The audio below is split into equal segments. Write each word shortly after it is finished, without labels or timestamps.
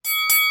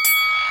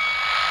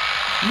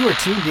You are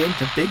tuned in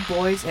to Big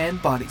Boys and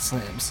Body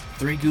Slams,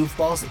 three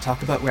goofballs that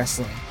talk about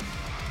wrestling.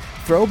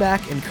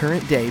 Throwback and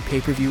current day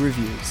pay-per-view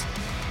reviews.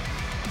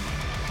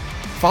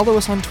 Follow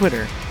us on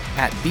Twitter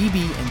at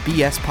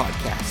BB&BS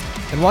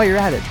Podcast. And while you're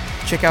at it,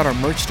 check out our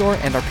merch store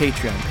and our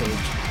Patreon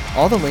page.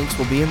 All the links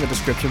will be in the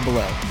description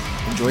below.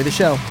 Enjoy the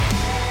show.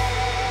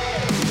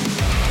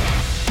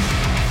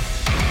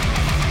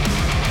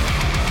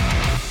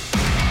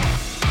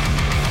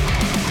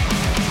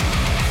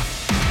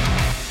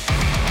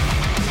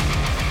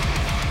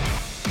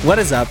 What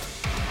is up,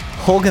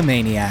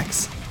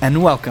 Hulkamaniacs,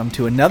 and welcome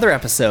to another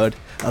episode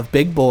of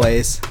Big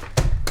Boys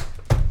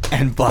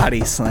and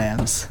Body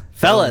Slams.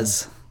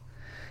 Fellas,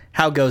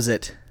 how goes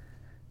it?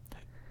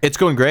 It's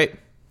going great.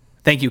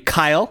 Thank you,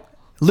 Kyle.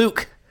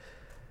 Luke.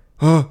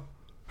 Hey,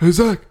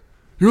 Zach,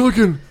 you're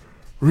looking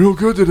real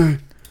good today.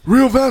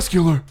 Real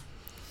vascular.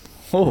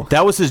 Oh,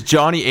 That was his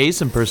Johnny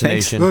Ace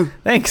impersonation.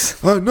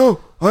 thanks. No,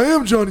 I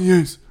am Johnny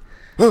Ace.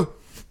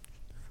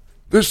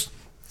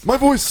 My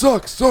voice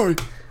sucks, sorry.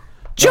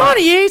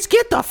 Johnny Ace,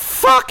 get the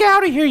fuck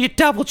out of here, you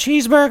double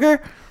cheeseburger.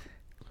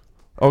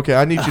 Okay,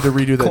 I need you to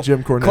redo that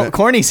Jim Cornette.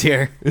 Corny's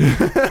here.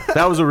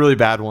 That was a really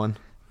bad one.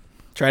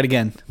 Try it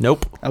again.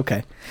 Nope.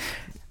 Okay.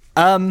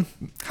 How's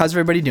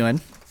everybody doing?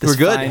 This We're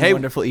good. fine, Hey,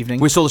 wonderful evening.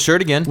 We sold a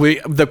shirt again.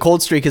 The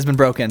cold streak has been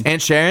broken.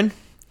 Aunt Sharon,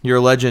 you're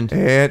a legend.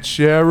 Aunt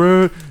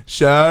Sharon.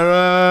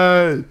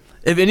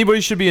 If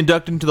anybody should be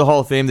inducted into the Hall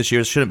of Fame this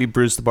year, it shouldn't be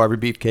Bruce the Barber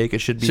Beefcake. It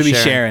should be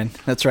Sharon.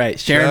 That's right.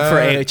 Sharon for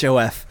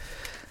AHOF.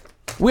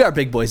 We are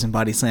Big Boys and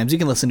Body Slams. You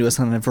can listen to us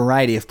on a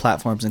variety of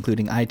platforms,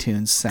 including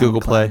iTunes, SoundCloud,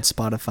 Google Play.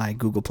 Spotify,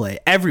 Google Play,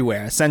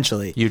 everywhere,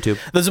 essentially. YouTube.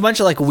 There's a bunch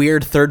of like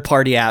weird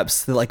third-party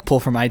apps that like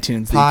pull from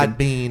iTunes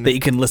Podbean. that you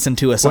can listen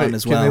to us on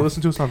as well. Can they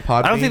listen to us on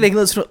Podbean? I don't think they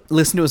can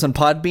listen to us on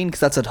Podbean because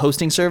that's a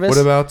hosting service.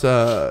 What about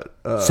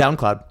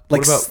SoundCloud.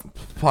 like what about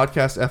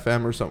Podcast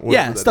FM or something?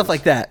 yeah, stuff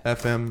like that.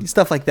 FM.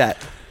 Stuff like that.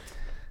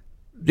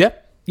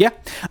 Yep. Yeah.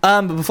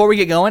 But before we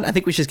get going, I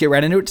think we should just get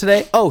right into it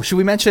today. Oh, should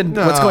we mention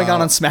what's going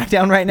on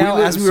SmackDown right now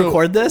as we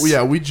record this?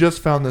 Yeah, we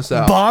just found this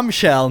out.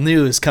 Bombshell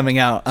news coming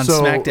out on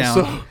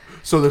SmackDown.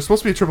 So there's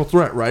supposed to be a triple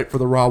threat, right, for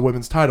the Raw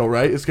Women's title,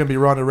 right? It's going to be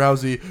Ronda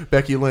Rousey,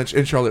 Becky Lynch,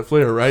 and Charlotte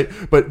Flair, right?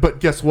 But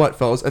guess what,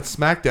 fellas? At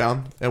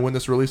SmackDown, and when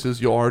this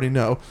releases, you'll already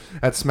know.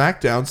 At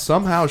SmackDown,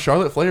 somehow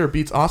Charlotte Flair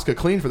beats Asuka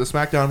clean for the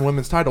SmackDown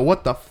Women's title.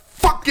 What the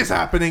fuck is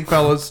happening,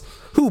 fellas?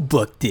 Who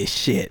booked this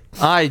shit?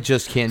 I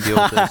just can't deal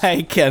with this.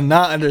 I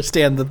cannot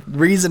understand the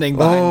reasoning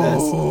behind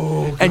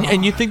this.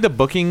 And you think the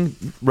booking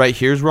right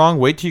here is wrong?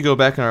 Wait till you go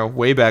back in our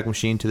Wayback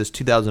Machine to this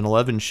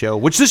 2011 show,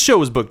 which this show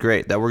was booked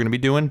great that we're going to be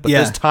doing, but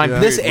this time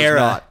period this was era.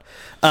 not.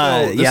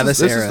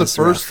 This era is the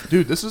first, rough.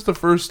 dude. This is the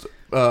first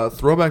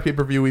throwback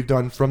pay-per-view we've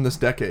done from this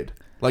decade,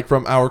 like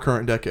from our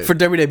current decade. For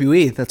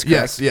WWE, that's correct.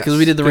 yes, Because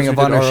we did the Ring of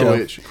Honor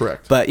ROH, show.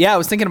 correct. But yeah, I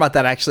was thinking about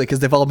that actually because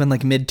they've all been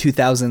like mid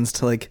 2000s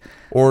to like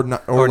or late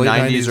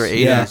 90s or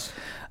 80s.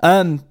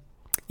 Yeah.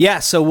 Yeah,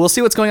 so we'll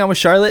see what's going on with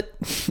Charlotte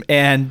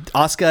and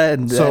Asuka.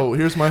 And So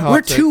here's my hot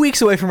we're take. 2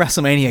 weeks away from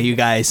WrestleMania, you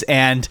guys,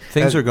 and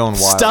Things are going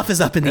wild. stuff is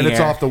up in the and air. it's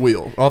off the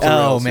wheel. Off the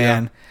Oh rails,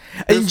 man!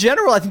 yeah. In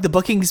general, I think the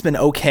booking's been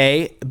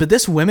okay, but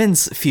this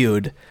women's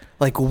feud,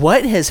 like,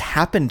 what has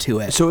happened to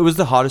it So it was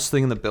the hottest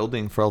thing in the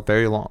building for a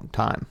very long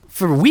time.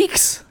 for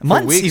weeks,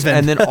 months, For weeks, even?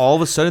 and then all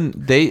of a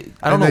sudden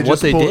I don't know what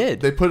just they pulled-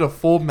 did. They put a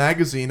full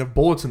magazine of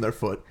bullets in their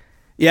foot.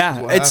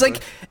 yeah, what it's happened.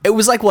 like it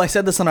was like. Well, I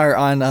said this on our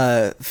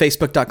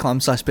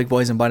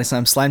Facebook.com/BigBoys and Body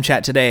Slam Slime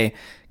chat today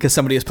because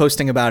somebody was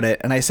posting about it,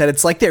 and I said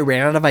it's like they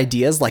ran out of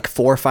ideas like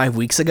 4 or 5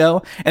 weeks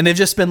ago, and they've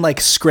just been like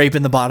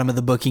scraping the bottom of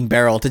the booking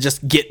barrel to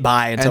just get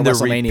by until and they're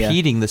WrestleMania.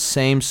 repeating the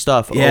same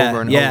stuff Yeah,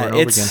 over and yeah, over and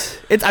over again.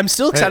 it's. I'm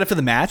still excited for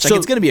the match. Like so-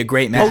 it's going to be a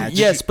great match. Oh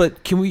yes,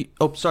 but can we?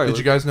 Oh, sorry. Did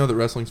you guys know that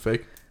wrestling's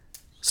fake?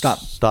 Stop.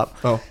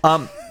 Oh,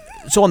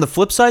 So on the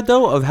flip side,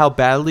 though, of how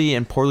badly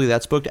and poorly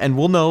that's booked, and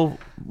we'll know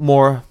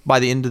more by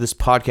the end of this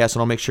podcast,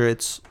 and I'll make sure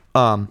it's Yeah,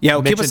 well, keep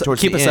mentioned us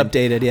towards the end.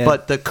 updated. Yeah,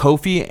 But the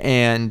Kofi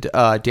and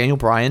Daniel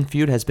Bryan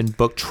feud has been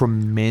booked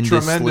tremendously.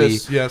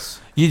 tremendous. Yes.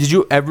 Did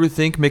you ever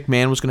think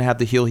McMahon was going to have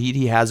the heel heat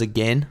he has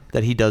again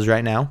that he does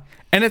right now?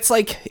 and it's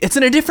like it's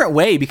in a different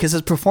way because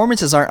his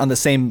performances aren't on the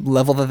same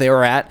level that they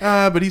were at.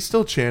 But he's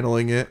still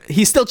channeling it.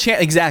 He's still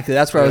exactly.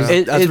 That's where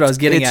Yeah. that's what I was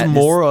getting it's at. It's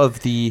more of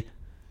the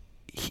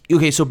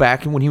okay. So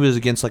back when he was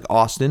against like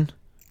Austin,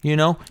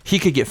 he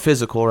could get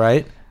physical,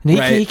 right? And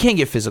he can't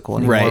get physical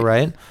anymore,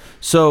 right?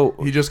 So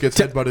He just gets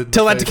headbutted. in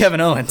Tell the that to face. Kevin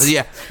Owens.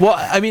 yeah. Well,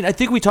 I mean, I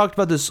think we talked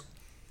about this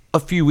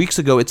a few weeks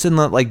ago. It's in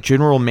the like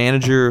general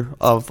manager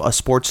of a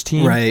sports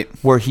team, Right.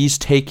 Where he's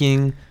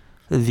taking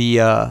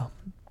the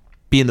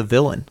being the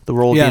villain, the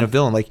role of Yeah. being a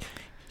villain. Like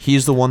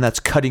he's the one that's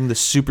cutting the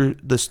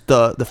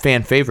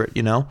fan favorite,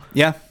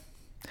 Yeah.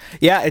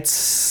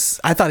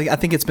 I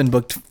think it's been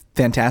booked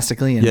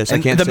fantastically. And, Yes, I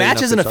and can't the say match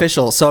enough isn't good stuff.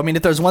 official. So I mean,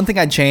 if there's one thing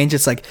I'd change,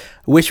 it's like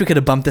I wish we could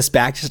have bumped this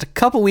back just a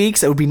couple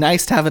weeks. It would be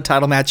nice to have a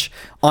title match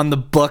on the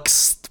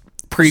books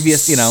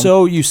previous,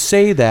 So you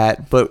say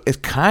that, but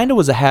it kind of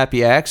was a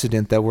happy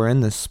accident that we're in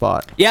this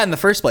spot. Yeah, in the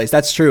first place,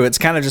 that's true. It's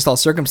kind of just all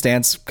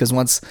circumstance because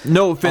once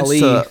No offense Ali-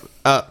 to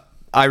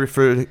I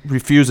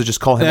refuse to just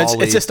call him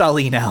Ali. It's just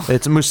Ali now.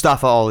 It's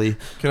Mustafa Ali.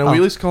 Can we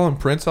at least call him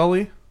Prince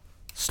Ali?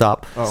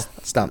 Stop. Oh,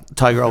 Stop.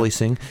 Tiger Ali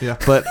Singh. Yeah.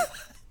 But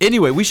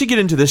anyway, we should get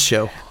into this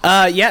show.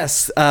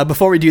 Yes.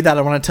 Before we do that,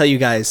 I want to tell you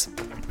guys.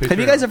 Have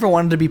you guys ever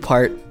wanted to be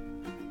part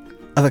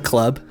of a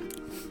club?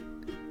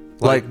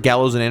 Like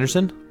Gallows and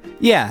Anderson?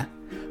 Yeah.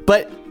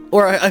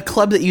 Or a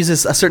club that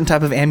uses a certain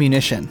type of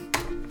ammunition.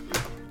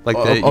 Like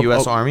the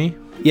U.S. Army?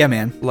 Yeah,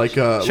 man. Like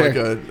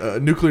a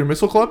nuclear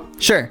missile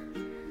club? Sure.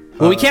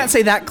 Well, we can't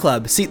say that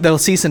club. They'll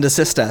cease and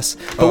desist us.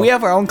 But we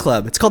have our own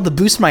club. It's called the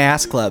Boost My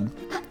Ass Club.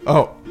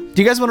 Oh.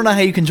 Do you guys want to know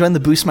how you can join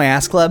the Boost My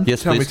Ass Club?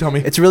 Yes, please. Tell me.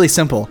 It's really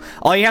simple.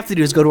 All you have to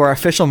do is go to our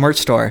official merch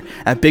store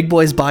at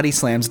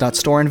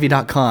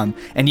bigboysbodyslams.storeenvy.com,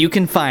 and you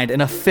can find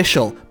an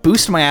official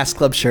Boost My Ass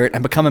Club shirt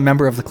and become a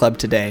member of the club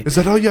today. Is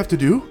that all you have to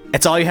do?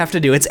 It's all you have to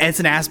do. It's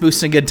an ass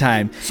boosting good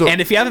time. And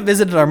if you haven't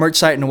visited our merch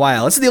site in a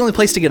while, this is the only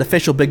place to get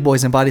official Big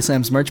Boys and Body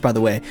Slams merch, by the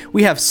way.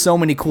 We have so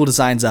many cool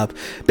designs up.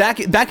 Back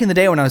in the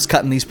day when I was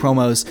cutting these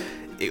promos,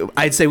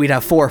 I'd say we'd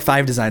have 4 or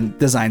 5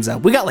 designs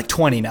up. We got like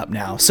 20 up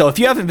now. So if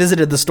you haven't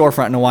visited the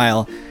storefront in a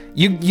while,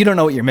 you don't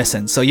know what you're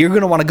missing. So you're going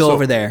to want to go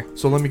over there.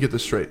 So let me get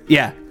this straight.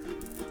 Yeah.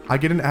 I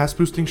get an ass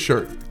boosting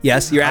shirt.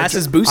 Yes, your ass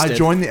is boosted. I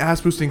join the ass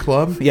boosting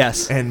club.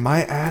 Yes. And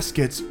my ass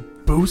gets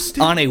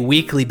boosted? On a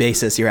weekly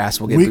basis, your ass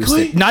will get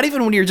Weekly? boosted. Not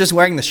even when you're just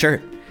wearing the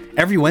shirt.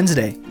 Every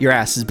Wednesday, your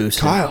ass is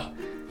boosted. Kyle,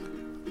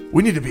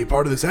 we need to be a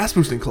part of this ass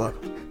boosting club.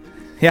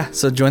 Yeah,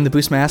 so join the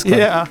Boost My Ass Club.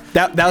 Yeah.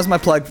 That was my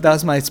plug. That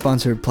was my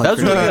sponsored plug. That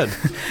was really good.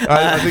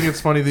 I think it's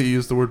funny that you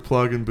use the word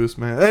plug and boost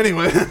my ass.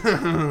 Anyway.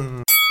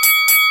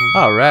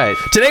 All right.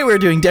 Today we're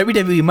doing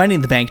WWE Money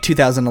in the Bank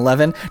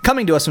 2011,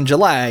 coming to us from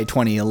July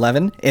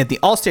 2011 at the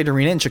Allstate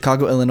Arena in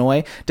Chicago,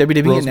 Illinois. WWE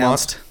Rosemont.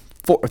 announced.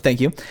 Thank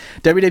you.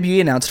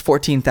 WWE announced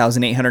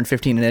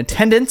 14,815 in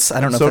attendance.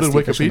 I don't know So if that's did the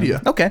official Wikipedia.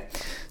 number. Okay,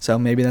 so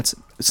maybe that's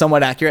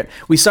somewhat accurate.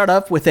 We start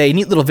up with a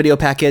neat little video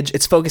package.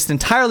 It's focused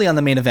entirely on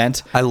the main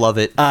event, I love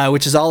it.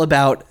 which is all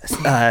about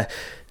pretty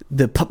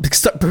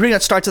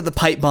much starts at the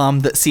pipe bomb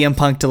that CM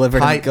Punk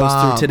delivered and goes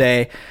through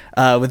today,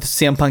 with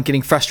CM Punk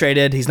getting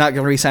frustrated. He's not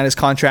going to re-sign his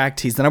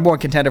contract. He's the number 1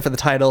 contender for the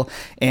title,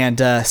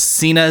 and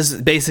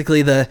Cena's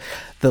basically the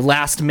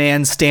last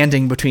man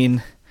standing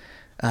between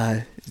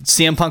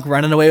CM Punk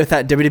running away with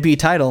that WWE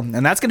title,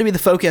 and that's going to be the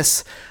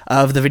focus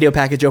of the video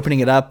package, opening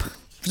it up.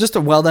 Just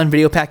a well-done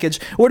video package.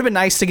 It would have been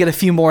nice to get a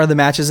few more of the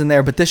matches in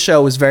there, but this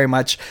show was very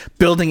much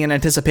building in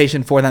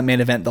anticipation for that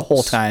main event the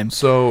whole time.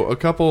 So a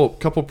couple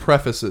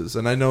prefaces,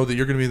 and I know that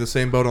you're going to be in the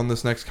same boat on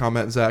this next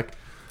comment, Zach.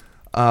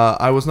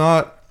 I was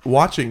not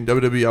watching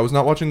WWE. I was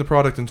not watching the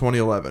product in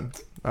 2011.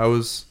 I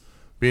was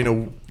being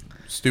a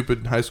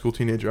stupid high school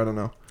teenager. I don't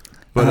know.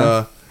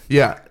 But,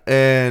 yeah,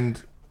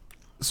 and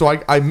so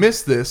I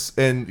missed this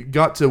and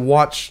got to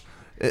watch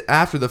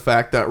after the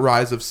fact that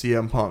rise of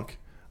CM Punk.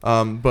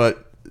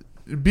 But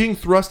being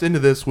thrust into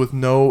this with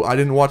I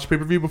didn't watch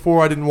pay-per-view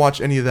before. I didn't watch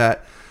any of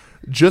that.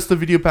 Just the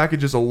video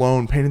packages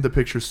alone painted the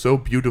picture so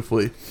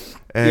beautifully.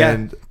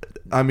 And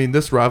I mean,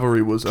 this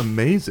rivalry was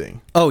amazing.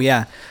 Oh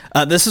yeah.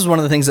 This is one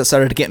of the things that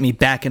started to get me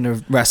back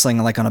into wrestling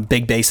like on a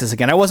big basis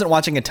again. I wasn't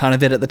watching a ton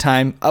of it at the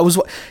time. I was,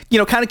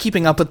 kind of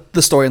keeping up with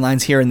the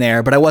storylines here and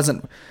there, but I was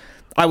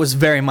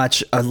very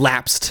much a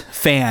lapsed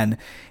fan.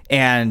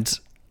 And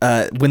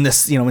when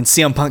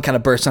CM Punk kind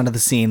of burst onto the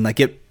scene, like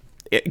it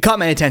caught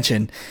my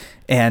attention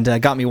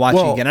and got me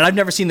watching again. And I've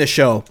never seen this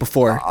show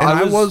before. And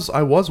I was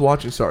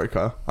watching. Sorry,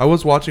 Kyle. I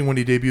was watching when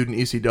he debuted in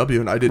ECW,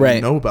 and I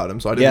didn't know about him,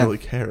 so I didn't really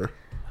care.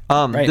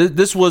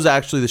 This was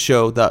actually the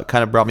show that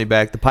kind of brought me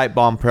back. The pipe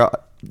bomb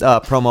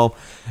promo.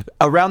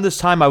 Around this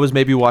time, I was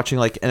maybe watching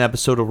like an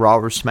episode of Raw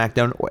or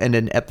SmackDown and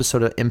an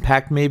episode of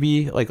Impact,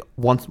 maybe like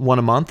one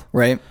a month.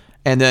 Right.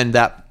 And then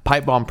that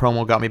pipe bomb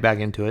promo got me back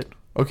into it.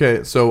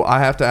 Okay, so I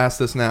have to ask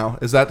this now: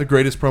 is that the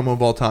greatest promo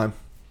of all time?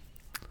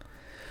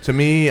 To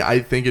me, I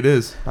think it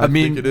is. I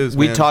think it is.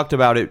 We talked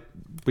about it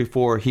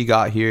before he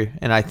got here,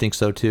 and I think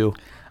so too.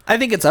 I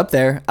think it's up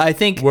there. I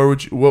think.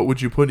 What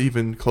would you put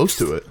even close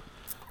to it?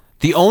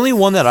 The only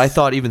one that I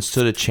thought even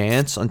stood a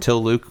chance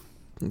until Luke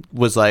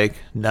was like,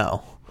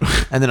 no.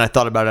 And then I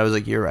thought about it. I was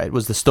like, you're right.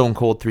 Was the Stone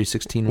Cold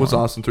 316 was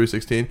one. Austin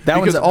 316.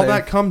 Because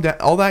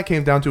all that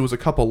came down to was a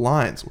couple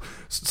lines.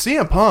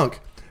 CM Punk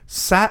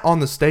sat on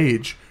the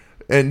stage,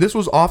 and this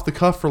was off the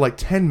cuff for like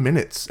 10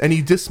 minutes, and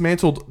he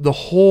dismantled the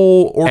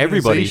whole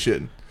organization.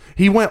 Everybody.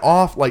 He went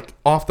off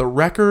the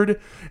record,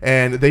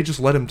 and they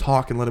just let him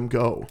talk and let him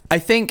go. I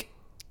think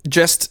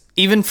just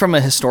even from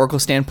a historical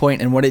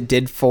standpoint and what it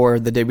did for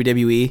the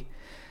WWE,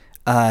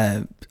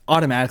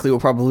 automatically will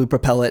probably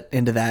propel it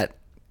into that,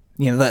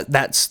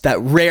 that's that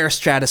rare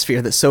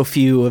stratosphere that so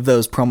few of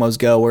those promos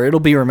go, where it'll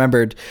be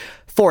remembered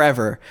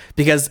forever.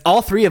 Because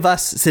all three of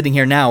us sitting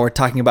here now are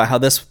talking about how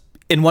this,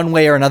 in one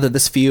way or another,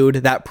 this feud,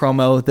 that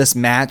promo, this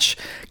match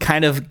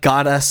kind of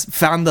got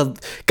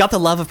the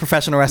love of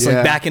professional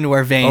wrestling back into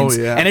our veins.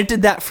 Oh, yeah. And it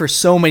did that for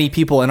so many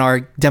people in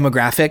our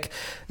demographic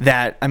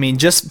that, I mean,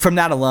 just from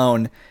that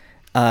alone,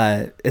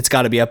 it's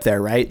got to be up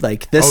there, right?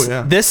 Like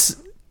this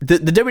the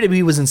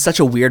WWE was in such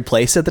a weird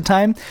place at the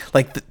time.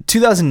 Like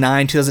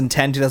 2009,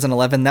 2010,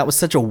 2011, that was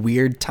such a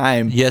weird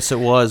time. Yes, it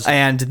was.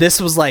 And this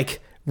was like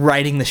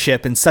riding the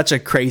ship in such a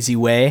crazy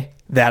way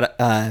that,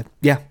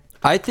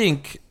 I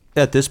think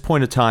at this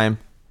point of time,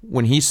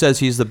 when he says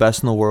he's the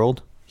best in the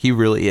world, he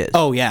really is.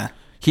 Oh, yeah.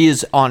 He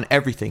is on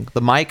everything.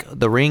 The mic,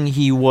 the ring,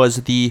 he was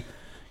the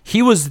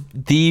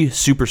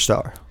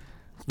superstar.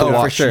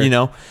 Oh, for sure. You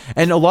know?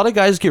 And a lot of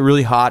guys get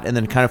really hot and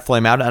then kind of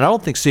flame out. And I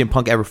don't think CM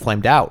Punk ever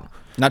flamed out.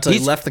 Not till he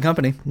left the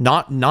company.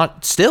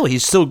 Not still.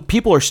 He's still,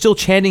 people are still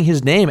chanting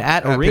his name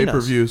at arenas.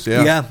 pay-per-views,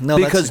 yeah. Yeah, no,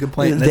 Because that's a good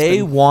point.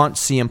 they want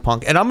CM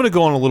Punk. And I'm going to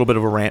go on a little bit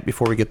of a rant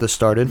before we get this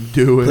started.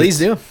 Do it. Please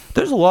do.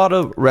 There's a lot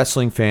of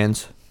wrestling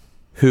fans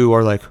who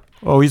are like,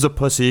 oh, he's a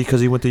pussy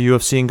because he went to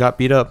UFC and got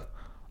beat up.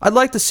 I'd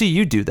like to see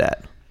you do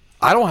that.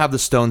 I don't have the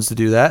stones to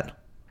do that.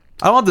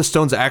 I don't have the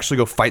stones to actually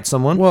go fight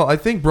someone. Well, I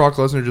think Brock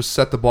Lesnar just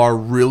set the bar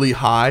really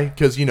high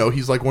because, you know,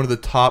 he's like one of the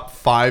top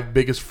 5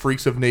 biggest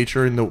freaks of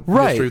nature in the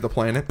history of the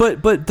planet.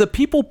 But the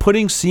people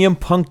putting CM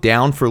Punk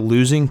down for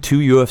losing 2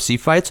 UFC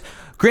fights,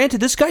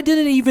 granted, this guy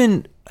didn't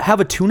even have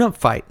a tune-up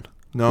fight.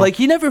 No. Like,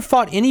 he never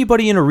fought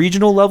anybody in a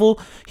regional level.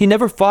 He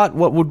never fought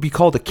what would be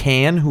called a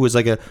can, who was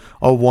like a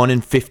 1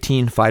 in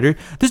 15 fighter.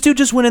 This dude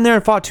just went in there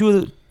and fought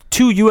two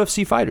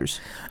UFC fighters.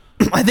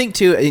 I think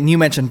too, and you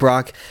mentioned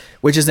Brock,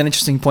 which is an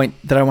interesting point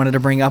that I wanted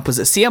to bring up, was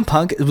that CM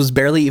Punk was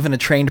barely even a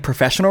trained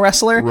professional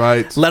wrestler,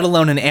 right? Let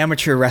alone an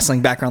amateur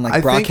wrestling background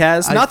like Brock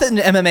has. Not that in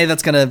MMA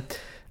that's going to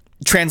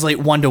translate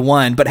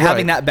 1-to-1, but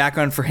having that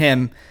background for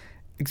him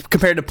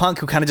compared to Punk,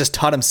 who kind of just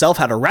taught himself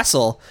how to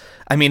wrestle.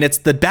 I mean,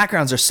 the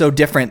backgrounds are so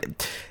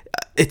different.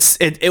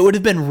 It would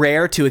have been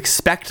rare to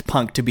expect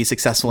Punk to be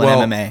successful in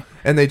MMA.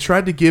 And they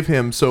tried to give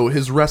him, so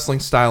his wrestling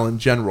style in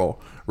general,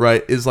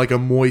 right, is like a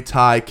Muay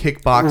Thai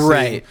kickboxing.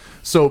 Right.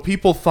 So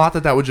people thought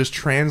that would just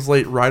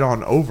translate right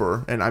on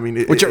over. And I mean,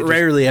 it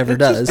rarely ever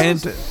does. And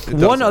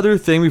one other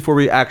thing before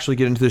we actually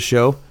get into the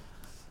show,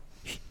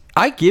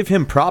 I give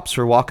him props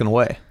for walking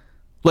away.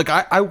 Like,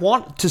 I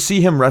want to see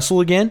him wrestle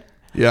again.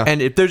 Yeah.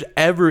 And if there's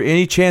ever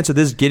any chance of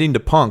this getting to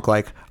Punk,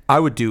 like, I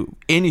would do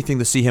anything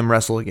to see him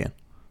wrestle again.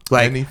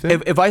 Like,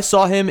 anything? If I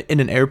saw him in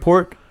an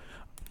airport,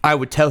 I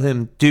would tell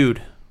him,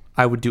 dude,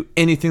 I would do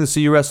anything to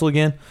see you wrestle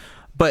again.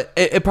 But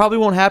it probably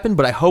won't happen,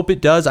 but I hope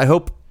it does. I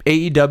hope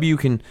AEW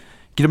can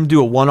get him to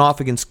do a one-off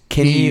against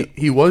Kenny.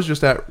 He was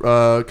just at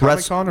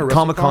Comic-Con or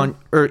Comic-Con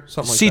or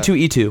something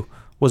C2E2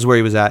 was where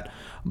he was at.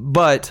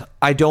 But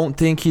I don't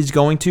think he's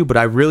going to, but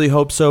I really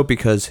hope so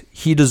because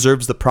he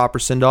deserves the proper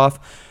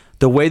send-off.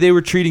 The way they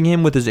were treating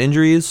him with his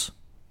injuries,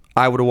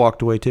 I would have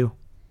walked away too.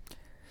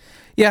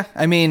 Yeah,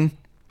 I mean,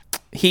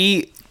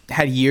 he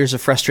had years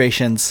of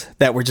frustrations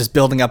that were just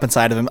building up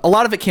inside of him. A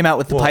lot of it came out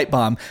with the pipe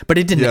bomb, but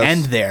it didn't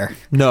end there.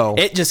 No.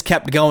 It just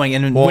kept going.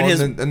 And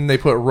and they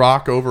put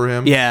Rock over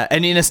him. Yeah,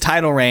 and in his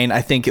title reign,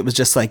 I think it was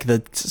just like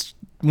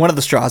one of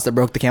the straws that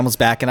broke the camel's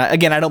back. And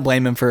I don't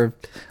blame him for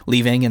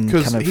leaving. And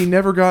because he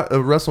never got a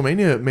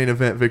WrestleMania main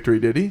event victory,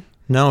 did he?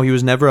 No, he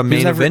was never a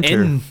main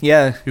eventer.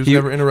 He was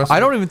never in a WrestleMania. I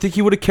don't even think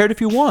he would have cared if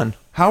he won.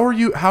 How are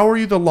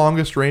you the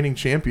longest reigning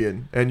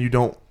champion and you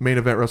don't main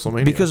event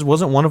WrestleMania? Because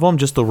wasn't one of them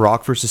just The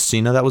Rock versus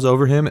Cena that was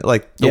over him?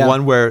 Like the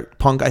one where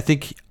Punk,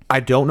 I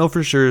don't know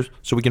for sure,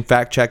 so we can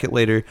fact check it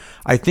later.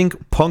 I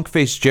think Punk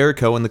faced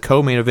Jericho in the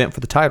co-main event for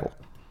the title.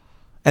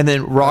 And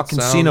then Rock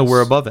and Cena were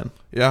above him.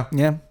 Yeah.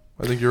 Yeah.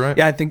 I think you're right.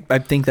 Yeah, I think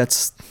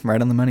that's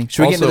right on the money.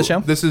 Should we get into the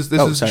show? This is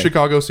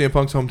Chicago CM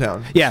Punk's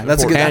hometown. Yeah,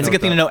 that's a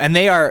good thing to know. And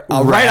they are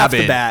right off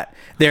the bat,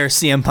 they're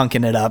CM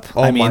Punking it up.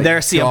 Oh, I mean, they're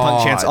CM God.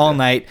 Punk chants all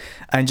night,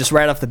 and just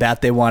right off the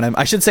bat, they want him.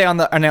 I should say on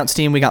the announced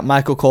team, we got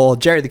Michael Cole,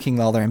 Jerry the King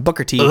Lawler, and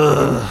Booker T.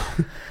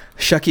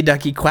 Shucky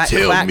ducky quack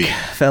quack,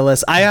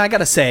 fellas. I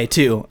gotta say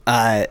too,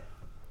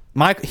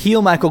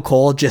 Michael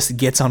Cole just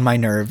gets on my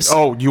nerves.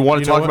 Oh, you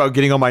want to talk about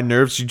getting on my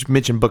nerves? You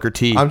mentioned Booker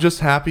T. I'm just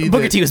happy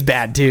Booker T was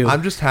bad too.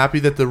 I'm just happy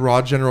that the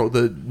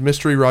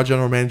mystery Raw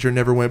general manager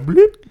never went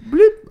bleep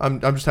bleep. I'm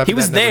just happy he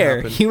was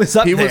there. He was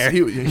up there.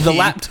 The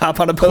laptop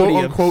on a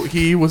podium. Quote unquote,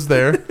 he was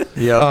there.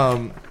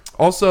 Yeah.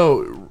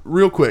 Also,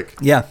 real quick.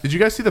 Yeah. Did you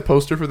guys see the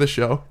poster for this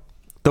show?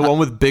 The one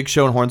with Big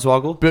Show and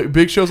Hornswoggle?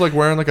 Big Show's like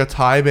wearing like a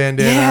tie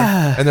bandana.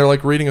 Yeah. And they're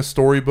like reading a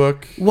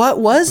storybook. What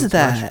was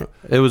that?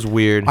 It was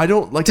weird. I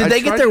don't like. Did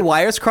they get their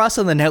wires crossed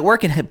on the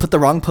network and put the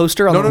wrong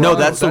poster on? No,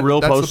 that's the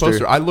real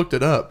poster. I looked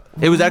it up.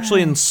 It was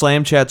actually in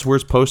Slam Chat's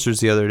worst posters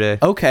the other day.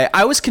 Okay,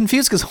 I was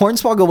confused because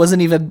Hornswoggle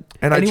wasn't even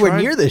anywhere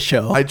near this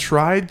show. I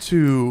tried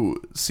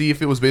to see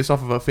if it was based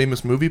off of a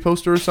famous movie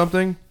poster or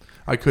something.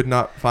 I could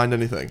not find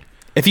anything.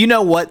 If you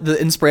know what the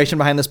inspiration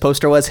behind this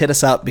poster was, hit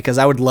us up because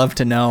I would love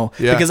to know.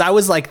 Yeah. Because I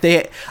was like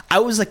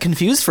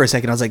confused for a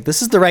second. I was like,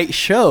 this is the right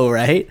show,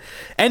 right?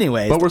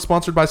 Anyways, But we're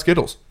sponsored by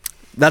Skittles.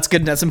 that's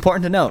good. That's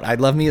important to note.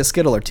 I'd love me a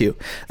Skittle or two.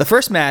 The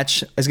first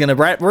match is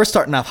we're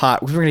starting off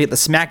hot. We're gonna get the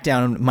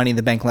SmackDown Money in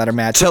the Bank ladder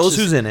match. Tell us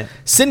who's in it.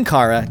 Sin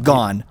Cara,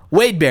 gone.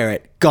 Wade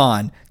Barrett,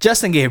 gone.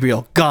 Justin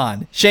Gabriel,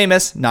 gone.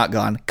 Sheamus, not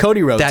gone.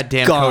 Cody Rhodes, That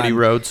damn gone. Cody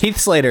Rhodes. Heath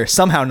Slater,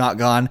 somehow not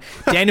gone.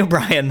 Daniel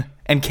Bryan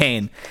and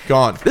Kane.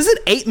 Gone. This is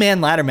an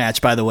 8-man ladder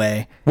match, by the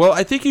way. Well,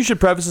 I think you should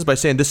preface this by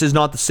saying this is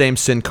not the same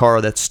Sin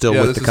Cara that's still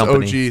Yeah, with this the is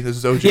company. OG. This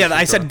is OG. Yeah,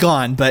 I said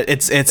gone, but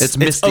it's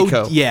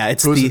Mystico.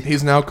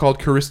 He's now called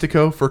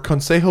Caristico for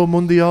Consejo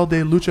Mundial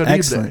de Lucha Libre,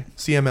 Excellent.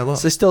 CMLL.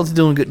 So still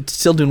doing good,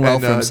 still doing well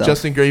And for himself.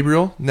 Justin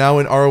Gabriel, now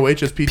in ROH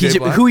as PJ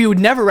Black. who you would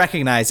never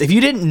recognize if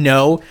you didn't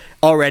know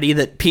already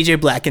that PJ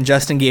Black and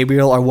Justin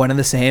Gabriel are one and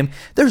the same.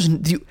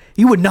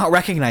 You would not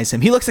recognize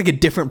him. He looks like a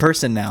different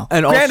person now.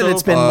 And granted, also,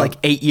 it's been like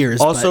 8 years.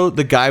 Also,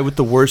 the guy with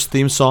the worst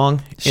theme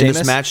song in Sheamus?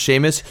 this match,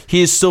 Sheamus,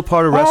 he is still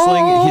part of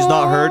wrestling. He's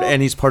not hurt,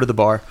 and he's part of the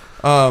bar.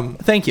 but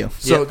thank you.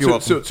 So, Yep, you're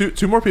welcome.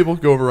 two more people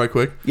go over right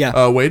quick.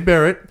 Yeah. Wade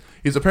Barrett.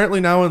 He's apparently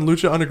now in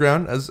Lucha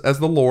Underground as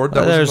the Lord.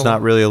 That was in There's the-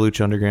 not really a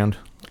Lucha Underground.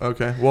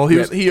 Okay. Well,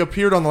 he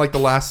appeared on like the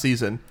last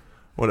season,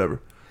 whatever.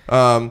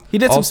 He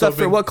did some also stuff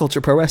for What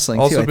Culture Pro Wrestling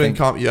too. Also I been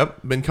think.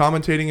 been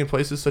commentating in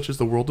places such as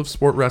the World of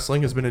Sport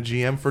Wrestling. Has been a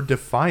GM for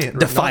Defiant.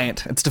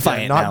 Defiant. It's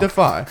Defiant not now.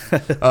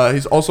 Defy.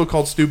 He's also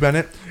called Stu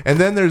Bennett. And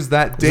then there's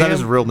that Is damn. that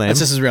his real name? That's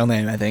just his real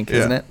name, I think,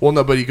 isn't it? Well,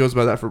 no, but he goes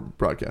by that for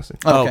broadcasting.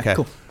 Oh, okay.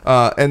 cool.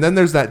 And then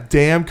there's that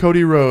damn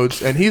Cody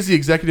Rhodes, and he's the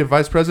executive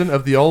vice president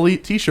of the All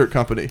Elite T-shirt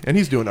company, and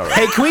he's doing all right.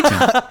 Hey,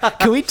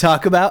 can we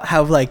talk about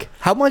how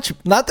much?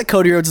 Not that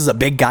Cody Rhodes is a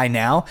big guy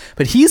now,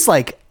 but he's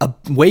like a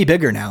way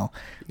bigger now.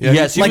 Yeah,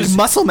 yes, he like was,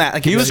 muscle mass.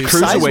 Like he was size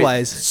cruiserweight,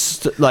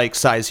 wise. like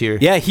size here.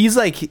 Yeah, he's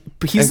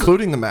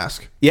including the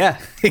mask. yeah,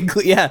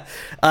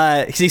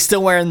 yeah. He's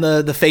still wearing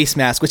the face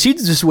mask, which he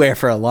just wear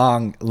for a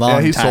long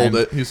Yeah, he time. sold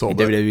it. He sold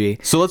in it.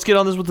 WWE. So let's get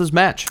on this with this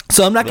match.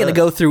 So I'm not going to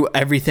go through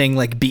everything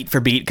like beat for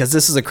beat because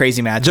this is a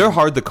crazy match. They're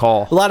hard to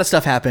call. A lot of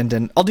stuff happened,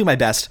 and I'll do my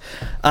best.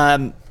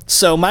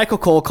 So Michael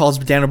Cole calls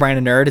Dan O'Brien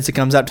a nerd as he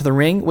comes out to the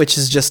ring, which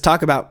is just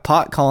talk about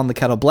pot calling the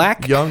kettle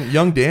black.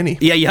 Young Danny.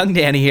 Yeah, young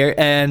Danny here,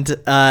 and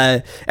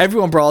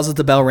everyone brawls as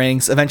the bell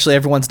rings. Eventually,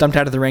 everyone's dumped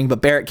out of the ring,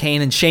 but Barrett,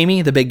 Kane, and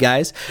Shamey, the big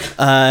guys.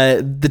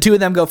 The two of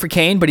them go for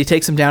Kane, but he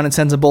takes them down and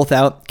sends them both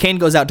out. Kane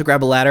goes out to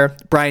grab a ladder.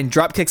 Brian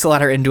drop kicks the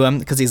ladder into him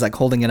because he's like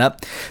holding it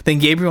up. Then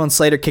Gabriel and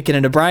Slater kick it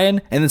into Brian,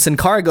 and then Sin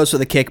Cara goes for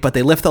the kick, but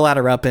they lift the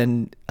ladder up,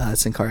 and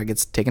Sin Cara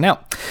gets taken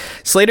out.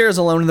 Slater is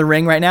alone in the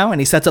ring right now, and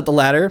he sets up the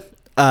ladder.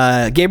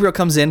 Gabriel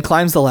comes in,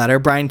 climbs the ladder.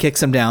 Brian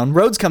kicks him down.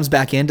 Rhodes comes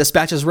back in,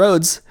 dispatches,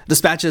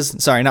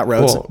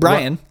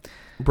 Brian.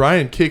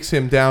 Brian kicks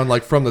him down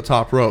like from the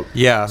top rope.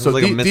 Yeah, it So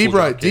was like a missile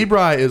drop kick.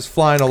 D-Bry is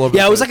flying all over.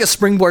 Yeah, the it was place. like a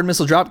springboard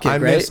missile drop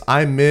kick, right?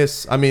 I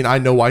mean, I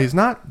know why he's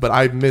not, but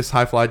I miss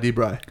High Fly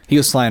D-Bry. He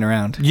was flying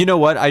around. You know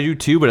what? I do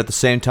too, but at the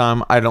same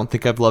time, I don't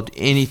think I've loved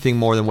anything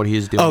more than what he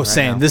is doing. Oh, right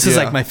same. now. This is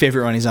Yeah. like my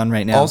favorite one he's on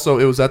right now. Also,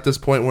 it was at this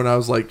point when I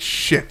was like,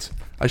 shit,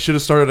 I should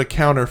have started a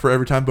counter for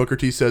every time Booker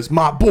T says,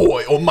 my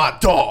boy or my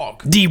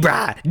dog.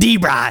 D-Bry.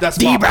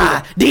 That's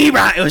my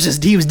D-Bry. It was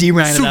just, he was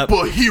D-Brying it up.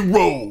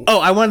 Superhero. Oh,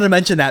 I wanted to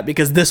mention that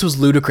because this was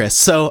ludicrous.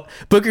 So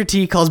Booker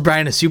T calls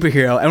Brian a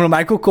superhero, and when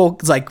Michael Cole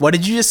is like, "What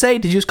did you just say?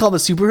 Did you just call him a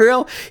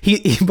superhero?"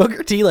 He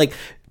Booker T like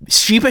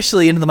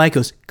sheepishly into the mic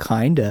goes,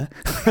 "Kinda."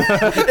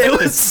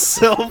 It was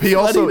so. He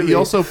funny.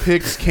 also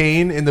picks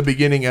Kane in the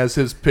beginning as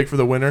his pick for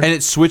the winner. And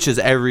it switches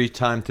every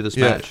time through this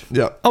yeah, match.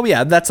 yeah. Oh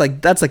yeah, that's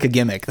like a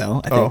gimmick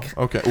though. I Oh, think.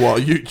 okay. Well,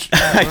 you.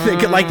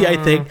 I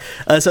think.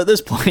 So at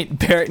this point,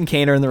 Barrett and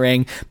Kane are in the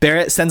ring.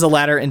 Barrett sends a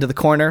ladder into the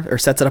corner, or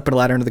sets it up in a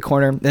ladder into the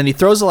corner. Then he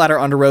throws the ladder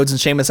onto Rhodes and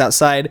Sheamus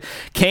outside.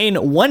 Kane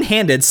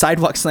one-handed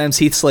sidewalk slams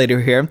Heath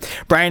Slater here.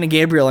 Brian and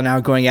Gabriel are now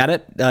going at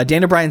it.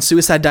 Dana Bryan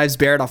suicide dives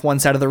Barrett off one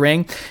side of the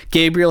ring.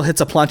 Gabriel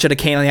hits a plancha to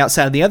Kane on the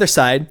outside of the other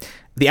side.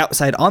 The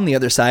outside on the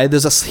other side.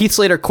 There's a Heath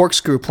Slater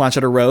corkscrew plancha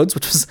to Rhodes,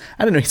 which was,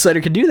 I don't know, Heath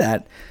Slater could do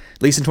that.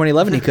 At least in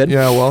 2011 he could.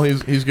 Yeah, well,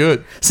 he's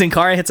good. Sin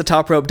Cara hits a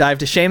top rope dive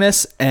to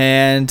Sheamus,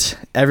 and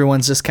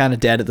everyone's just kind of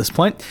dead at this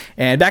point.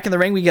 And back in the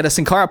ring, we get a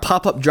Sin Cara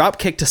pop-up drop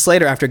kick to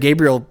Slater after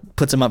Gabriel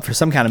puts him up for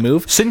some kind of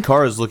move. Sin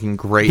Cara is looking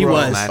great. He in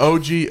was. this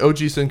match. OG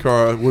Sin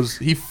Cara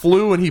he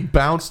flew and he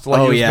bounced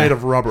like he was made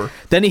of rubber.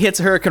 Then he hits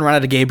a Hurricane Rana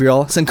to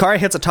Gabriel. Sin Cara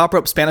hits a top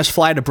rope Spanish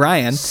fly to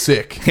Brian.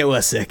 Sick. It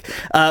was sick.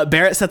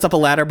 Barrett sets up a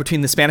ladder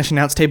between the Spanish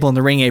announce table and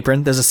the ring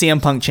apron. There's a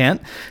CM Punk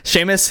chant.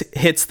 Sheamus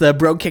hits the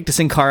brogue kick to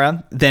Sin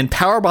Cara, then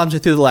power bombs her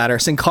through the ladder.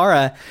 Sin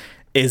Cara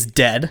is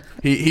dead.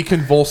 He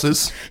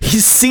convulses.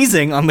 He's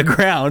seizing on the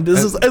ground.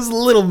 This is a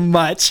little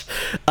much.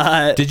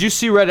 Did you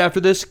see right after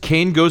this,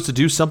 Kane goes to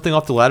do something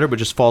off the ladder but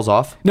just falls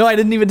off? No, I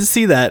didn't even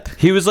see that.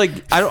 He was like,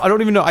 I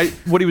don't even know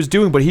what he was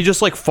doing, but he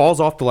just like falls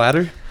off the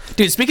ladder.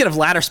 Dude, speaking of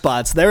ladder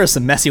spots, there are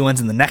some messy ones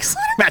in the next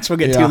match we'll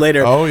get to Yeah.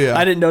 later. Oh, yeah.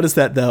 I didn't notice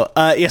that, though.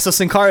 So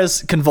Sin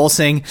Cara's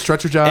convulsing.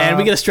 Stretcher job. And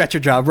we get a stretcher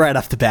job right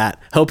off the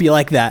bat. Hope you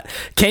like that.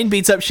 Kane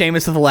beats up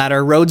Sheamus with the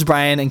ladder. Rhodes,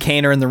 Brian, and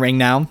Kane are in the ring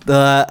now.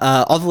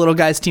 All the little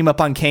guys team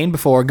up on Kane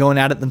before going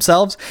at it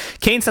themselves.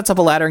 Kane sets up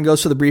a ladder and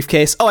goes for the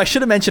briefcase. Oh, I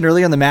should have mentioned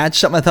earlier in the match,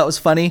 something I thought was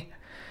funny.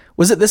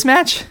 Was it this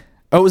match?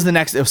 Oh, it was the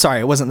next. Oh, sorry,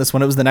 it wasn't this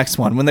one. It was the next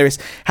one when they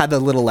had the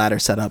little ladder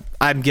set up.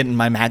 I'm getting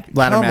my ladder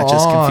Come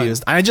matches on.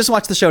 confused. I just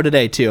watched the show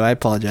today too. I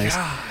apologize.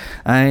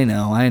 I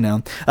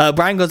know.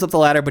 Brian goes up the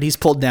ladder, but he's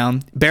pulled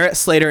down. Barrett,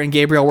 Slater, and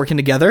Gabriel working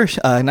together.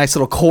 Nice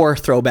little core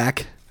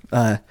throwback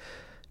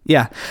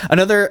Yeah.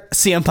 Another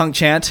CM Punk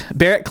chant.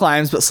 Barrett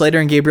climbs, but Slater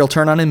and Gabriel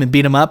turn on him and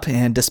beat him up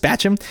and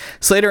dispatch him.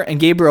 Slater and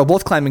Gabriel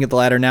both climbing at the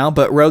ladder now,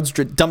 but Rhodes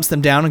dumps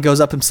them down and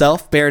goes up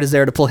himself. Barrett is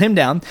there to pull him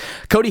down.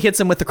 Cody hits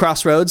him with the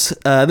crossroads.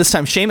 This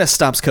time Sheamus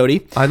stops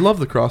Cody. I love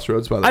the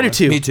crossroads, by the way. I do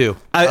too. Me too.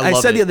 I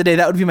love said it. the other day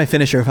that would be my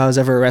finisher if I was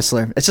ever a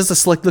wrestler. It's just a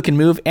slick looking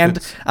move, and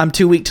I'm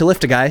too weak to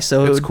lift a guy,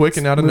 so It's quick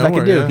and out of move I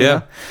can nowhere, do.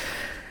 yeah.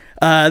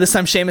 This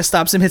time Sheamus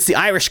stops him, hits the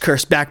Irish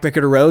Curse backbreaker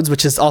to Rhodes,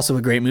 which is also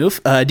a great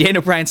move.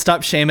 Daniel Bryan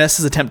stops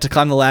Sheamus' attempt to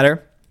climb the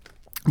ladder.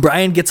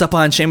 Bryan gets up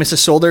on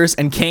Sheamus' shoulders,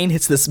 and Kane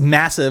hits this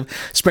massive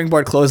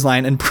springboard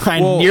clothesline, and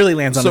Bryan nearly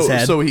lands on his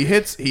head. So he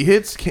hits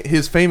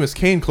his famous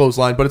Kane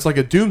clothesline, but it's like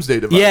a doomsday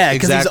device. Yeah,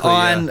 because Exactly,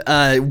 he's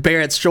on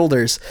Barrett's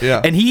shoulders.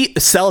 Yeah. And he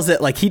sells it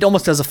like he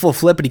almost does a full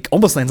flip, but he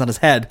almost lands on his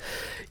head.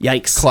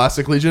 Yikes.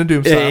 Classic Legion of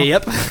Doom style.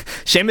 Yep.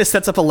 Sheamus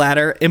sets up a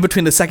ladder in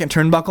between the second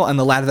turnbuckle and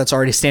the ladder that's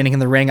already standing in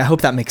the ring. I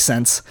hope that makes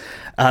sense.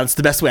 It's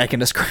the best way I can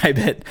describe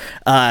it.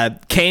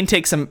 Kane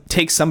takes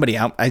somebody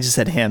out. I just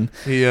said him.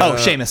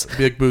 Sheamus.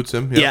 Big boots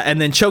him. Yep. Yeah, and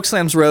then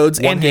chokeslams Rhodes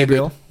and One-handed.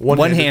 Gabriel.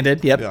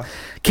 One-handed. Yep. Yeah.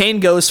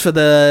 Kane goes for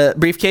the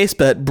briefcase,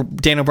 but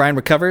Daniel Bryan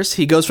recovers.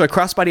 He goes for a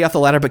crossbody off the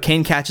ladder, but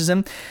Kane catches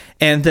him.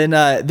 And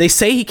then they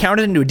say he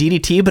counted into a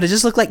DDT, but it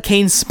just looked like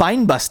Kane's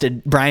spine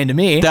busted Bryan to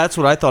me. That's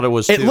what I thought it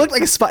was too. It looked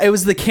like it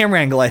was the camera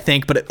angle, I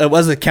think, but it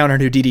was a counter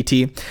to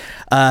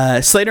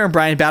DDT. Slater and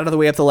Bryan battle their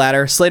way up the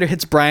ladder. Slater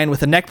hits Bryan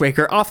with a neck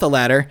breaker off the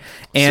ladder,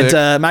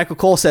 and Michael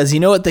Cole says, "You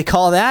know what they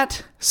call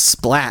that?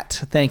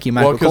 Splat." Thank you,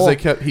 Michael Cole. Well,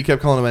 because he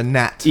kept calling him a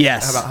gnat.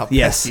 Yes. About how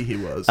yes. pesky he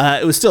was.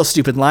 It was still a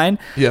stupid line.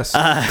 Yes.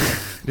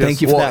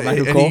 Thank you for that,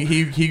 Michael and Cole.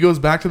 He goes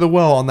back to the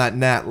well on that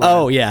gnat line.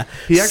 Oh, yeah.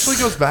 He actually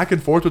goes back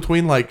and forth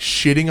between like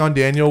shitting on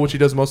Daniel, which he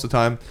does most of the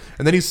time,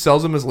 and then he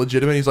sells him as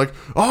legitimate. He's like,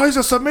 "Oh, he's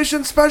a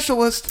submission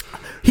specialist."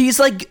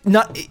 He's like,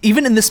 not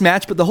even in this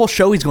match, but the whole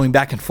show he's going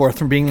back and forth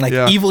from being like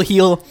evil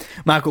heel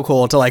Michael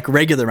Cole to like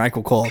regular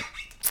Michael Cole.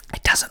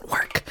 It doesn't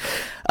work.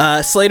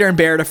 Slater and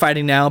Barrett are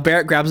fighting now.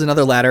 Barrett grabs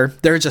another ladder.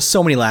 There are just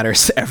so many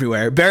ladders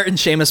everywhere. Barrett and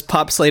Sheamus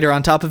pop Slater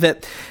on top of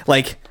it.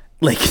 Like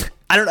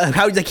I don't know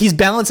how, like he's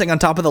balancing on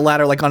top of the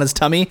ladder, like on his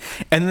tummy,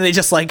 and then they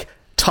just like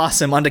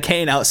toss him onto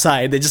Kane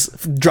outside. They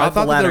just drop I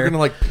thought the ladder. they were gonna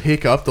like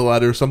pick up the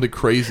ladder or something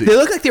crazy. They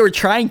looked like they were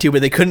trying to,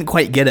 but they couldn't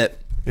quite get it.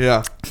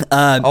 Yeah.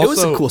 It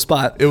was a cool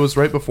spot. It was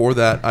right before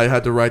that. I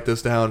had to write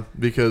this down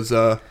because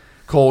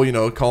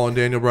Cole, calling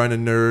Daniel Bryan a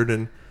nerd,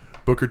 and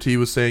Booker T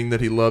was saying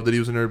that he loved that he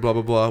was a nerd, blah,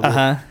 blah, blah.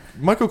 Well,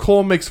 Michael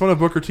Cole makes fun of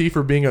Booker T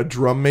for being a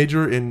drum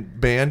major in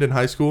band in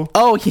high school.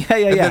 Oh, yeah.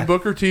 And then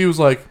Booker T was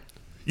like,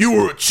 "You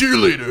were a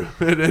cheerleader."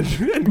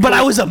 and But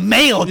I was a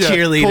male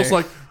cheerleader. Cole's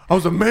like, "I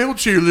was a male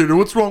cheerleader.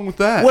 What's wrong with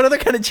that?" What other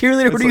kind of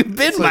cheerleader would you have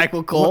been,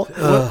 Michael Cole?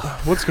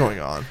 What's going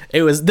on?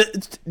 It was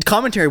the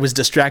commentary was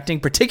distracting,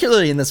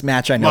 particularly in this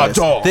match. I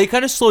noticed. They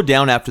kind of slowed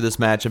down after this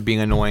match of being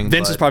annoying.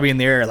 Vince was probably in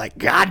the air like,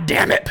 "God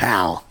damn it,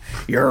 pal,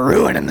 you're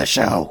ruining the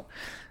show."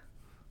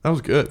 That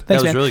was good.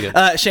 Thanks, was man. really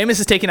good. Sheamus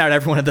is taking out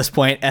everyone at this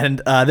point, and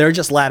there are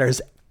just ladders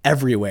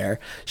everywhere.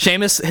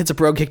 Sheamus hits a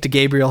brogue kick to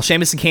Gabriel.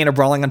 Sheamus and Kane are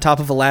brawling on top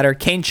of a ladder.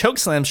 Kane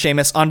chokeslams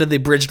Sheamus onto the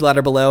bridged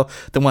ladder below,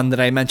 the one that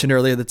I mentioned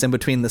earlier that's in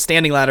between the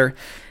standing ladder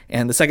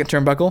and the second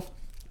turnbuckle.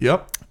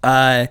 Yep.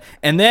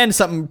 And then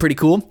something pretty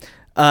cool.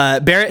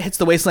 Barrett hits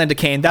the wasteland to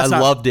Kane.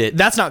 Loved it.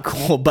 That's not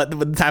cool, but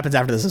what happens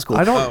after this is cool.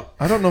 I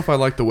don't know if I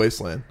like the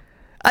wasteland.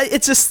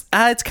 It's just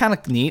it's kind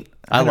of neat.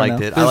 I don't liked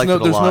know. it. I liked it a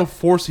There's lot. no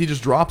force. He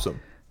just drops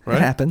him. Right?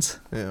 It happens.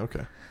 Yeah.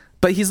 Okay.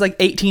 But he's like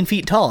 18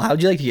 feet tall. How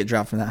would you like to get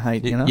dropped from that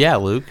height? You know? Yeah,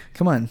 Luke.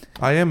 Come on.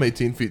 I am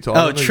 18 feet tall.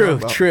 Oh, What are you talking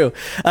true,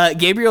 about? true.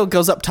 Gabriel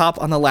goes up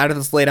top on the ladder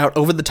that's laid out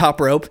over the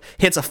top rope,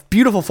 hits a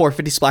beautiful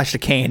 450 splash to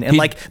Kane, and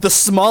like the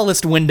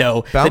smallest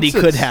window that he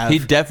Bounces. could have. He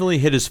definitely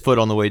hit his foot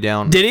on the way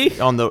down. Did he?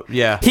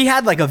 Yeah. He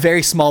had like a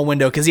very small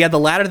window because he had the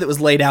ladder that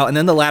was laid out and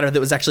then the ladder that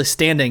was actually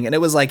standing, and it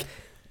was like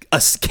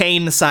a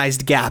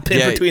Kane-sized gap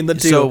in between the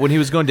two. So when he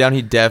was going down,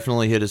 he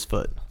definitely hit his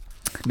foot.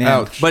 Man.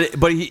 Ouch. But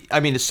he,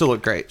 I mean, it still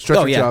looked great.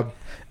 Stretcher Oh, yeah. job.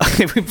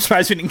 I'm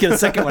surprised we didn't get a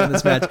second one in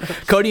this match.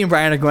 Cody and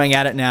Bryan are going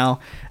at it now,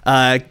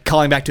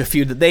 calling back to a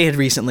feud that they had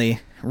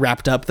recently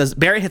wrapped up.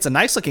 Barrett hits a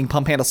nice-looking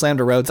pump handle slam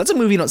to Rhodes. That's a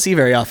move you don't see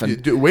very often.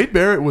 Dude, Wade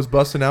Barrett was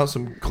busting out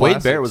some classics.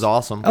 Wade Barrett was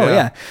awesome. Oh, Yeah.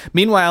 yeah.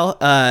 Meanwhile,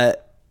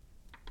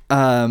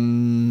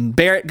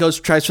 Barrett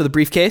tries for the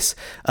briefcase,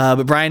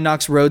 but Bryan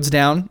knocks Rhodes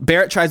down.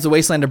 Barrett tries the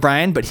wasteland to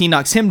Bryan, but he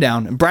knocks him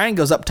down. And Bryan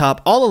goes up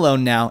top all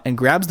alone now and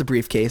grabs the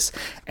briefcase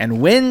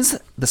and wins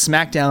the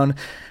SmackDown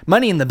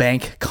Money in the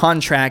Bank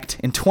contract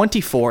in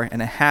 24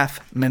 and a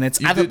half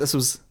minutes. I thought this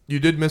was... You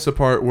did miss a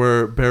part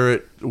where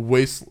Barrett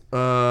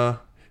wastelanded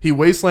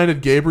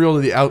Gabriel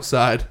to the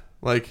outside,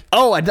 like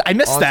Oh, I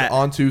missed that.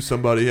 onto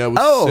somebody. Yeah, it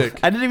was sick.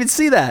 I didn't even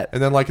see that.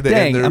 And then like at the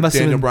Dang, end there, I must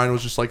have Daniel been- Bryan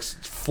was just like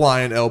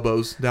flying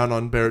elbows down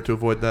on Barrett to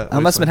avoid that. I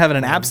must have been having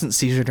an wasteland. absence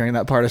seizure during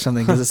that part or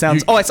something because it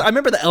sounds... I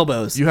remember the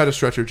elbows. You had a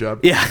stretcher job.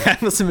 Yeah, I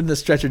must have been the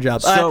stretcher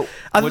job. So, I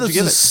thought what'd this you was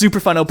give a it? super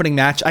fun opening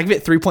match. I give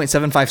it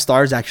 3.75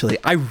 stars, actually.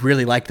 I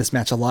really liked this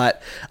match a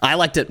lot. I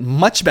liked it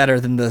much better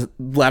than the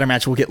ladder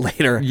match we'll get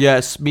later.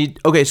 Yes, me.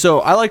 Okay, so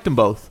I liked them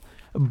both,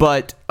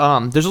 but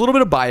there's a little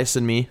bit of bias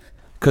in me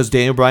because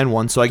Daniel Bryan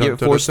won, so I give it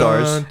 4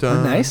 stars.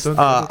 Nice.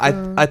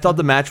 I thought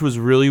the match was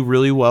really,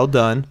 really well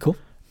done. Cool.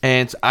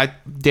 And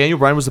Daniel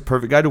Bryan was the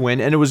perfect guy to win,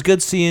 and it was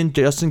good seeing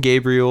Justin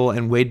Gabriel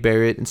and Wade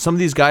Barrett and some of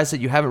these guys that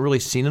you haven't really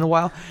seen in a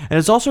while. And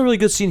it's also really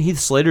good seeing Heath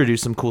Slater do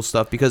some cool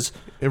stuff because,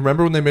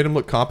 Remember when they made him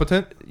look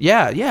competent?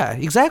 yeah,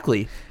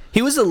 exactly.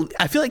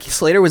 I feel like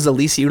Slater was the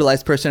least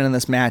utilized person in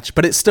this match,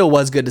 but it still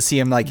was good to see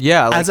him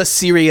as a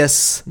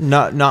serious.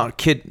 Not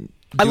kid.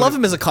 I love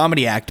him as a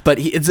comedy act, but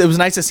it was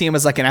nice to see him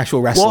as like an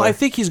actual wrestler. Well, I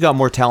think he's got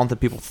more talent than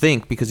people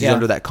think because he's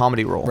under that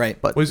comedy role.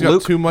 Right. But Well, he's got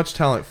Luke, too much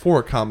talent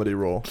for a comedy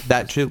role.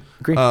 that too.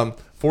 Agree.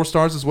 4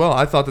 stars as well.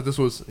 I thought that this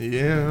was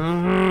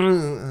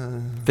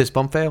Fist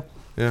bump fail.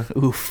 yeah.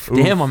 Oof.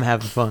 Damn, I'm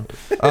having fun.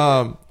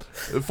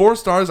 4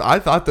 stars. I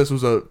thought this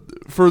was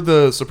for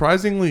the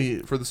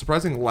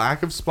surprising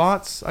lack of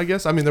spots. I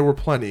guess. I mean, there were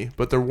plenty,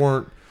 but there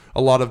weren't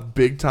a lot of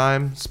big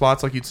time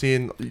spots like you'd see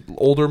in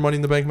older Money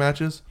in the Bank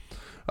matches.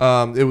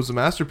 It was a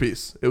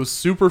masterpiece. It was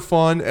super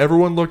fun.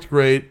 Everyone looked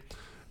great,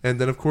 and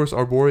then of course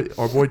our boy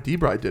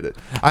D-Bry did it.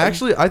 I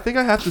think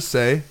I have to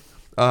say,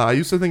 I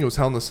used to think it was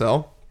Hell in a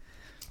Cell.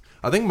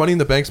 I think Money in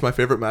the Bank's my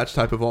favorite match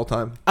type of all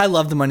time. I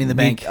love the Money in the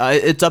Bank.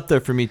 It's up there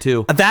for me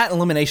too. That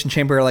Elimination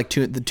Chamber are like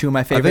the two of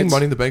my favorites. I think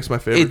Money in the Bank's my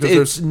favorite. 'cause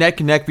It's neck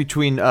and neck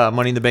between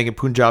Money in the Bank and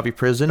Punjabi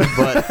Prison,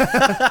 but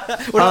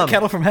what about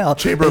Kettle from Hell?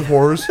 Chamber of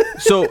Horrors.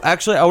 so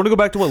actually, I want to go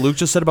back to what Luke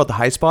just said about the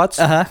high spots.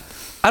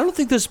 I don't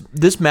think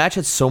this match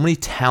had so many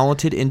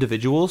talented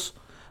individuals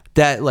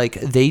that like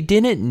they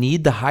didn't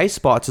need the high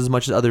spots as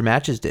much as other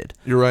matches did.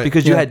 You're right.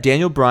 Because you had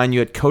Daniel Bryan, you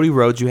had Cody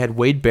Rhodes, you had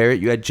Wade Barrett,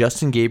 you had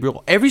Justin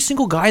Gabriel. Every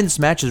single guy in this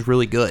match is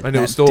really good. And it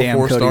was still a Damn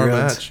 4-star Cody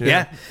Rhodes.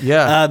 match.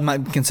 Yeah.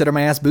 Consider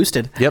my ass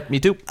boosted. Yep, me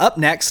too. Up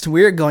next,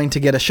 we're going to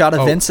get a shot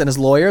of Vince and his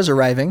lawyers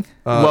arriving.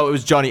 Well, it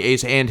was Johnny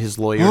Ace and his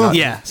lawyer. not-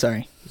 Yeah,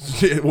 sorry.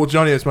 Well,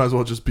 Johnny Ace might as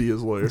well just be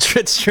his lawyer.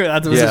 It's true.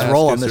 That was Yeah, his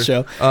role on Yes, the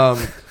sir.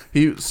 show.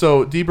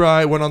 So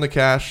D-Bry went on the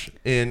cash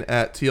in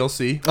at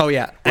TLC. Oh,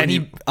 yeah. And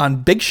he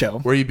on Big Show,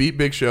 Where he beat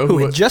Big Show. who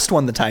had just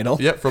won the title.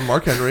 Yep, from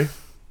Mark Henry.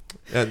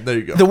 And there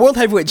you go. The World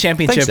Heavyweight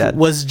Championship Thanks, Dad.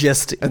 was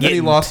just And then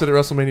he lost it at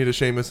WrestleMania to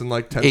Sheamus in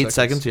like 10 8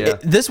 seconds, yeah.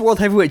 This World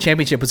Heavyweight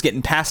Championship was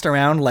getting passed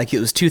around like it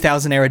was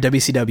 2000 era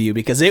WCW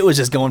because it was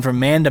just going from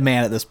man to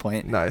man at this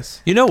point.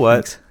 Nice. You know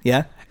what?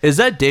 Yeah. Is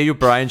that Daniel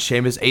Bryan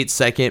Sheamus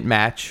 8-second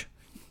match?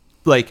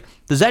 Like,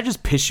 does that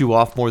just piss you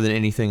off more than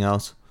anything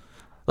else?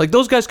 Like,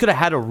 those guys could have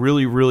had a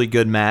really, really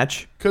good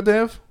match. Could they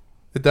have?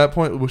 At that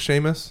point with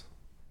Sheamus?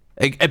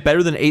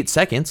 Better than 8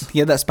 seconds. He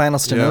had that spinal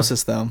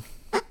stenosis, though.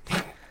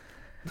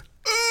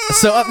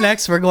 So up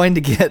next, we're going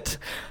to get,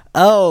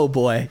 oh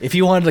boy, if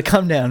you wanted a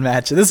come down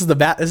match, this is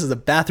a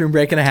bathroom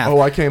break and a half. Oh,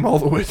 I came all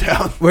the way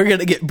down. We're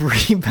gonna get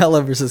Brie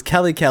Bella versus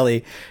Kelly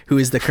Kelly, who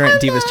is the current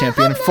Divas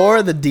champion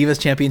for the Divas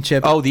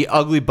Championship. Oh, the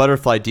Ugly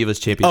Butterfly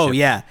Divas Championship. Oh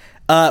yeah.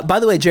 By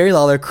the way, Jerry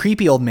Lawler,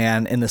 creepy old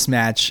man in this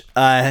match.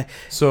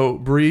 So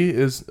Brie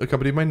is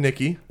accompanied by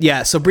Nikki.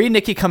 Yeah. So Brie and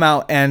Nikki come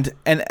out, and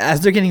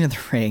as they're getting in the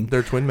ring,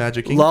 They're twin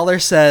magicking. Lawler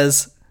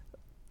says,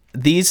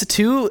 "These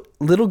two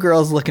little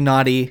girls look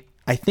naughty.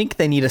 I think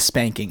they need a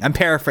spanking." I'm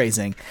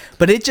paraphrasing,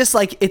 but it just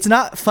like it's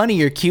not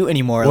funny or cute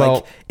anymore. Well,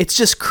 like it's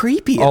just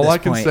creepy. At All this I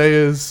can point. say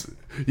is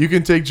you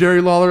can take Jerry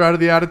Lawler out of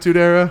the Attitude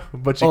Era,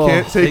 but you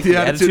can't take the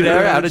Attitude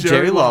Era out of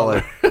Jerry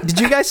Lawler. Did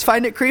you guys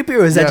find it creepy, or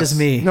was that Yes. just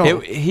me?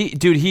 No.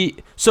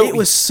 It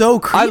was so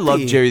creepy. I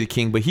love Jerry the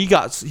King, but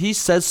he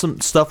says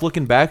some stuff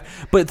looking back.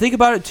 But think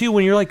about it too,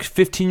 when you're like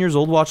 15 years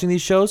old watching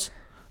these shows,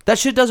 that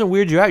shit doesn't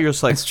weird you out. You're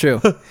just like, It's true.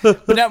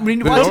 But now, when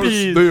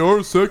They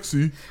are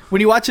sexy.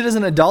 you watch it as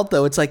an adult,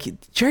 though, it's like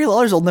Jerry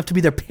Lawler's old enough to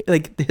be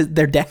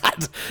their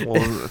dad.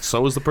 well,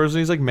 so is the person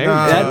he's like married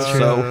That's to. true.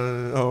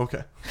 So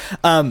Okay.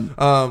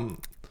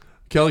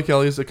 Kelly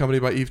Kelly is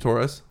accompanied by Eve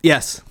Torres.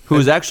 Yes, who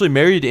is actually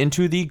married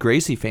into the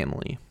Gracie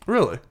family?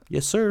 Really?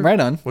 Yes, sir. right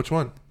on. Which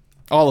one?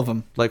 All of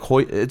them. Like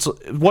it's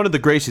one of the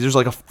Gracies. There's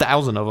like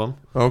 1,000 of them.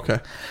 Okay.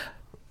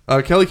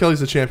 Kelly Kelly's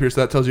the champ here,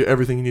 so that tells you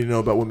everything you need to know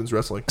about women's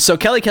wrestling. So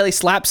Kelly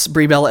slaps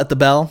Brie Bella at the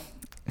bell.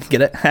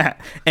 Get it?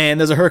 And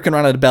there's a hurricane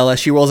run out of Bella.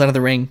 She rolls out of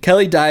the ring.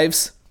 Kelly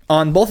dives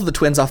on both of the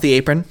twins off the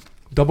apron.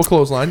 Double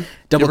clothesline.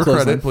 Double Give her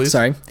clothesline. credit, please.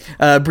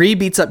 Sorry. Brie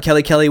beats up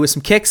Kelly with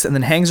some kicks and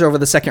then hangs her over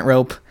the second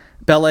rope.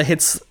 Bella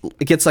gets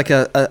like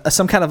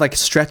some kind of like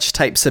stretch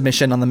type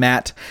submission on the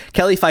mat.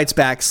 Kelly fights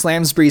back,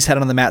 slams Brie's head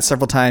on the mat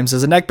several times.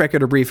 There's a neck breaker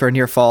to Brie for a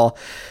near fall.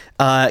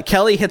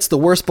 Kelly hits the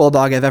worst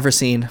bulldog I've ever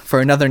seen for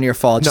another near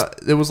fall. No,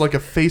 it was like a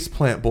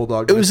faceplant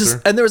bulldog. It was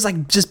just, and there was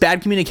like just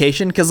bad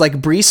communication because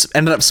like Brie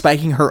ended up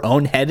spiking her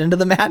own head into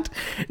the mat.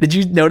 Did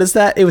you notice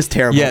that? It was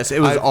terrible. Yes,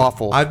 it was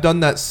awful. I've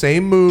done that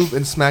same move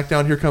in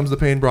SmackDown Here Comes the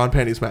Pain Braun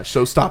Panties match,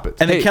 so stop it.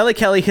 And then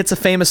Kelly hits a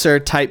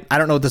famouser type. I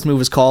don't know what this move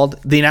was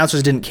called. The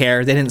announcers didn't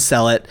care. They didn't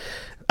sell it.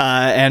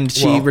 And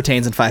she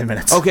retains in 5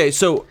 minutes. Okay,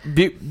 so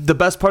the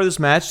best part of this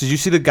match, did you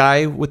see the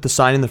guy with the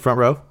sign in the front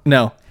row?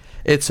 No.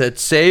 It said,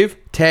 "Save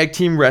Tag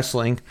Team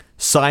Wrestling,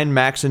 sign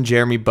Max and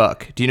Jeremy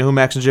Buck." Do you know who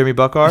Max and Jeremy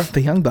Buck are?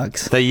 The Young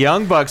Bucks. The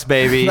Young Bucks,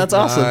 baby. That's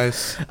awesome.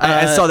 Nice.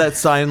 I saw that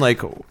sign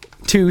like,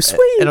 Too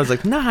sweet. and I was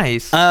like,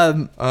 nice.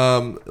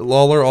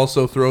 Lawler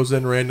also throws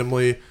in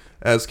randomly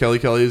as Kelly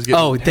is getting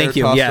Oh, hair thank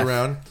you, tossed yeah.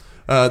 around.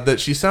 That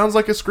she sounds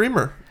like a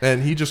screamer,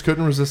 and he just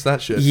couldn't resist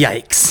that shit.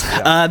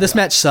 Yikes. This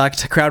match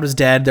sucked. Crowd was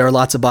dead. There were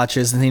lots of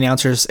botches, and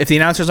if the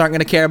announcers aren't going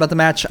to care about the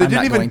match, They I'm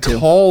didn't not going even to.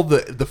 call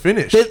the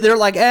finish. They're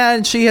like,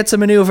 and she hits a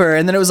maneuver,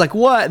 and then it was like,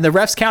 what? And the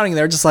ref's counting.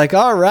 They're just like,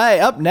 all right,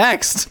 up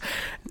next.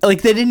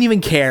 Like, they didn't even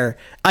care.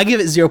 I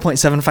give it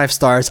 0.75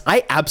 stars.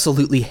 I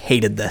absolutely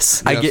hated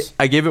this. Yes.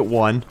 I gave it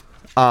 1.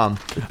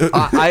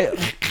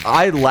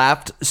 I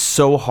laughed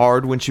so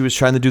hard when she was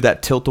trying to do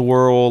that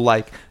tilt-a-whirl,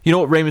 like, you know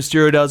what Rey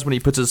Mysterio does when he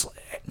puts his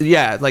his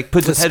head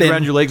spin.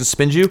 around your legs and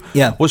spins you?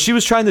 Yeah. Well, she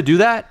was trying to do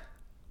that,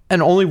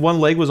 and only one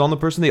leg was on the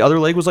person. The other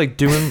leg was like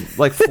doing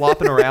like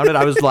flopping around it.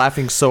 I was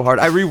laughing so hard.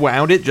 I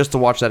rewound it just to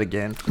watch that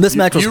again This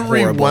match was You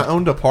horrible.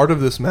 rewound a part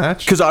of this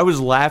match? because I was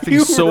laughing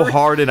so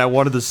hard and I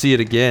wanted to see it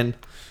again.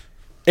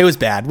 It was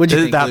bad. What'd you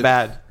Is think? it that Luke?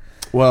 bad?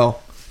 Well,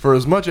 for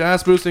as much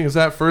ass boosting as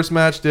that first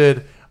match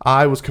did,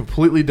 I was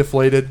completely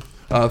deflated.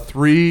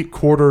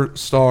 3/4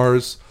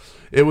 stars.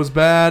 It was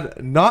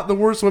bad. Not the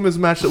worst women's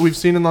match that we've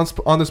seen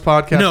on this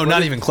podcast. No,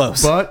 not even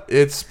close. But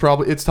it's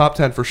top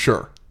 10 for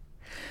sure.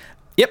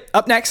 Yep.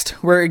 Up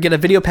next, we're gonna get a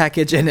video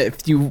package, and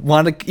if you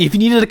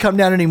needed to come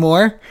down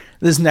anymore,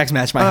 this next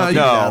match might help you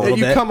out a little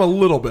you bit. come a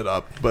little bit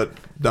up, but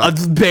no.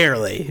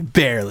 Barely.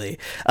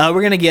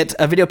 We're gonna get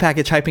a video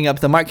package hyping up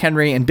the Mark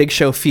Henry and Big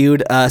Show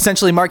feud.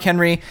 Essentially, Mark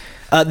Henry,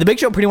 the Big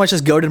Show pretty much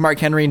just goaded Mark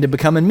Henry into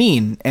becoming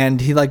mean,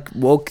 and he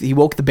woke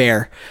the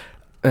bear.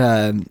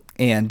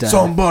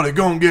 Somebody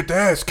gonna get the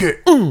ass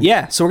kicked.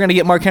 Yeah, so we're gonna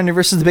get Mark Henry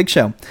versus the Big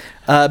Show.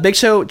 Big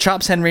Show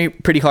chops Henry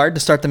pretty hard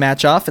to start the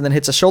match off, and then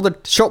hits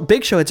a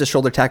Big Show hits a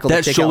shoulder tackle. That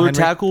to take shoulder out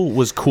Henry. tackle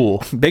was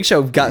cool. Big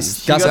Show got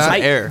some got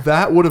height. air.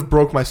 That would have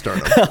broke my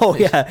sternum. Oh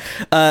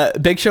yeah,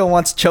 Big Show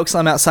wants to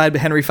chokeslam outside,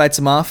 but Henry fights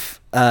him off.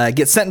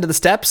 Gets sent into the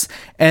steps,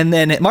 and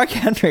then Mark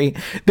Henry,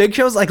 Big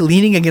Show's like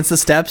leaning against the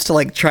steps to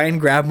like try and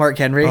grab Mark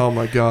Henry. Oh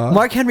my God.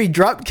 Mark Henry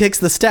drop kicks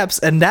the steps,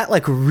 and that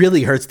like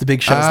really hurts the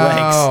Big Show's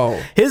Ow.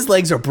 legs. His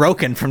legs are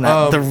broken from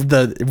that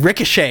the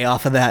ricochet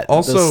off of that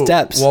Also, those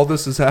steps. while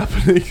this is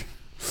happening,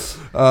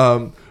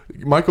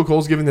 Michael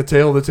Cole's giving the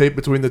tail of the tape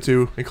between the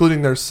two,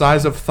 including their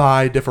size of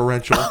thigh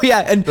differential. Oh, yeah,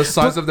 and the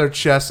size of their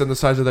chest and the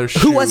size of their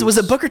shoes. Who was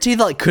it? Booker T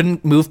that like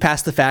couldn't move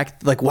past the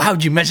fact like, wow,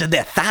 would you measure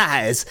their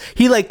thighs?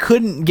 He like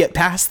couldn't get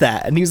past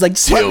that, and he was like,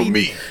 just let Tell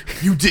me,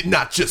 you did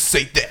not just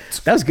say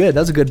that. That was good. That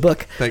was a good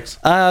book. Thanks.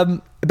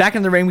 Back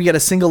in the ring, we get a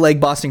single leg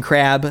Boston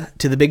Crab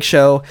to the Big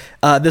Show.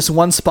 This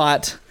one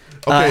spot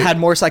Okay. had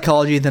more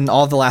psychology than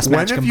all the last When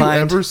match have combined.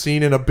 you ever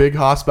seen in a big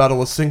hoss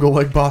battle a single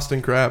leg Boston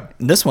Crab?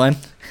 This one.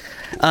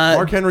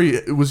 Mark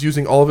Henry was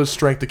using all of his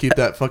strength to keep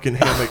that fucking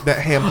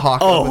ham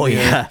hock. up Oh, in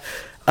the air.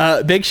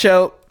 yeah. Big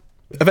Show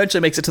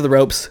eventually makes it to the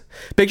ropes.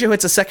 Big Show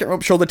hits a second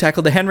rope shoulder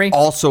tackle to Henry.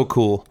 Also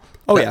cool.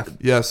 Oh, yeah.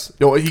 Yes.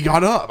 Oh, he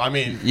got up. I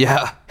mean,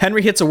 Yeah.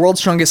 Henry hits a world's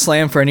strongest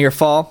slam for a near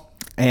fall,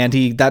 and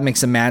that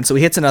makes him mad. So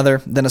he hits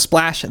another, then a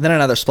splash, then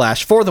another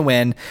splash for the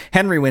win.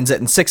 Henry wins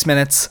it in 6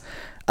 minutes.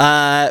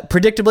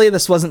 Predictably,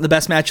 this wasn't the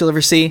best match you'll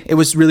ever see. It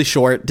was really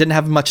short, didn't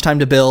have much time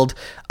to build.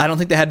 I don't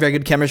think they had very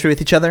good chemistry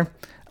with each other.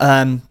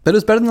 But it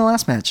was better than the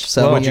last match.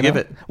 So What'd you give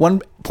it?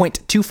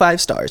 1.25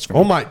 stars for me.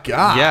 oh my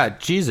God. Yeah,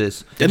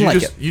 Jesus. Didn't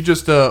like it. You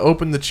just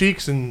opened the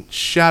cheeks and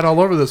shat all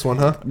over this one,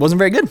 huh? Wasn't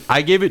very good.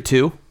 I gave it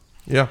 2.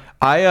 Yeah.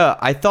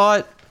 I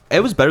thought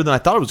it was better than I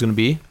thought it was going to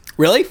be.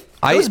 Really?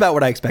 That was about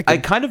what I expected. I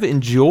kind of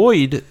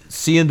enjoyed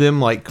seeing them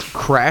like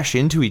crash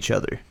into each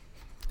other.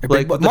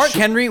 Like But the Mark sh-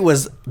 Henry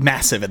was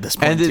massive at this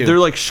point, and too. they're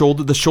like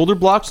the shoulder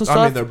blocks and stuff.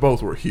 I mean, they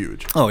both were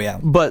huge. Oh, yeah.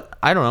 But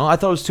I don't know. I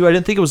thought it was 2. I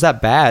didn't think it was that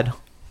bad.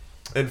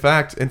 In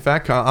fact,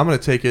 Kyle, I'm going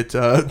to take it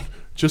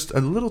just a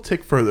little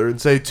tick further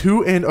and say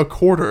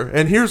 2.25.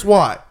 And here's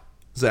why,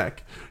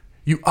 Zach.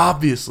 You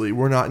obviously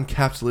were not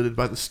encapsulated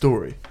by the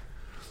story.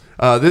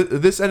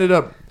 This ended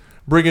up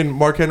bringing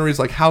Mark Henry's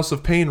like House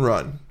of Pain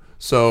run.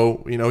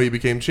 So, he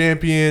became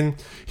champion.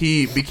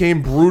 He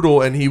became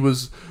brutal, and he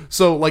was...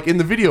 So, like, in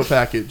the video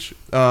package,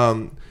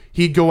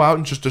 he'd go out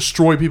and just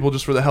destroy people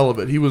just for the hell of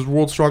it. He was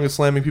world's strongest,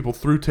 slamming people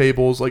through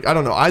tables. Like, I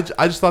don't know. I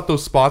just thought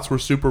those spots were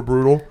super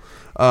brutal.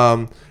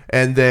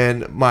 And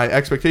then my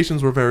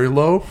expectations were very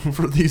low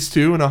for these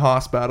two in a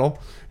Haas battle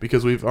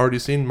because we've already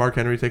seen Mark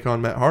Henry take on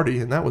Matt Hardy,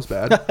 and that was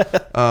bad.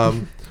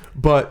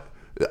 But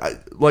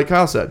like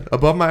Kyle said,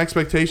 above my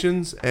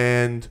expectations,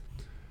 and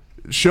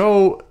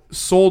Show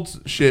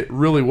sold shit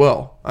really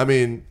well. I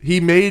mean, he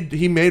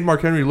made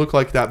Mark Henry look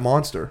like that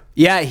monster.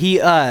 Yeah,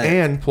 he...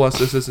 And plus,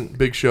 this isn't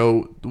Big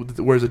Show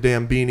wears a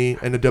damn beanie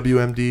and a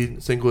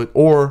WMD singlet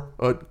or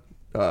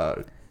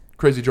a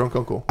crazy drunk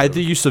uncle. I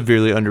think you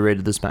severely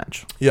underrated this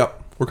match.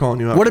 Yep, we're calling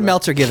you out. what for did that.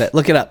 Meltzer give it?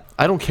 Look it up.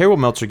 I don't care what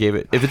Meltzer gave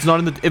it. If this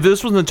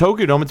was in the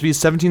Tokyo Dome, it'd be a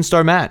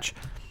 17-star match.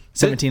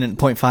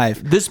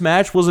 17.5. This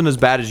match wasn't as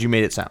bad as you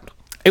made it sound.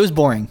 It was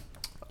boring.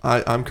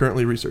 I'm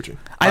currently researching.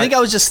 I think I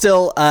was just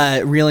still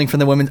reeling from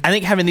the women. I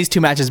think having these two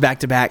matches back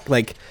to back,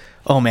 like,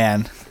 oh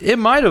man. It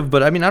might have,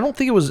 but I mean, I don't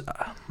think it was.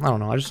 I don't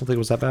know. I just don't think it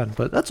was that bad.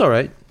 But that's all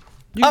right.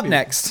 Up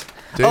next.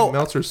 Dave Oh,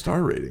 Meltzer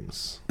star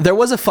ratings. there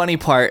was a funny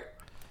part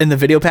in the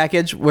video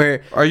package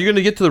where Are you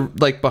gonna get to the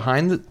like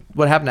behind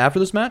what happened after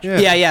this match?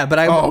 yeah, but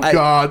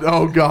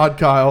Oh God,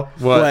 Kyle.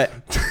 what?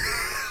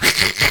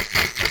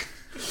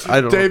 I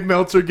don't. Dave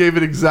Meltzer gave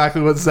it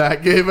exactly what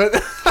Zach gave it.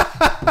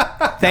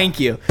 Thank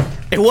you.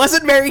 It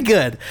wasn't very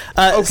good.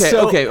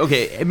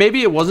 Okay.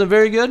 Maybe it wasn't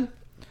very good,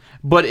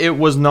 but it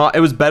was not. It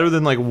was better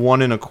than like 1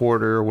 1/4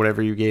 or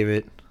whatever you gave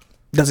it.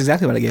 That's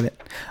exactly what I gave it.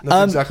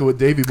 That's exactly what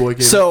Davey Boy gave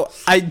it. So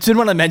I did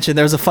want to mention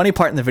there was a funny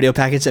part in the video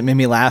package that made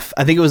me laugh.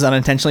 I think it was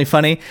unintentionally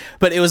funny,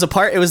 but it was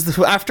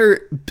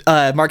after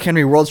Mark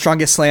Henry World's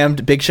Strongest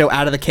slammed Big Show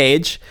out of the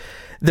cage.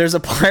 There's a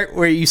part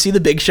where you see the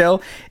Big Show,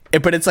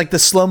 but it's like the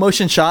slow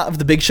motion shot of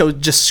the Big Show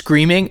just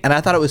screaming, and I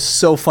thought it was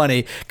so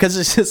funny because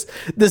it's just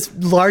this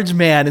large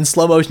man in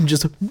slow motion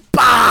just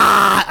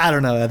bah! I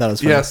don't know. I thought it was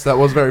funny. Yes, that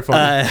was very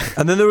funny.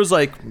 And then there was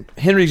like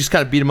Henry just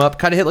kind of beat him up,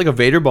 kind of hit like a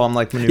Vader bomb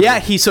like maneuver. Yeah,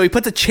 he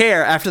puts a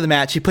chair after the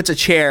match. He puts a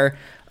chair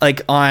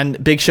like on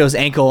Big Show's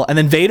ankle, and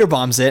then Vader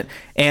bombs it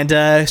and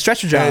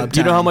stretcher job. Do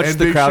you know how much And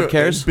the Big crowd Show-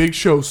 cares? and Big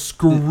Show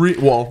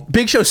Well,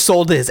 Big Show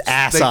sold his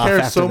ass they off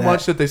cared after so that.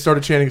 much that they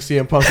started chanting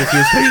CM Punk as he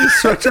was taking his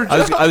stretcher. I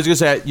was gonna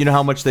say, you know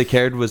how much they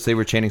cared was they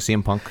were chanting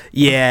CM Punk.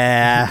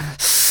 Yeah.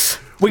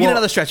 We get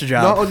another stretcher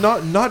job.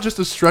 Not just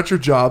a stretcher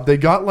job. They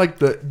got like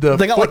the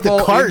They got, like, the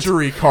football cart.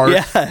 injury cart.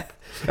 Yeah.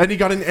 And he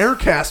got an air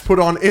cast put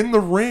on in the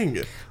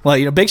ring.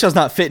 Well, Big Show's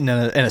not fitting in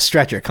a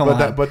stretcher. Come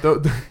on.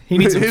 He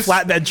needs a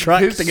flatbed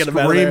truck his to get him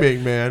out of there.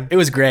 screaming, man. It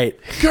was great.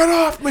 Get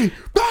off me!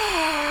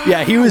 Ah!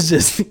 Yeah, he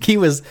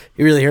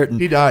really hurting.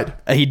 He died.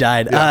 He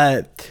died.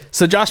 Yeah.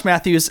 So Josh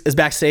Matthews is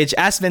backstage,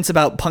 asked Vince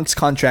about Punk's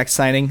contract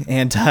signing,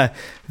 and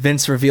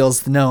Vince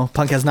reveals no,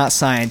 Punk has not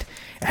signed,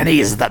 and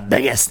he's the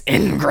biggest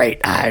ingrate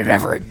I've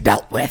ever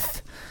dealt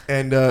with.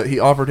 And he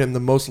offered him the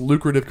most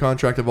lucrative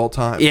contract of all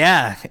time.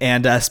 Yeah,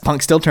 and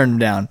Punk still turned him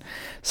down.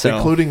 So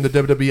Including the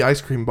WWE ice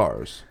cream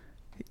bars.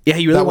 yeah,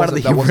 he really That wanted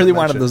wasn't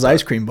mentioned, those but-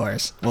 ice cream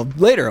bars. Well,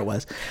 later it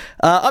was.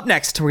 Up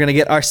next, we're gonna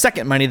get our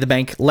second Money in the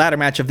Bank ladder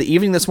match of the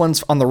evening. This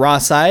one's on the Raw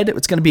side.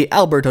 It's gonna be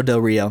Alberto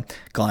Del Rio,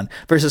 gone,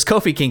 versus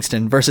Kofi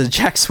Kingston, versus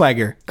Jack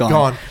Swagger,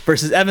 gone,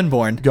 versus Evan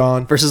Bourne,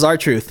 Gone. versus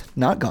R-Truth,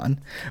 not gone,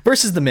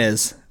 versus The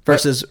Miz,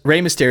 versus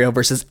Rey Mysterio,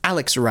 versus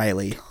Alex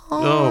Riley.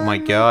 Oh my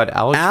God,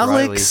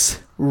 Alex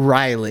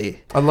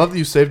Riley. I love that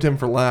you saved him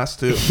for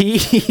last, too.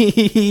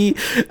 I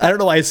don't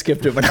know why I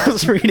skipped it when I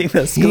was reading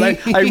this because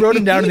I wrote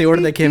him down in the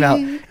order they came out.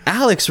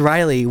 Alex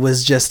Riley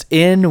was just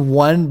in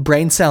one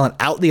brain cell and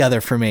out the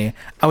other for me.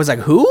 I was like,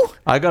 who?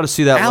 I got to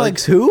see that.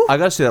 Alex who? I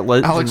got to see that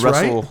legend Alex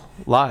wrestle Wright?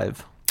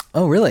 live.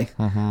 Oh, really?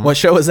 Mm-hmm. What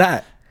show was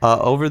that?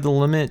 Over the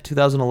Limit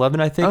 2011,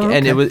 I think,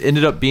 and it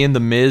ended up being The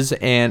Miz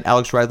and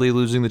Alex Riley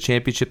losing the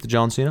championship to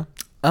John Cena.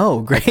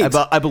 Oh, great.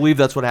 I believe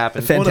that's what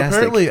happened. Fan- Well, Fantastic.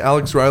 apparently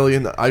Alex Riley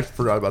and I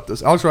forgot about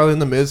this. Alex Riley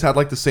and The Miz had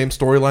like the same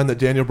storyline that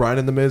Daniel Bryan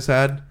and The Miz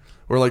had,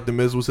 where like The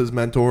Miz was his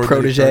mentor, and then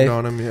he Protege. turned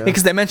on him. Yeah.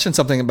 Because they mentioned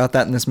something about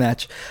that in this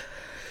match.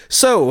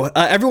 So,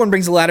 everyone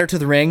brings a ladder to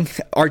the ring.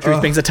 R-Truth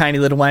brings a tiny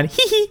little one.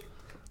 Hee hee.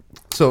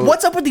 So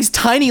What's up with these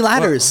tiny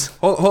ladders?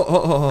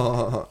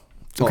 Hold.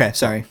 Okay,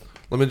 sorry.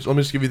 Let me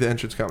just give you the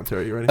entrance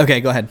commentary. You ready?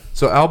 Okay, go ahead.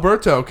 So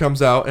Alberto comes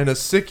out in a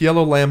sick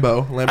yellow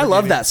Lamborghini. I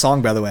love that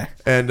song, by the way.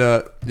 And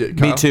yeah, Me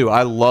Kyle. too.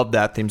 I love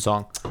that theme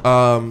song.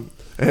 And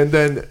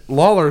then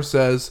Lawler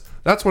says,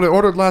 "That's what I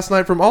ordered last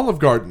night from Olive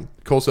Garden."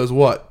 Cole says,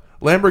 "What?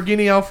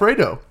 Lamborghini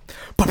Alfredo."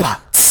 Ba-ba.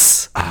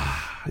 Tss.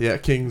 Yeah,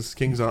 King's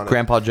on it.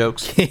 Grandpa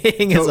jokes.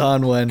 King is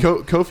on one.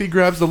 Kofi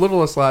grabs the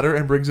littlest ladder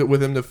and brings it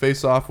with him to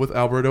face off with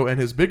Alberto and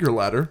his bigger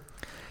ladder.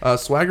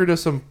 Swagger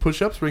does some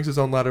push-ups, brings his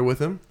own ladder with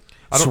him.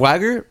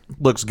 Swagger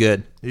looks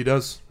good. He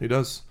does.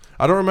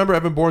 I don't remember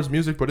Evan Bourne's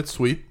music, but it's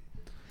sweet.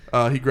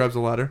 He grabs a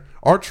ladder.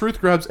 R-Truth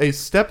grabs a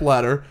step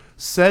ladder,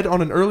 said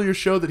on an earlier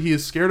show that he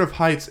is scared of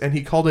heights, and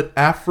he called it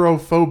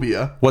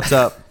Afrophobia. What's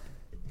up?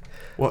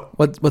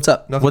 What's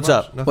up? Nothing What's much.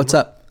 up? Nothing What's much.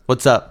 up?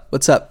 What's up?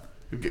 What's up?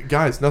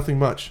 Guys, nothing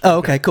much. Oh,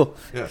 okay, cool.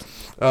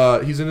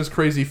 Yeah. He's in his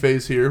crazy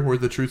phase here, where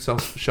the truth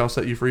shall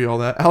set you free, all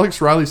that.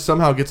 Alex Riley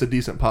somehow gets a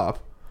decent pop.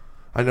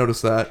 I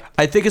noticed that.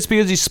 I think it's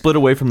because he split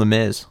away from The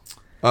Miz.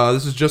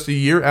 This is just a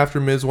year after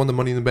Miz won the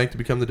Money in the Bank to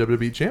become the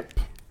WWE champ.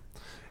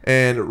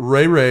 And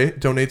Ray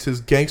donates his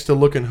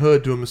gangsta-looking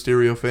hood to a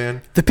Mysterio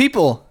fan. The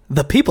people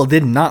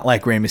did not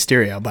like Rey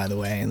Mysterio, by the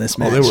way, in this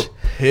match. Oh, they were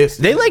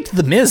pissed. They liked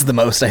The Miz the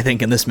most, I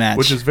think, in this match.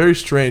 Which is very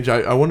strange.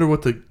 I wonder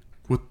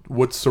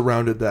what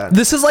surrounded that.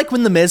 This is like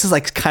when The Miz is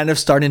like kind of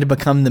starting to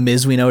become The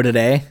Miz we know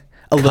today.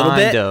 A little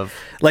Kind bit. of.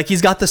 Like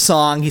he's got the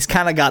song, he's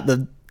kind of got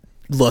the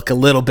look a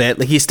little bit.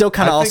 Like he still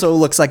kind of I think- also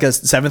looks like a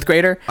 7th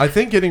grader. I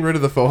think getting rid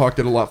of the faux hawk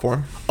did a lot for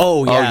him.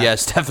 Oh, yeah. Oh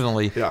yes,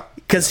 definitely. Yeah.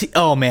 Because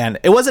oh man,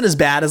 it wasn't as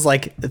bad as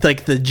like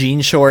the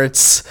jean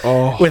shorts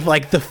with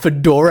like the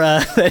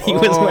fedora that he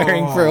was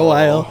wearing for a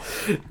while.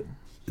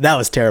 That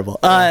was terrible.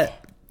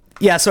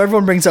 Yeah. So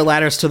everyone brings their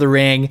ladders to the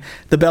ring.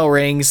 The bell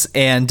rings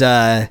and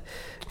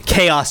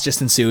chaos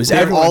just ensues. They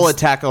all Everyone's-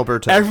 attack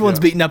Alberto. Everyone's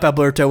beating up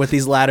Alberto with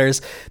these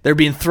ladders. They're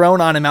being thrown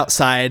on him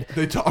outside.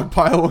 They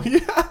dogpile.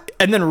 Yeah.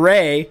 And then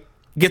Ray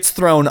gets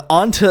thrown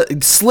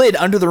slid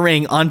under the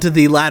ring onto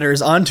the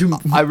ladders onto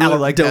I really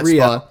like Del that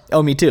Rio. spot.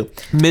 Oh, me too.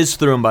 Miz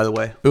threw him, by the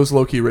way. It was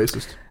low key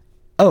racist.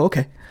 Oh,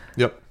 okay.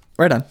 Yep.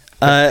 Right on.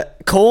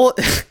 Cole,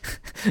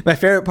 my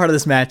favorite part of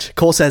this match,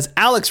 Cole says,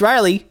 Alex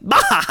Riley.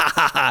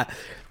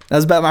 That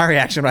was about my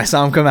reaction when I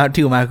saw him come out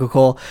too, Michael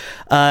Cole.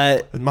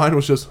 And mine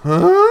was just,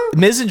 huh?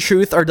 Miz and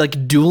Truth are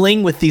like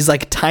dueling with these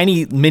like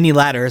tiny mini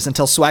ladders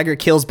until Swagger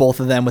kills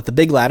both of them with the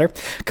big ladder.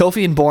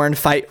 Kofi and Bourne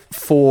fight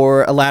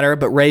for a ladder,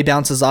 but Ray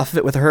bounces off of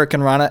it with a Hurricane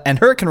Rana, and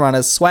Hurricane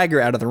Rana's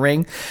Swagger out of the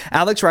ring.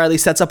 Alex Riley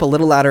sets up a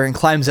little ladder and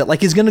climbs it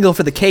like he's gonna go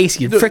for the case.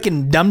 You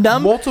freaking dum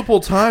dum.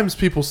 Multiple times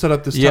people set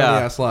up this tiny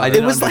ass I ladder.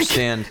 didn't It was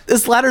understand. like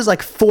this ladder's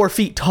like 4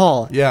 feet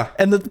tall. Yeah.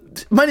 and the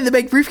Money in the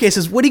Bank briefcase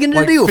is, what are you gonna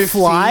Like do? 15?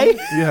 Fly?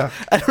 Yeah.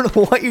 I don't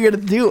know what you're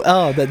gonna do.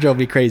 Oh, that drove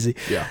me crazy.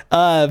 Yeah.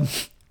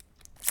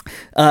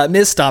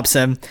 Miz stops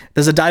him.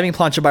 There's a diving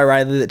plancha by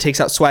Riley that takes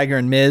out Swagger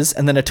and Miz,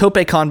 and then a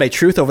tope con by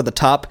Truth over the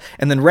top,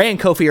 and then Ray and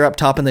Kofi are up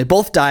top, and they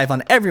both dive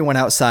on everyone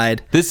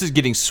outside. This is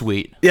getting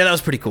sweet. Yeah, that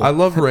was pretty cool. I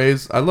love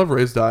Ray's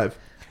dive.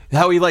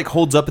 How he like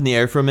holds up in the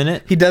air for a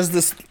minute. He does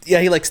this. Yeah,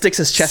 he like sticks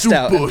his chest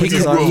out and puts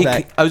his Superhero. arms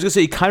back. I was gonna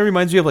say he kind of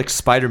reminds me of like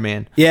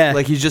Spider-Man. Yeah.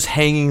 like he's just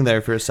hanging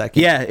there for a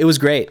second. Yeah, it was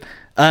great.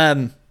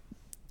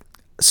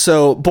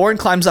 So Bourne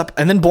climbs up,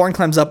 and then Bourne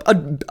climbs up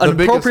an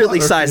appropriately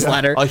ladder, sized yeah.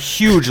 ladder. a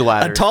huge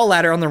ladder. A tall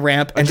ladder on the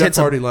ramp, and Jeff hits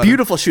a Hardy ladder.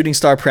 beautiful shooting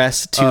star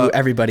press to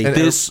everybody. And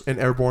This- and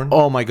airborne.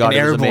 Oh my god, An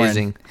it was airborne.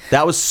 amazing.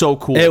 That was so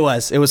cool. It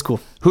was cool.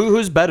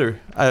 Who's better,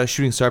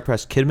 shooting star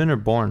press, Kidman or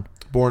Bourne?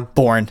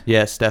 Bourne.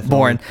 Yes, definitely.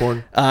 Bourne.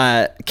 Bourne.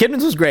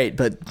 Kidman's was great,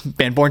 but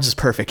man, Bourne's is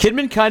perfect.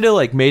 Kidman kind of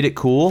like made it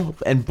cool,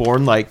 and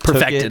Bourne like took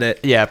Perfected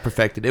it. Yeah,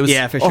 perfected. It was.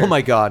 Yeah, for sure. Oh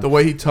my god. The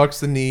way he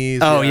tucks the knees.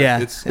 Oh, yeah.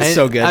 It's It's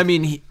so good. I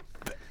mean,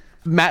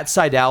 Matt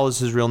Sydal is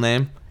his real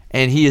name,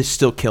 and he is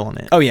still killing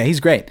it. Oh yeah, he's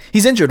great.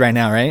 He's injured right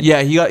now, right?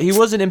 Yeah, he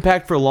was an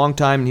Impact for a long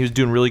time, and he was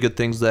doing really good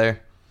things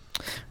there.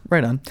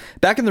 Right on.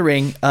 Back in the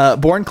ring,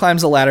 Bourne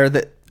climbs a ladder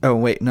that. Oh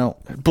wait, no.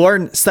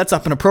 Bourne sets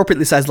up an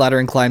appropriately sized ladder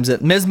and climbs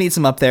it. Miz meets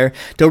him up there.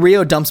 Del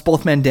Rio dumps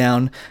both men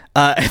down,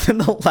 and then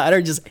the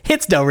ladder just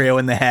hits Del Rio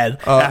in the head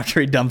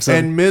after he dumps him.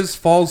 And Miz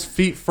falls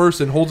feet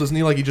first and holds his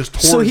knee like he just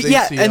tore his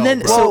ACL. and then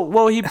bro.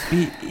 Well,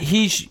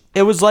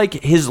 it was like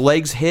his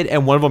legs hit,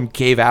 and one of them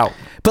gave out.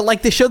 but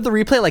like they showed the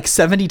replay like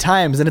 70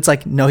 times, and it's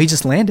like no, he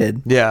just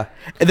landed. Yeah.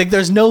 I think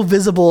there's no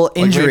visible Like,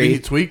 injury. maybe he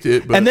tweaked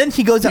it, but And then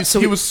he goes out.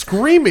 he was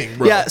screaming,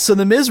 bro. Yeah, so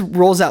the Miz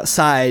rolls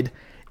outside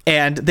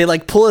and they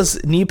like pull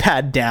his knee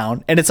pad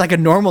down and it's like a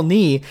normal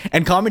knee,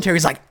 and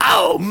commentary's like,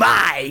 oh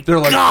my They're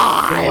like,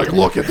 god,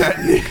 look at that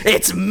knee.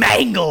 it's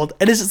mangled.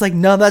 And it's just like,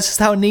 no, that's just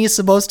how a knee is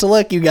supposed to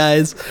look, you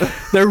guys.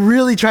 They're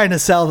really trying to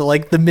sell that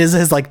like the Miz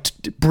has like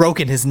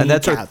broken his knee. And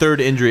that's our third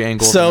injury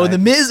angle. So tonight. the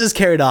Miz is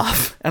carried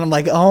off, and I'm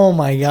like, oh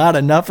my god,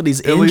 enough of these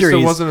At injuries. least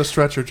it wasn't a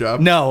stretcher job.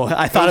 No,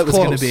 I thought it was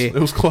going to close. be. It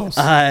was close.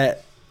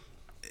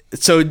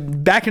 So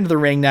back into the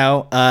ring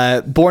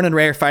now. Bourne and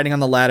Ray are fighting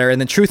on the ladder,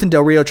 and then Truth and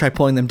Del Rio try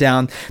pulling them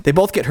down. They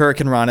both get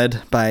Hurricane Ra'd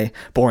by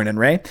Bourne and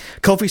Ray.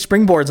 Kofi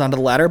springboards onto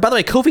the ladder. By the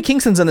way, Kofi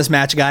Kingston's in this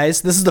match,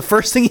 guys. This is the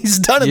first thing he's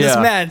done in this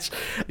Yeah. match.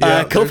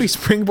 Yeah, Kofi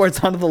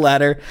springboards onto the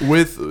ladder.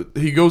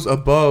 He goes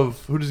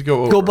above. Who does he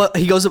go over?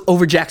 He goes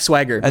over Jack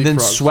Swagger. and then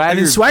Frog. Swagger. And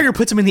then Swagger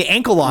puts him in the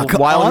ankle lock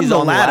While on he's the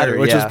on the ladder, ladder,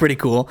 which was yeah. pretty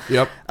cool.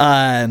 Yep.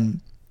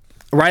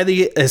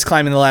 Riley is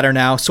climbing the ladder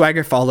now.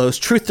 Swagger follows.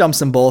 Truth dumps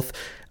them both.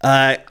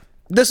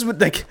 This is what,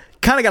 like,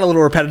 kind of got a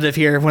little repetitive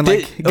here when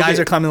like guys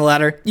okay. are climbing the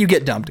ladder, you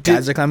get dumped.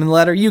 Guys are climbing the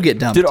ladder, you get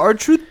dumped. Did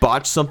R-Truth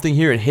botch something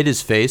here and hit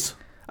his face?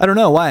 I don't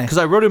know why. Because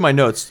I wrote in my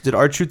notes. Did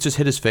R-Truth just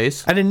hit his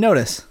face? I didn't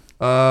notice.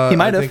 He might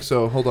I have. think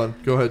so. Hold on.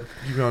 Go ahead.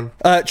 Keep going.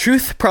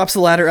 Truth props the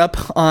ladder up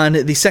on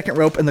the second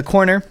rope in the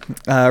corner.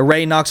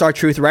 Ray knocks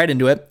R-Truth right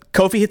into it.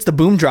 Kofi hits the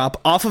boom drop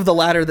off of the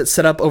ladder that's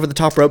set up over the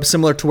top rope,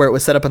 similar to where it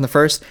was set up in the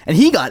first, and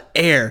he got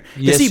air.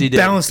 Yes, he did.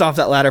 Bounced off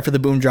that ladder for the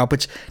boom drop,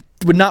 which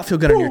would not feel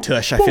good on your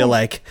tush, I feel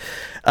like.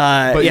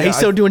 Yeah, yeah, he's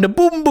still doing the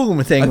boom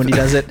boom thing when he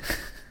does it.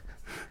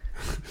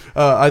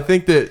 I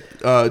think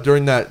that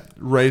during that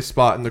Ray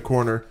spot in the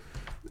corner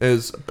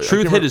is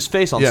Truth hit his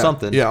face on yeah,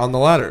 something. Yeah, on the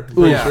ladder.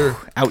 Pretty Yeah. sure.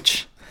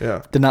 Ouch.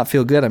 Yeah. Did not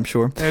feel good, I'm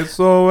sure.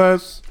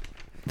 SOS.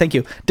 Thank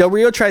you. Del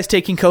Rio tries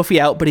taking Kofi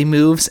out, but he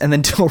moves, and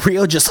then Del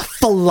Rio just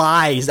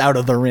flies out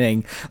of the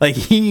ring. Like,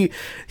 he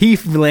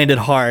landed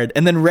hard.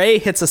 And then Ray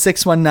hits a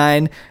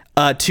 619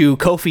 to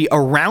Kofi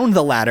around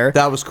the ladder.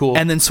 That was cool.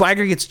 And then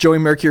Swagger gets Joey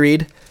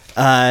Mercury'd.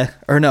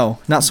 Or no,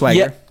 not Swagger.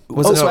 Yeah.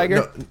 Was it No, Swagger?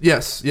 no,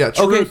 yes. Yeah.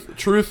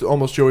 Truth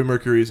almost Joey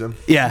Mercury's him.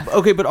 Yeah.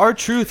 Okay, but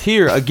R-Truth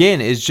here again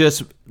is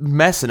just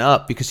messing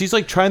up because he's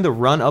like trying to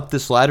run up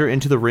this ladder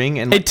into the ring,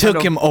 and like, It took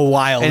kind of- him a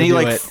while and to he do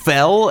like it.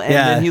 fell, and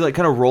Yeah. then he like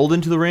kind of rolled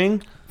into the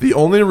ring. The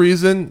only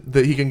reason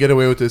that he can get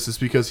away with this is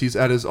because he's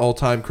at his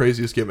all-time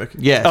craziest gimmick.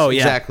 Yes. Oh,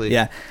 yeah. Exactly.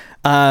 Yeah.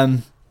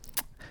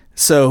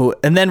 So,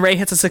 and then Ray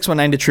hits a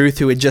 619 to Truth,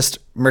 who had just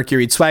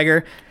Mercury'd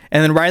Swagger.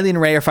 And then Riley and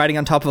Ray are fighting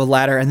on top of a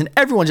ladder, and then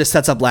everyone just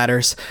sets up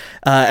ladders.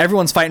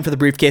 Everyone's fighting for the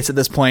briefcase at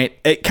this point.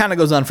 It kind of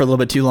goes on for a little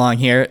bit too long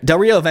here. Del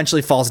Rio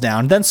eventually falls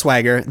down, then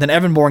Swagger, then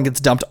Evan Bourne gets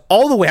dumped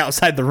all the way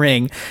outside the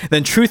ring,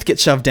 then Truth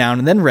gets shoved down,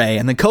 and then Ray,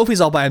 and then Kofi's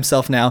all by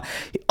himself now.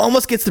 He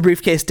almost gets the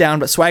briefcase down,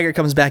 but Swagger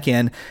comes back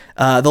in.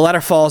 The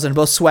ladder falls, and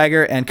both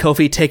Swagger and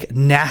Kofi take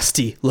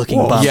nasty-looking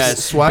bumps.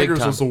 Yes, Swagger's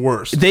big was the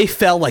worst. They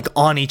fell like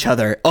on each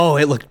other. Oh,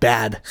 it looked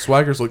bad.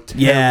 Swagger's looked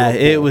terrible. Yeah,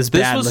 it was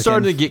This bad was looking.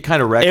 starting to get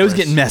kind of reckless. It was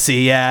getting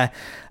messy, yeah.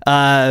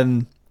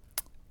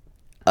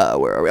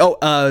 Where are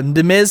we?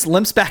 The Miz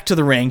limps back to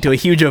the ring to a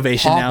huge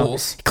ovation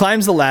Hobbles. now.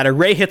 Climbs the ladder.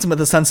 Ray hits him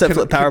with a sunset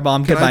flip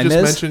powerbomb. Goodbye,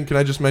 Miz. Can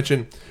I just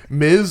mention,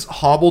 Miz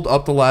hobbled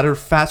up the ladder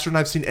faster than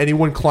I've seen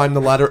anyone climb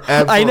the ladder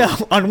ever. I know,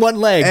 on one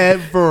leg.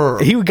 Ever.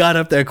 He got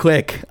up there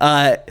quick.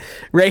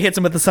 Ray hits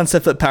him with the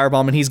sunset flip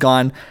powerbomb, and he's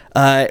gone.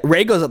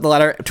 Ray goes up the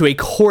ladder to a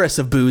chorus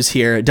of boos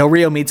here. Del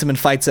Rio meets him and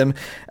fights him.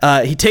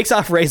 He takes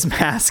off Ray's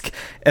mask,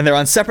 and they're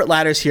on separate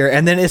ladders here,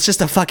 and then it's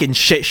just a fucking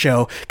shit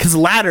show, because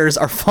ladders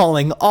are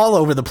falling all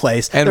over the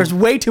place. And- There's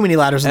way too many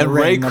ladders in the and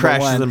ring. Ray number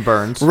crashes one. and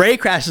burns. Ray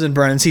crashes and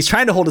burns. He's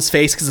trying to hold his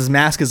face because his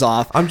mask is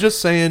off. I'm just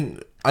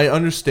saying, I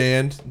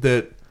understand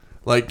that,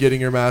 like, getting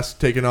your mask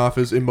taken off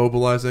is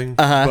immobilizing,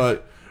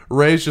 but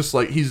Ray's just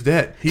like, he's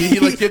dead. He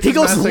like gets He his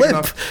goes mask taken limp.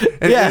 off.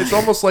 And, Yeah. and it's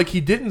almost like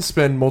he didn't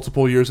spend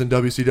multiple years in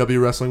WCW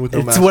wrestling with no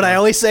It's mask what on. I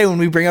always say when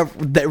we bring up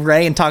that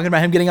Ray and talking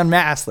about him getting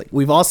unmasked. Like,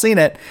 we've all seen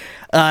it.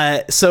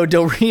 So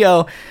Del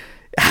Rio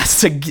has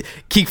to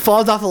he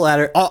falls off the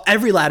ladder.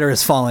 Every ladder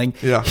is falling.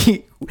 Yeah.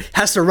 He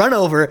has to run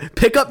over,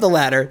 pick up the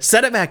ladder,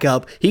 set it back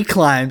up. He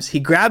climbs, he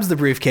grabs the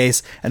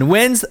briefcase, and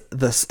wins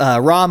the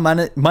Raw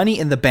Money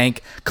in the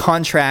Bank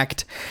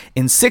contract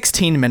in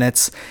 16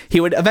 minutes. He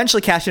would eventually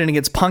cash it in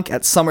against Punk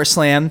at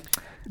SummerSlam.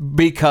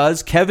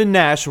 Because Kevin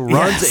Nash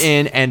runs Yes.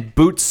 in and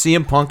boots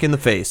CM Punk in the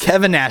face.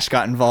 Kevin Nash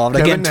got involved.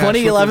 Kevin Again, Nash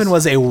 2011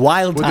 was a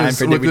wild with time his,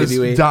 for with his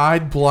WWE.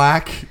 dyed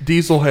black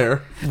diesel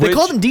hair. They Which-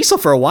 called him Diesel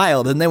for a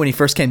while, didn't they, when he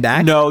first came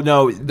back? No,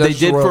 they That's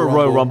did the for a Royal Royal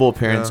Rumble. Rumble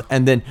appearance, Yeah.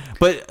 and then.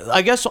 But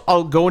I guess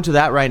I'll go into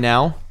that right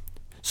now.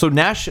 So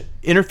Nash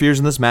interferes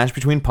in this match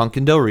between Punk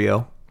and Del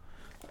Rio.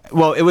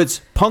 Well, it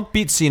was Punk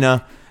beat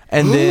Cena,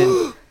 and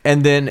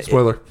then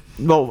Spoiler.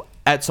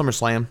 at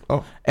SummerSlam.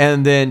 Oh.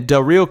 And then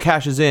Del Rio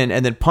cashes in,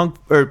 and then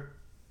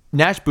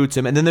Nash boots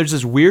him, and then there's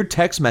this weird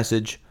text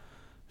message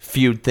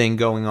feud thing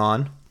going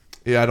on.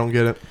 Yeah, I don't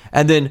get it.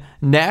 And then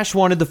Nash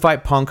wanted to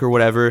fight Punk or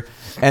whatever,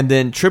 and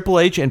then Triple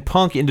H and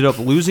Punk ended up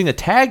losing a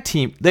tag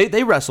team.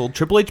 They wrestled.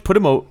 Triple H put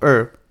him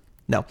over.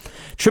 No,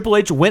 Triple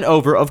H went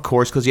over, of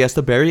course, because he has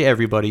to bury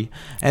everybody.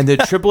 And then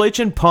Triple H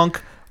and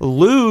Punk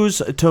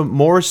lose to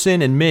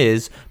Morrison and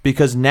Miz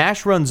because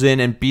Nash runs in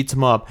and beats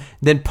him up.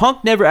 Then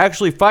Punk never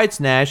actually fights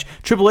Nash.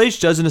 Triple H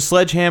does in a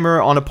sledgehammer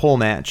on a pole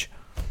match.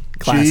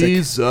 Classic.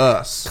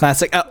 Jesus.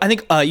 Classic. I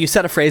think you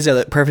said a phrase there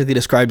that perfectly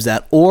describes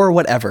that, or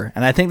whatever.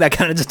 And I think that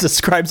kind of just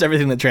describes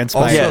everything that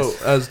transpired. Also,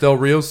 Yes. as Del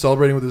Rio's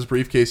celebrating with his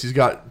briefcase, he's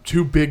got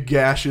two big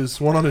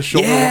gashes, one on his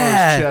shoulder, Yeah.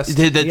 one on his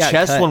chest. The He got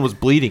chest cut. one was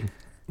bleeding.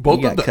 Both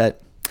He of got them.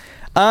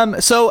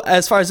 cut. So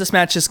as far as this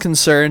match is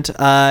concerned,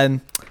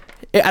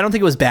 I don't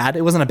think it was bad.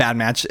 It wasn't a bad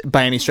match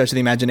by any stretch of the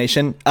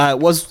imagination.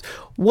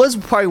 Was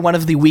probably one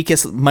of the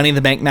weakest Money in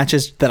the Bank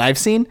matches that I've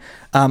seen.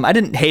 I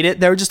didn't hate it.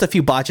 There were just a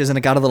few botches and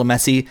it got a little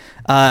messy.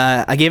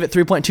 I gave it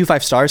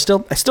 3.25 stars.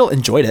 I still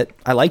enjoyed it.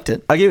 I liked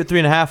it. I gave it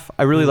 3.5.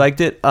 I really liked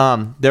it.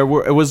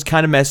 It was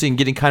kind of messy and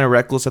getting kind of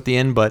reckless at the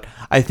end, but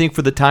I think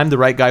for the time, the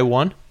right guy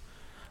won.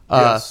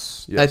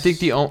 Yes, I think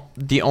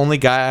the only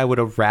guy I would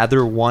have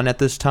rather won at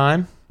this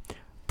time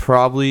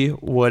probably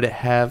would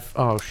have.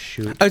 Oh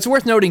shoot! It's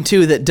worth noting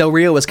too that Del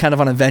Rio was kind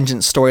of on a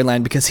vengeance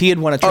storyline because he had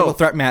won a triple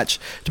threat match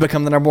to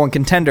become the number one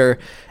contender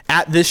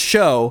at this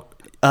show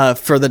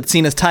for the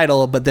Cena's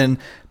title, but then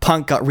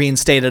Punk got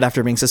reinstated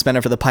after being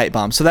suspended for the pipe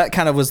bomb. So that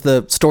kind of was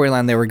the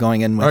storyline they were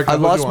going in with. All right, I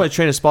What'd you lost my want?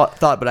 train of thought,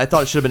 but I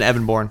thought it should have been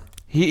Evan Bourne.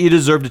 He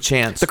deserved a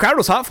chance. The crowd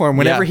was hot for him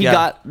whenever he Yeah.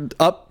 got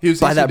up He was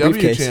by that ECW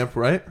briefcase. champ,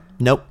 right?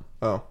 Nope.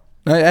 Oh.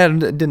 I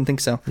didn't think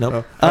so.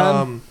 Nope.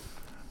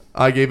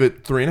 I gave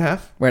it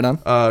 3.5. Right on.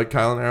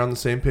 Kyle and I are on the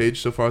same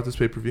page so far with this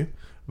pay-per-view.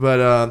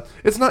 But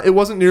it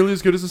wasn't nearly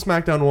as good as the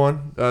SmackDown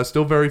one.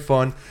 Still very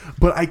fun.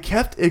 But I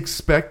kept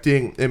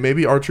expecting, and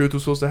maybe R-Truth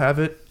was supposed to have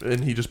it,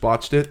 and he just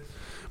botched it.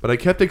 But I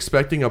kept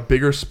expecting a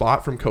bigger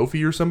spot from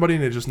Kofi or somebody,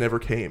 and it just never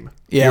came.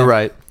 Yeah, You're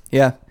right.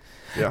 Yeah.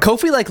 Yeah.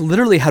 Kofi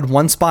literally had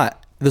one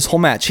spot this whole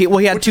match. He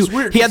had Which two. is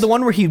weird, He had 'cause- the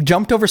one where he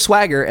jumped over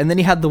Swagger, and then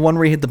he had the one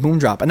where he hit the boom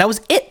drop, and that was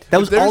it. That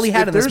was all he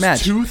had in this There's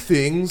match. two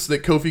things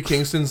that Kofi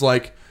Kingston's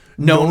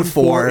Known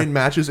for. in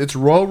matches. It's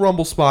Royal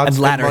Rumble spots And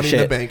and, ladder Money in the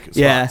shit. Bank spots.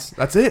 Yeah.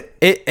 That's it.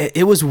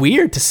 It was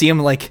weird to see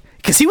him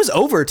because he was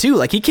over too.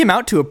 Like he came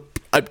out to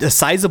a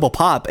sizable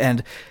pop,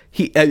 and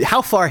he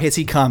how far has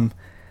he come?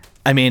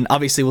 I mean,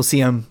 obviously we'll see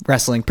him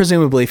wrestling,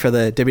 presumably for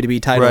the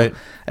WWE title Right.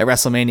 at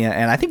WrestleMania,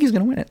 and I think he's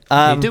going to win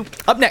it. too.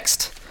 Up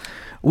next,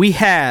 we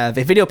have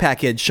a video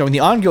package showing the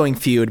ongoing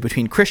feud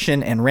between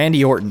Christian and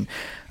Randy Orton.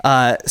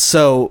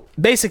 So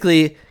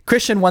basically,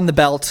 Christian won the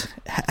belt,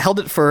 held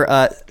it for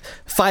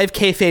 5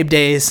 kayfabe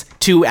days,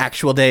 2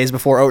 actual days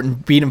before Orton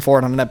beat him for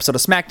it on an episode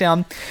of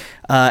SmackDown.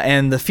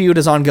 And the feud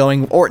is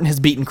ongoing. Orton has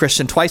beaten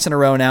Christian twice in a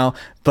row now,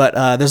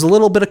 but there's a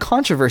little bit of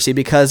controversy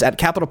because at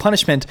Capital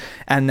Punishment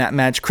and that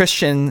match,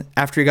 Christian,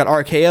 after he got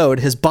RKO'd,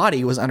 his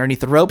body was underneath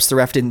the ropes. The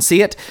ref didn't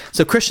see it.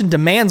 So Christian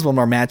demands one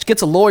more match,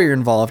 gets a lawyer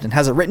involved, and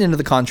has it written into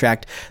the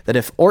contract that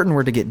if Orton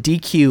were to get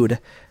DQ'd,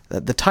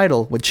 the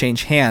title would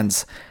change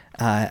hands.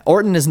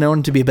 Orton is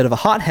known to be a bit of a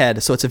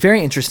hothead, so it's a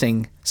very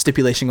interesting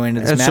stipulation going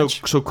into this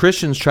match. So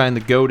Christian's trying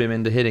to goad him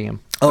into hitting him.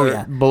 Oh,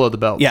 yeah. Below the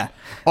belt. Yeah.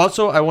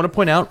 Also, I want to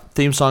point out,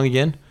 theme song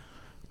again.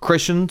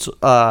 Christian's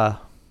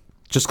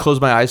Just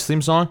Close My Eyes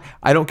theme song.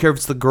 I don't care if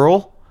it's the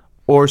girl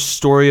or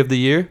Story of the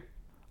Year.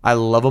 I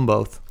love them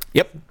both.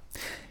 Yep.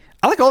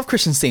 I like all of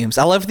Christian's themes.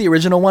 I love the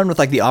original one with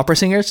like the opera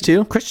singers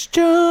too.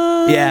 Christian.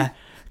 Yeah.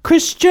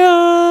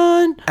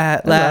 Christian.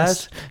 At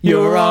last,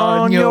 you're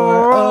on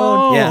your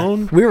own.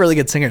 Yeah, we were really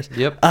good singers.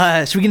 Yep.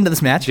 Should we get into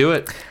this match? Do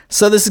it.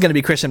 So this is going to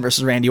be Christian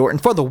versus Randy Orton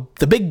for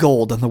the big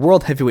gold and the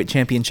World Heavyweight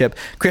Championship.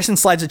 Christian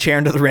slides a chair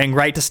into the ring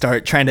right to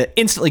start, trying to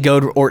instantly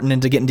goad Orton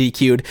into getting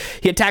DQ'd.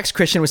 He attacks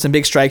Christian with some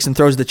big strikes and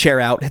throws the chair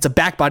out. Hits a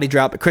back body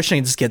drop, but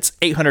Christian just gets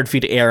 800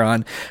 feet of air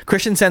on.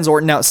 Christian sends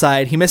Orton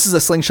outside. He misses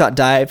a slingshot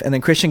dive, and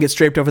then Christian gets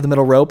draped over the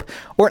middle rope.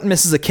 Orton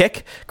misses a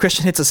kick.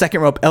 Christian hits a second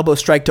rope elbow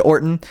strike to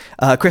Orton.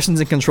 Christian's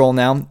in control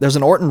now. There's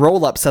an Orton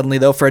roll-up suddenly,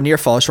 though, for a near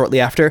fall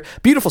shortly after.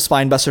 Beautiful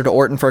spine buster to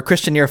Orton for a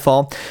Christian near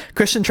fall.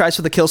 Christian tries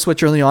for the kill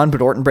switch early on,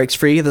 but Orton breaks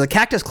free. There's a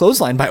cactus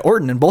clothesline by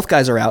Orton, and both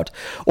guys are out.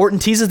 Orton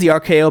teases the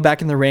RKO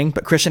back in the ring,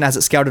 but Christian has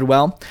it scouted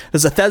well.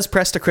 There's a Thez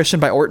press to Christian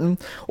by Orton.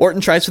 Orton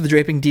tries for the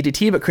draping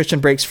DDT, but Christian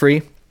breaks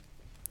free.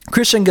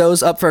 Christian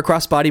goes up for a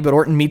crossbody, but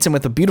Orton meets him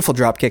with a beautiful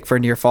drop kick for a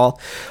near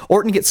fall.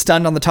 Orton gets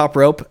stunned on the top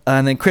rope,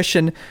 and then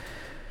Christian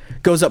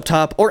goes up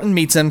top. Orton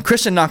meets him.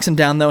 Christian knocks him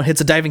down, though, hits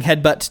a diving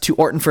headbutt to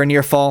Orton for a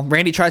near fall.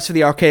 Randy tries for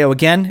the RKO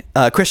again.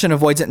 Christian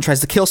avoids it and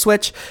tries the kill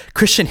switch.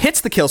 Christian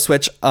hits the kill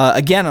switch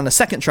again on a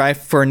second try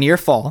for a near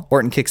fall.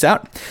 Orton kicks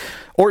out.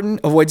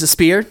 Orton avoids a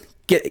spear.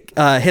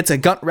 Hits a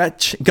gut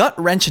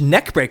wrench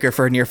neck breaker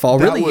for a near fall.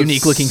 Really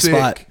unique looking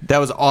spot. That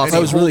was awesome.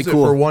 That was really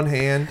cool. For one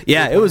hand.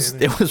 Yeah, it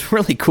was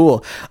really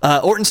cool.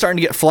 Orton's starting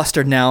to get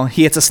flustered now.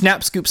 He hits a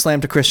snap scoop slam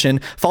to Christian,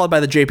 followed by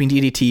the draping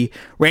DDT.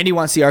 Randy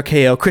wants the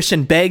RKO.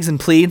 Christian begs and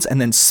pleads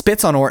and then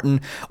spits on Orton.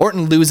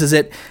 Orton loses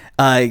it.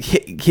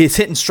 He's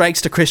hitting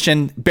strikes to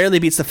Christian, barely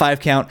beats the 5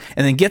 count,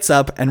 and then gets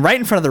up and right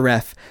in front of the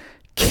ref,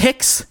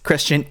 kicks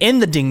Christian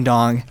in the ding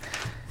dong.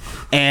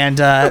 And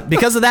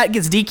because of that,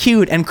 gets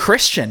DQ'd, and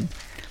Christian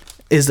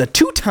is the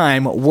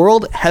 2-time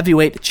World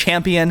Heavyweight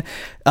Champion.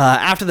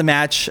 After the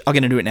match, I'll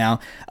get into it now.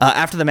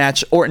 After the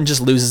match, Orton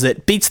just loses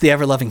it, beats the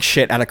ever-loving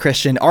shit out of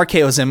Christian,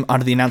 RKOs him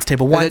onto the announce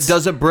table once. And it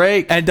doesn't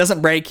break. And it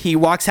doesn't break. He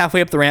walks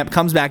halfway up the ramp,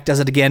 comes back, does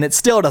it again. It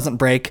still doesn't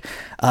break.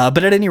 But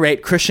at any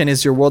rate, Christian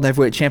is your World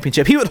Heavyweight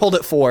Championship. He would hold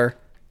it for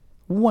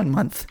 1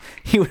 month.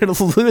 He would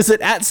lose it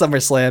at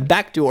SummerSlam,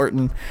 back to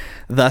Orton,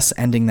 thus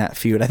ending that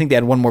feud. I think they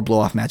had one more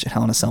blow-off match at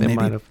Hell in a Cell, They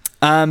maybe. might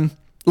have.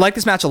 Like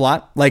this match a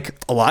lot.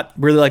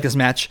 Really like this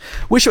match.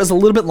 Wish it was a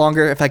little bit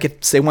longer. If I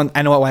could say one,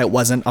 I know why it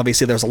wasn't.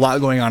 Obviously, there was a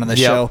lot going on in this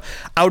show.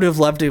 I would have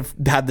loved to have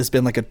had this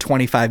been like a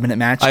 25-minute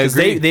match. I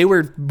agree. They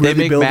were really They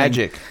make building.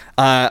 magic.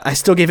 I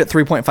still gave it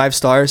 3.5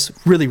 stars.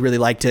 Really, really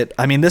liked it.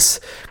 I mean, this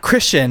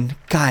Christian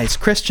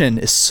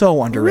is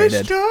so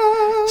underrated.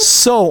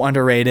 So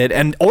underrated.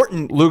 And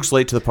Orton. Luke's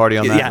late to the party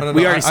on that. Yeah,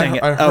 we already sang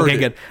it. Okay,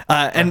 good.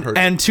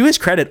 And to his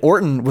credit,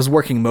 Orton was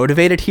working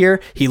motivated here.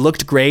 He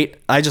looked great.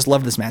 I just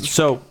love this match.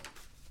 So,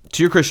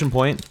 to your Christian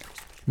point,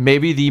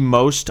 maybe the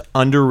most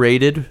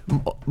underrated,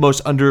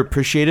 most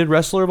underappreciated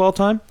wrestler of all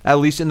time, at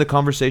least in the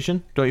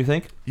conversation, don't you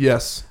think?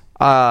 Yes.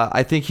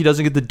 I think he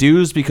doesn't get the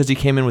dues because he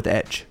came in with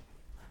Edge.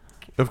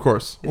 Of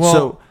course.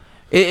 So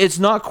it's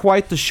not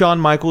quite the Shawn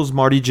Michaels,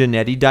 Marty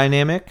Jannetty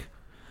dynamic,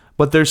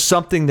 but there's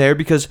something there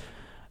because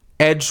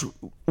Edge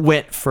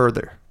went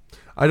further.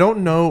 I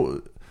don't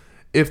know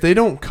if they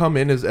don't come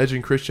in as Edge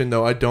and Christian,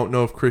 though. I don't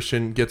know if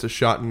Christian gets a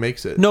shot and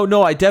makes it.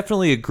 No, I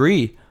definitely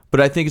agree. But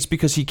I think it's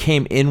because he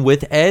came in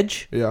with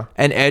Edge. Yeah.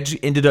 And Edge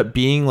ended up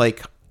being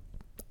like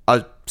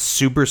a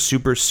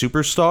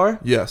superstar.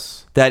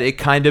 Yes. That it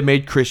kind of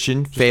made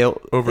Christian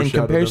fail in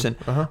overshadowed comparison.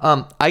 him.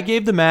 Uh-huh. I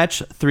gave the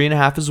match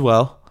 3.5 as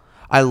well.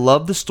 I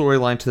love the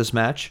storyline to this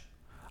match.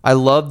 I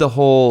love the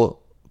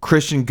whole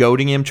Christian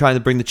goading him, trying to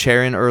bring the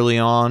chair in early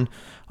on,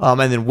 and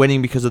then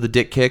winning because of the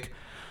dick kick.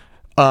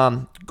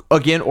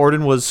 Again,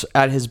 Orton was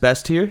at his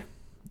best here.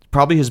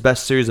 Probably his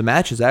best series of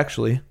matches,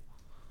 actually.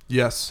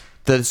 Yes.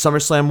 The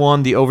SummerSlam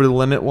one, the Over the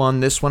Limit one,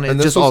 this one. And it's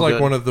this just was all like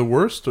good. one of the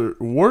worst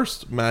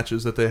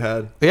matches that they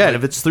had. Yeah, and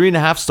if it's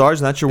 3.5 stars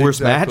and that's your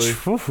worst Exactly.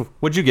 match,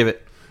 what'd you give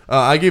it?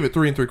 I gave it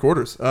 3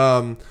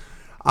 3/4.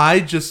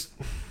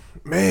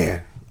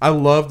 I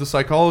love the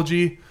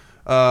psychology.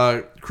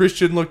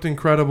 Christian looked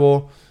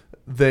incredible.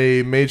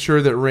 They made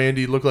sure that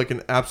Randy looked like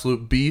an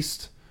absolute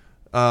beast.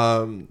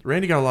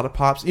 Randy got a lot of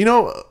pops.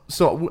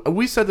 So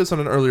we said this on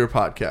an earlier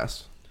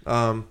podcast.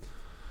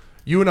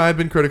 You and I have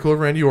been critical of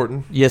Randy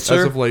Orton. Yes, sir.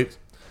 As of late.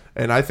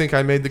 And I think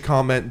I made the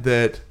comment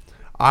that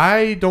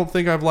I don't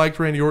think I've liked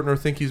Randy Orton or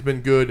think he's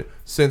been good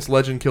since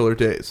Legend Killer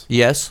days.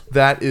 Yes.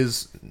 That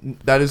is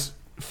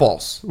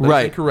false. That's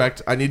Right.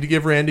 incorrect. I need to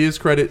give Randy his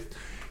credit.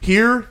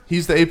 Here,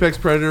 he's the apex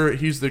predator.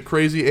 He's the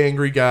crazy,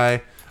 angry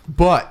guy.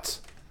 But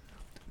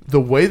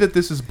the way that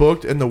this is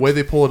booked and the way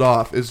they pull it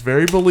off is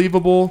very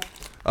believable.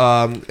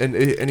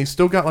 And he's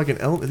still got like an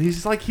element.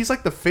 He's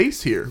like the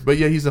face here, but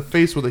yeah, he's a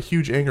face with a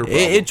huge anger problem.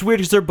 It's weird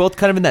because they're both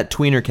kind of in that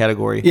tweener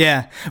category.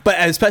 Yeah, but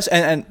especially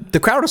and the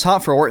crowd was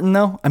hot for Orton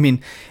though. I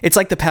mean, it's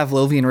like the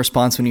Pavlovian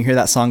response when you hear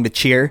that song to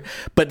cheer.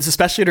 But it's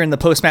especially during the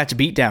post-match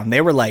beatdown,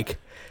 they were like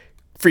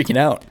freaking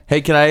out.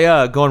 Hey, can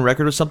I go on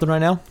record with something right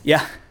now?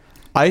 Yeah,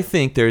 I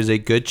think there's a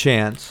good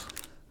chance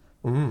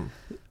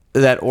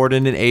that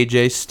Orton and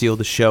AJ steal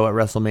the show at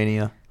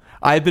WrestleMania.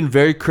 I've been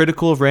very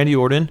critical of Randy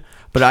Orton,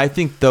 but I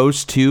think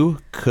those two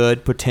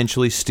could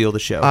potentially steal the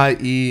show.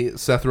 i.e.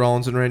 Seth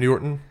Rollins and Randy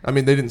Orton. I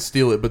mean, they didn't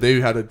steal it, but they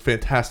had a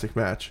fantastic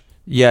match.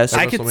 Yes.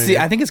 I could see.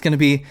 I think it's going to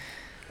be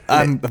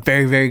a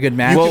very, very good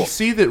match. You can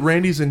see that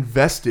Randy's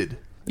invested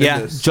in Yeah,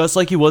 this. Just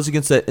like he was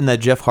against that in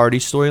that Jeff Hardy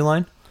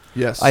storyline.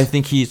 Yes. I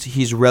think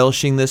he's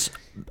relishing this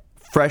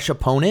fresh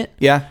opponent.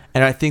 Yeah.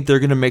 And I think they're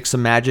going to make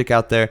some magic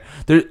out there.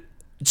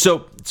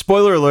 So,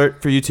 spoiler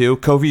alert for you two,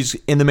 Kofi's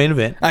in the main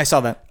event. I saw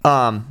that.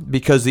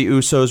 Because the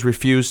Usos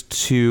refused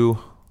to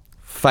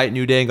fight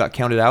New Day and got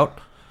counted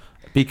out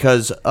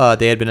because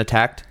they had been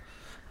attacked.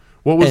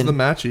 What was and the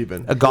match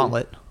even? A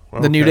gauntlet.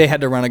 The New Day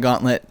had to run a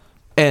gauntlet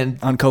And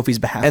on Kofi's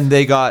behalf. and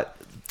they got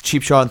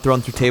cheap shot and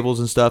thrown through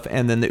tables and stuff.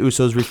 And then the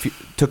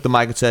Usos took the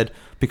mic and said,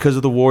 because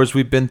of the wars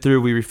we've been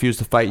through, we refuse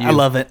to fight you. I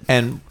love it.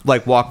 And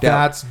like walked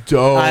out. That's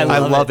dope. I I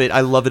love love it.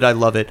 I love it. I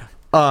love it.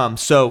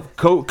 So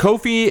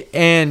Kofi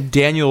and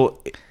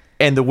Daniel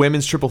and the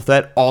women's triple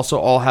threat also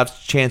all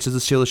have chances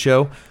to steal the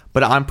show,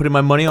 but I'm putting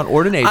my money on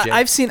Orton AJ.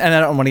 I've seen, and I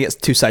don't want to get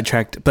too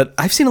sidetracked, but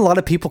I've seen a lot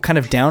of people kind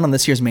of down on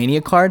this year's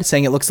Mania card,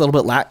 saying it looks a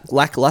little bit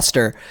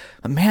lackluster.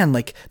 But man,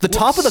 like the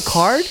top of the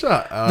card,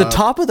 shut up. the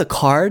top of the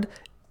card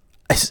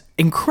is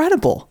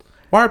incredible.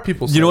 Why are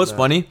people saying You know what's that?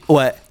 funny?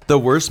 What? The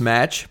worst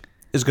match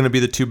is going to be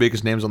the two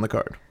biggest names on the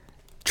card.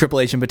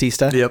 Triple H and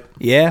Batista? Yep.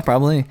 Yeah,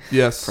 probably.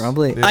 Yes.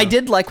 Probably. Yeah. I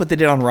did like what they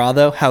did on Raw,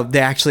 though, how they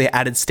actually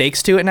added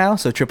stakes to it now,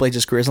 so Triple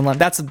H's career's on line.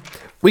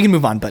 We can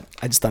move on, but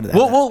I just thought of that.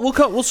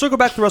 We'll circle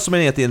back to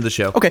WrestleMania at the end of the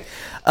show. Okay.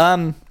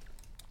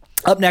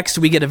 Up next,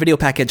 we get a video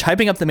package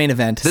hyping up the main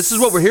event. This is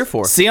what we're here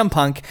for. CM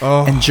Punk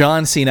and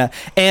John Cena.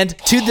 And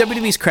to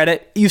WWE's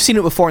credit, you've seen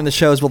it before in the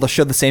shows where they'll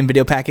show the same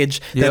video package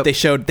that Yep. they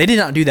showed. They did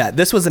not do that.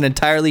 This was an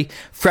entirely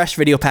fresh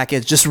video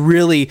package, just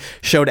really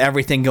showed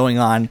everything going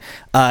on.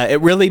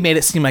 It really made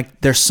it seem like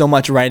there's so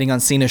much riding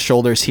on Cena's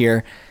shoulders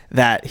here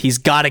that he's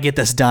got to get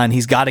this done.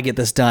 He's got to get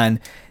this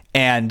done.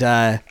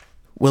 And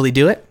will he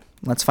do it?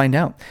 Let's find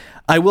out.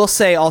 I will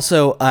say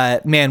also,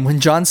 man,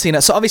 when John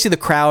Cena... So obviously the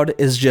crowd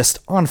is just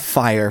on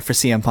fire for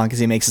CM Punk as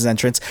he makes his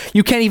entrance.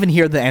 You can't even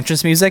hear the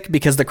entrance music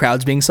because the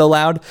crowd's being so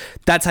loud.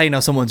 That's how you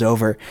know someone's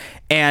over.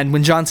 And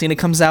when John Cena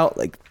comes out,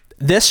 like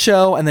this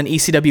show and then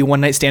ECW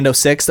One Night Stand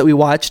 06 that we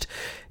watched,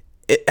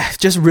 it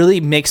just really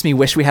makes me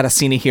wish we had a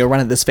Cena heel run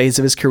at this phase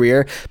of his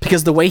career,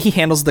 because the way he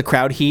handles the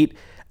crowd heat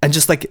and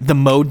just like the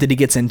mode that he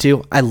gets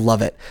into, I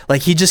love it.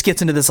 Like he just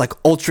gets into this like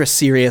ultra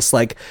serious,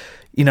 like,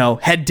 you know,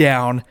 head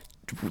down,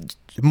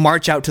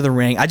 march out to the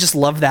ring. I just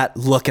love that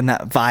look and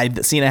that vibe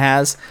that Cena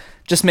has.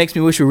 Just makes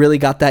me wish we really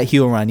got that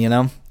heel run, you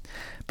know?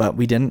 But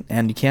we didn't,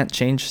 and you can't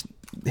change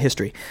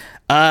history.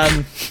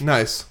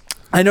 Nice.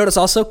 I noticed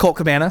also Colt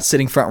Cabana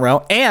sitting front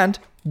row and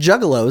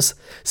Juggalos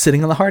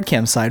sitting on the hard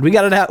cam side. We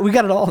got it out. We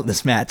got it all in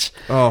this match.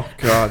 Oh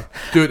god,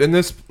 dude, and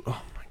this.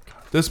 Oh my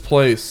god, this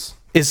place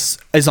Is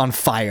on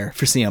fire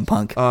for CM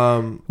Punk.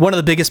 One of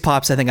the biggest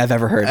pops I think I've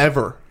ever heard.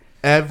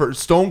 ever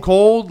Stone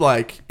Cold,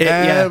 like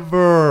yeah.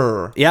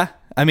 ever. Yeah,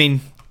 I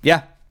mean,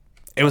 yeah,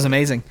 it was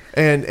amazing.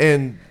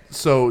 And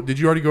so, did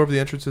you already go over the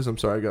entrances? I'm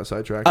sorry, I got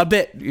sidetracked. A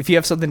bit. If you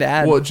have something to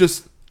add. Well,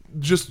 just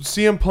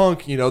CM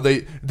Punk, you know,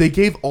 they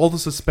gave all the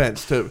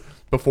suspense to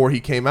before he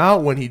came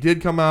out. When he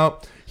did come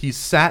out, he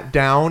sat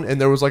down, and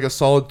there was like a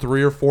solid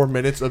 3 or 4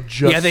 minutes of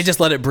just they just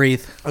let it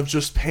breathe. of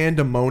just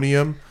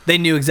pandemonium. They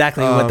knew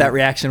exactly what that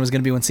reaction was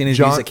going to be when Cena's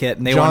music hit,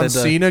 and they wanted to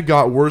Cena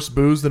got worse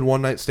booze than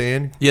One Night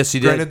Stand. Yes, he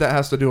did. Granted, that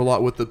has to do a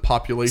lot with the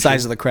population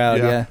Size of the crowd,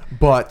 yeah.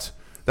 But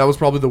that was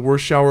probably the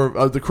worst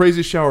shower, the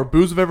craziest shower of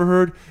booze I've ever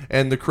heard,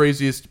 and the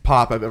craziest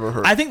pop I've ever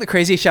heard. I think the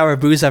craziest shower of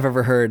booze I've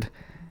ever heard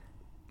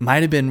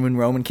might have been when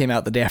Roman came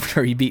out the day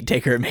after he beat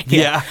Taker at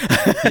Mania.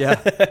 Yeah.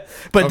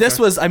 But this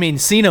was, I mean,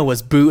 Cena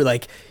was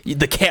like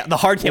the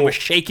hard cam was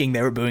shaking.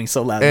 They were booing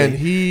so loudly. And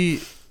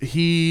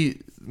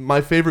he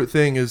my favorite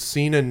thing is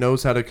Cena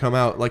knows how to come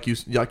out like you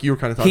were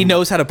kind of talking he about.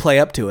 knows how to play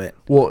up to it.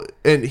 Well,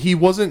 and he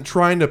wasn't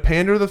trying to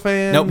pander the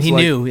fans. Nope, he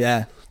like, knew.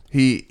 Yeah.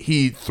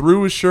 He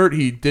threw his shirt,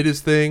 he did his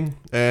thing,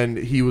 and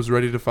he was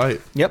ready to fight.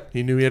 Yep.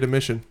 He knew he had a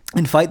mission.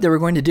 And fight they were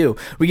going to do.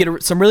 We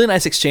get some really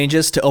nice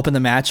exchanges to open the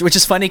match, which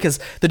is funny because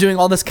they're doing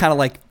all this kind of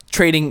like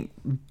trading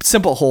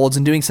simple holds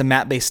and doing some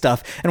mat-based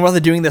stuff. And while they're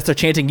doing this, they're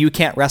chanting, "You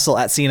can't wrestle"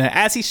 at Cena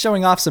as he's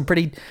showing off some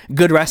pretty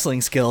good wrestling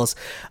skills.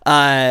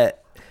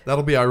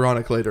 That'll be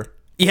ironic later.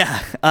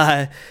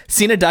 Yeah,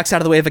 Cena ducks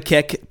out of the way of a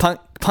kick.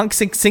 Punk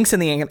sinks in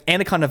the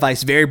Anaconda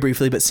Vice very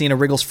briefly, but Cena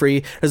wriggles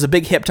free. There's a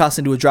big hip toss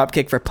into a drop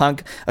kick for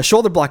Punk. A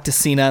shoulder block to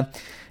Cena,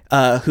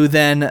 who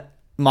then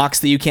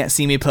mocks the "you can't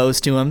see me" pose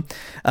to him.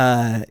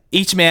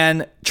 Each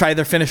man try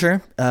their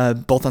finisher,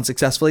 both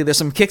unsuccessfully. There's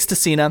some kicks to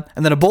Cena,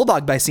 and then a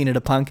bulldog by Cena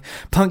to Punk.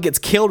 Punk gets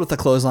killed with a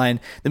clothesline.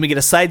 Then we get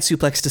a side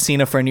suplex to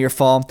Cena for a near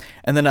fall,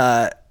 and then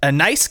a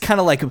nice kind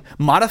of like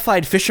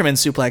modified fisherman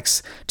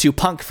suplex to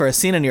Punk for a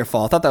Cena near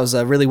fall. I thought that was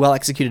a really well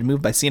executed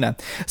move by Cena.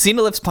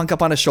 Cena lifts Punk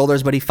up on his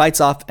shoulders, but he fights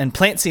off and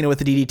plants Cena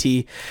with a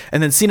DDT,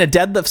 and then Cena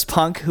deadlifts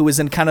Punk, who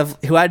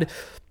had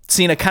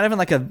Cena kind of in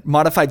like a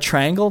modified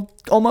triangle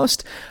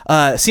almost.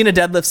 Cena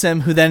deadlifts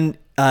him, who then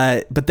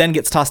but then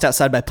gets tossed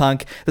outside by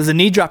Punk. There's a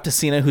knee drop to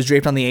Cena, who's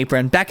draped on the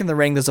apron. Back in the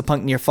ring, there's a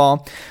Punk near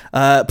fall.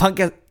 Punk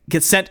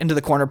gets sent into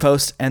the corner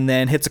post and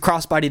then hits a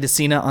crossbody to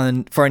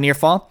Cena for a near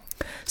fall.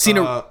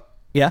 Cena,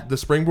 yeah, The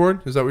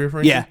springboard, is that what you're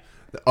referring yeah,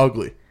 to?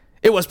 Ugly.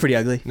 it was pretty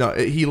ugly. No,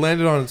 he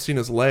landed on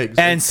Cena's legs.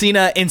 And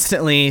Cena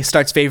instantly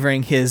starts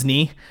favoring his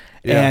knee.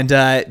 Yeah.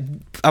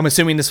 And I'm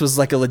assuming this was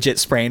like a legit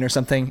sprain or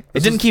something.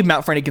 It didn't keep him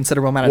out for any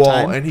considerable amount of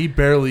time. And he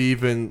barely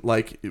even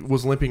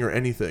was limping or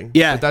anything.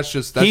 Yeah, but that's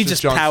just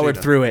John powered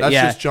Cena. through it. That's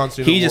yeah, just John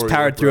Cena. He just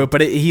powered through it,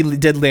 but he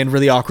did land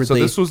really So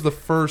awkwardly. this was the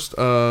first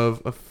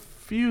of a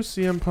few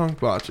CM Punk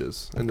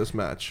botches in this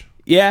match.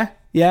 Yeah.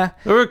 There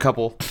were a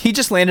couple. He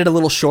just landed a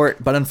little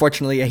short, but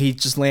unfortunately, he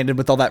just landed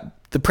with all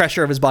the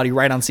pressure of his body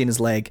right on Cena's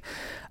leg.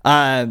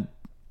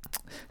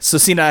 So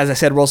Cena, as I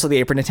said, rolls to the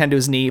apron, attend to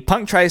his knee.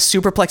 Punk tries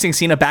superplexing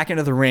Cena back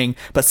into the ring,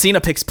 but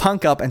Cena picks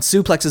Punk up and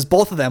suplexes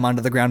both of them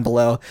onto the ground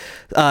below.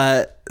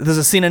 There's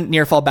a Cena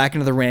near fall back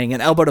into the ring,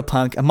 an elbow to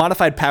Punk, a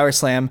modified power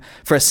slam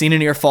for a Cena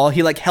near fall.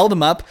 He held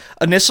him up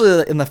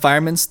initially in the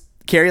fireman's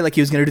carry, like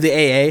he was going to do the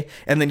AA,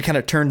 and then kind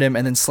of turned him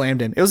and then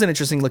slammed him. It was an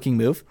interesting looking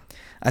move,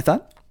 I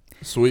thought.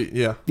 Sweet,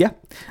 yeah.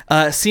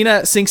 Yeah.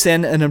 Cena sinks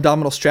in an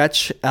abdominal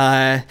stretch.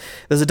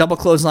 There's a double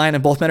clothesline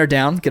and both men are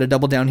down. Get a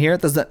double down here.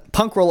 There's a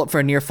Punk roll up for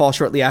a near fall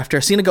shortly after.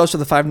 Cena goes for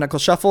the 5-knuckle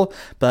shuffle,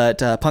 but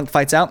Punk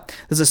fights out.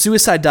 There's a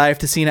suicide dive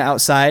to Cena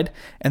outside,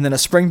 and then a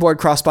springboard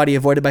crossbody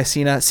avoided by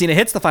Cena. Cena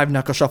hits the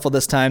 5-knuckle shuffle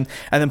this time,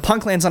 and then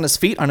Punk lands on his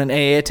feet on an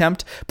AA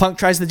attempt. Punk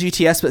tries the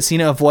GTS, but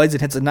Cena avoids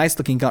and hits a nice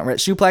looking gauntlet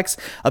suplex.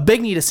 A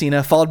big knee to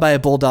Cena, followed by a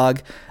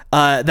bulldog.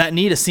 That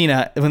knee to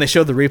Cena, when they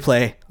showed the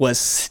replay, was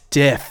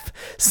stiff.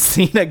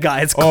 Cena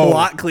got his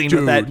clock cleaned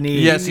with that knee.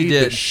 Yes, he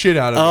did. The shit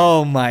out of it.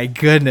 Oh my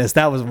goodness,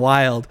 that was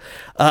wild.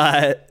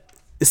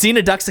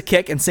 Cena ducks a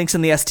kick and sinks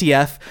in the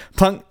STF.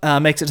 Punk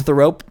makes it to the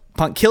rope.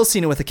 Punk kills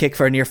Cena with a kick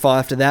for a near fall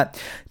after that.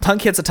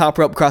 Punk hits a top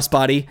rope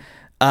crossbody.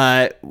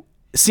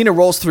 Cena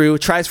rolls through,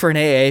 tries for an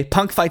AA.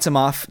 Punk fights him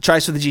off,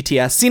 tries for the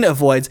GTS. Cena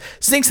avoids,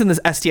 sinks in the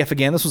STF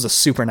again. This was a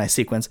super nice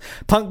sequence.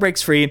 Punk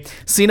breaks free.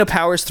 Cena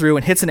powers through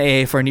and hits an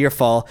AA for a near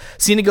fall.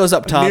 Cena goes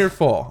up top. Near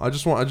fall. I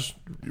just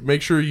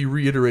make sure you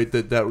reiterate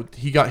that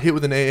he got hit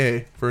with an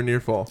AA for a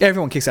near fall.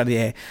 Everyone kicks out of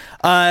the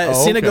AA.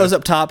 Cena goes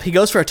up top. He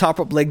goes for a top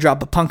rope leg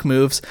drop, but Punk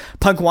moves.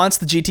 Punk wants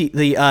the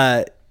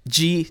GTS,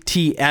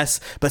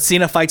 but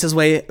Cena fights his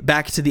way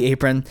back to the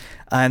apron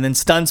and then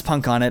stuns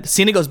Punk on it.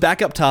 Cena goes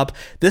back up top.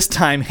 This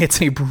time hits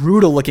a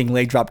brutal looking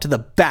leg drop to the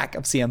back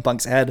of CM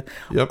Punk's head.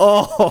 Yep.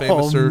 Oh,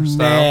 Famous Sir style.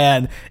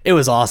 man. It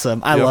was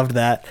awesome. I loved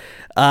that.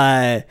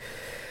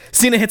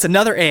 Cena hits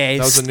another AA. That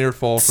was a near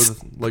fall for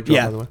the leg drop,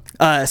 by the way.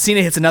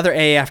 Cena hits another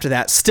AA after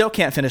that. Still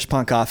can't finish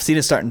Punk off.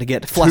 Cena's starting to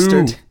get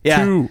flustered.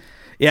 Two.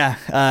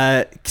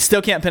 Yeah,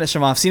 still can't finish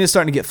him off. Cena's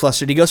starting to get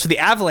flustered. He goes for the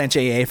avalanche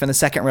AA from the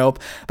second rope,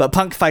 but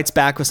Punk fights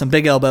back with some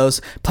big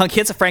elbows. Punk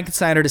hits a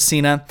Frankensteiner to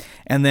Cena,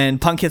 and then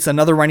Punk hits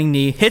another running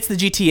knee, hits the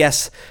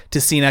GTS to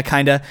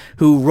Cena,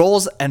 who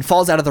rolls and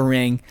falls out of the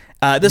ring.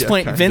 At this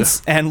point,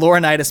 Vince and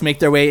Laurinaitis make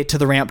their way to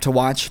the ramp to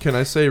watch. Can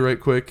I say right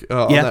quick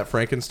on that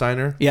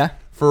Frankensteiner? Yeah.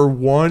 For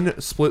one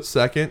split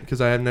second,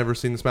 because I had never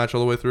seen this match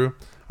all the way through,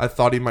 I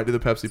thought he might do the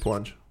Pepsi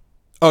plunge.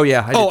 Oh,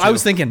 yeah. I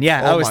was thinking.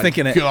 Yeah, I was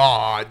thinking it.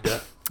 God.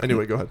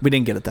 Anyway, go ahead. We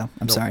didn't get it, though.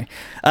 I'm sorry.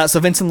 So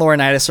Vince and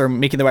Laurinaitis are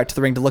making their way to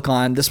the ring to look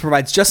on. This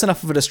provides just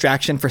enough of a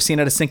distraction for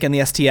Cena to sink in the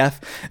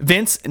STF.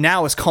 Vince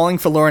now is calling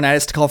for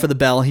Laurinaitis to call for the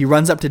bell. He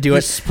runs up to do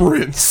it.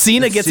 Sprints.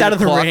 Cena gets Cena out of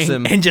the clocks ring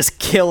him. and just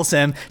kills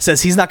him.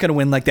 Says he's not going to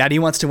win like that. He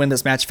wants to win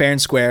this match fair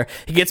and square.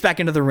 He gets back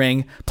into the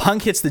ring.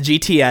 Punk hits the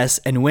GTS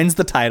and wins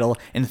the title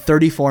in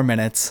 34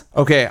 minutes.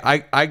 Okay,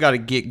 I got to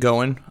get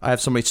going. I have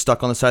somebody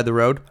stuck on the side of the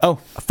road. Oh.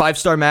 A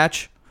 5-star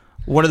match.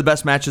 One of the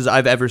best matches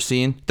I've ever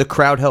seen. The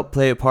crowd helped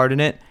play a part in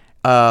it.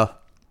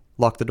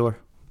 Lock the door.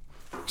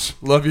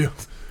 Love you.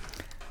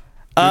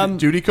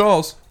 Duty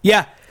calls.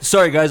 Yeah.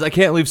 Sorry, guys. I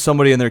can't leave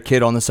somebody and their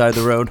kid on the side of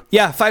the road.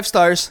 Yeah, 5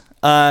 stars.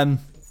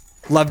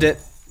 Loved it.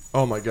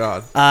 Oh, my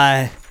God.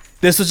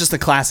 This was just a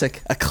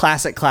classic.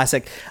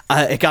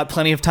 It got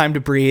plenty of time to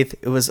breathe.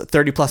 It was a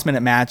 30-plus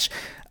minute match.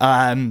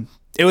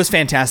 It was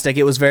fantastic.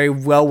 It was very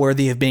well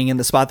worthy of being in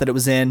the spot that it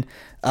was in.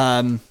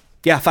 5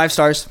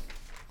 stars.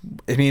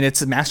 I mean,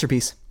 it's a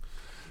masterpiece.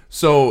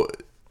 So,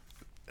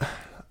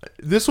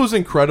 this was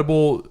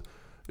incredible.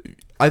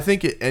 I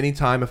think at any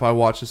time if I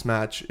watch this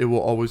match, it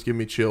will always give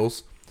me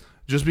chills.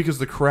 just because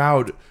the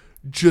crowd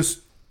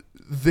just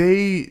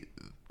they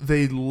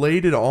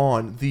laid it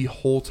on the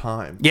whole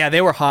time. Yeah,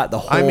 they were hot the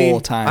whole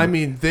time. I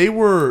mean, they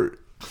were.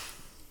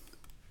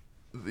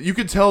 You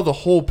could tell the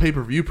whole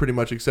pay-per-view pretty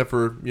much, except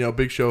for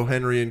Big Show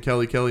Henry and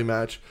Kelly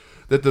match,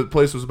 that the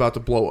place was about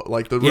to blow up.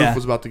 Like the roof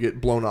was about to get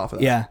blown off. Of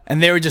that. Yeah,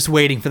 and they were just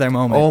waiting for their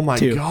moment. Oh my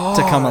God.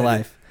 To come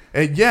alive.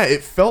 And yeah,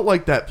 it felt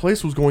like that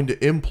place was going to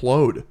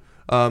implode.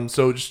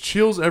 So just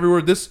chills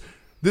everywhere. This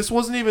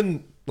wasn't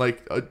even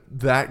like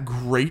that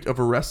great of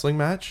a wrestling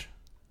match.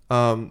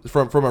 From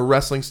a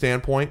wrestling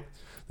standpoint,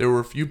 there were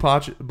a few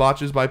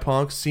botches by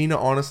Punk. Cena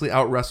honestly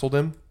out-wrestled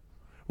him,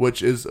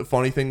 which is a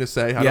funny thing to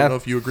say. I don't know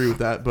if you agree with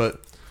that,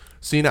 but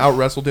Cena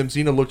out-wrestled him.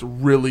 Cena looked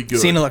really good.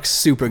 Cena looks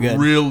super good.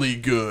 Really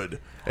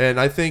good. And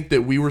I think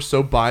that we were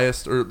so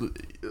biased, or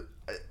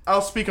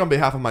I'll speak on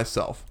behalf of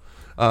myself,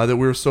 that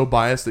we were so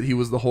biased that he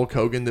was the Hulk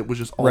Hogan that was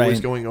just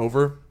always going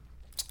over,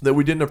 that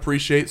we didn't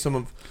appreciate some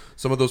of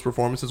those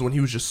performances when he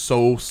was just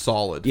so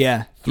solid.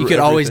 Yeah, you could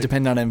always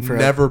depend on him for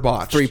never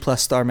botched. 3+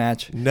 star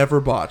match. Never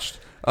botched.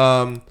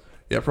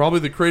 Yeah, probably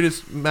the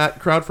greatest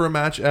crowd for a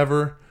match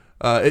ever.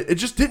 It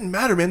just didn't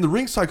matter, man. The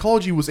ring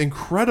psychology was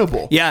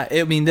incredible. Yeah,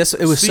 it was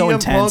so CM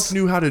intense. Punk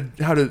knew how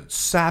to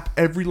sap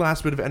every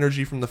last bit of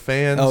energy from the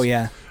fans. Oh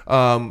yeah.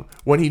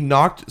 When he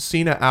knocked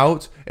Cena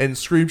out and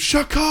screamed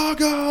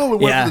 "Chicago"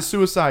 and went for the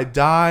suicide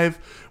dive.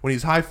 When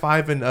he's high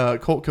fiving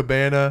Colt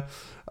Cabana.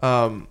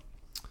 Oh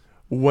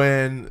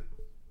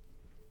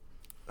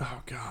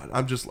God,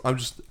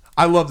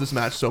 I love this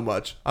match so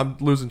much. I'm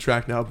losing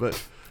track now, but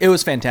it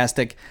was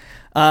fantastic.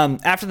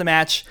 After the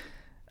match,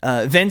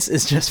 Vince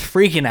is just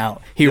freaking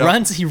out. He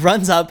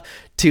runs up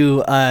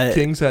to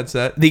King's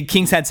headset. The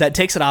King's headset,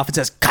 takes it off and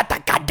says, "Cut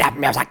the goddamn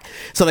music."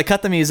 So they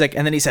cut the music,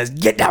 and then he says,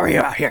 "Get Del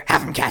Rio out here,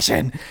 have him cash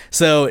in."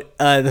 So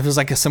there was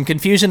like some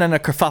confusion and a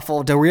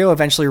kerfuffle. Del Rio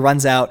eventually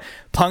runs out.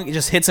 Punk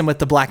just hits him with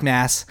the black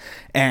mass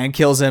and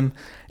kills him.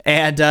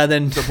 And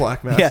then the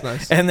black mass,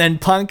 nice. And then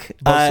Punk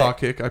buzzsaw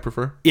kick, I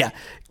prefer. Yeah,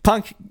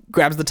 Punk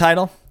grabs the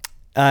title.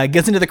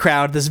 Gets into the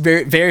crowd. This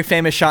very, very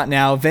famous shot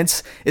now.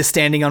 Vince is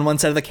standing on one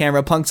side of the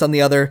camera. Punk's on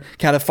the other,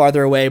 kind of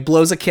farther away.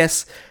 Blows a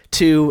kiss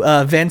to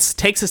Vince,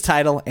 takes his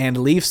title, and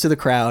leaves to the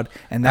crowd.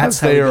 And that's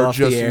how they we go are off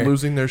just the air.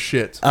 losing their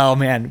shit. Oh,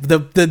 man.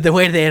 The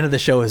way the end of the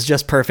show is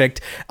just perfect.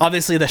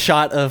 Obviously, the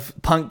shot of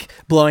Punk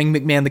blowing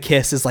McMahon the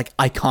kiss is like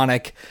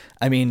iconic.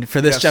 I mean,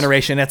 for this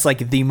generation, it's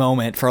like the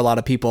moment for a lot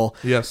of people.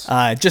 Yes.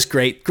 Just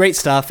great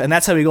stuff. And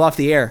that's how we go off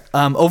the air.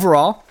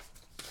 Overall,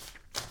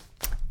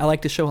 I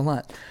like the show a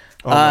lot.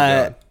 Oh my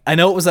God. I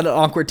know it was at an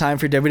awkward time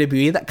for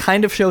WWE. That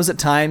kind of shows at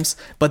times,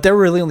 but there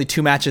were really only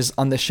 2 matches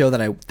on this show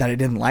that I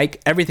didn't like.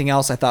 Everything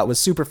else I thought was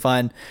super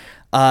fun.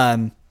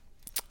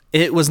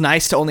 It was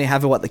nice to only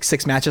have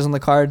 6 matches on the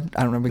card.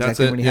 I don't remember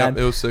exactly how many had.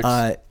 It was 6.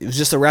 It was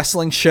just a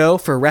wrestling show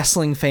for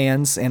wrestling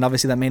fans, and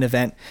obviously that main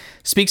event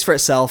speaks for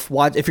itself.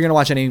 If you're gonna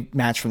watch any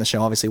match from the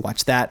show, obviously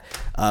watch that.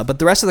 But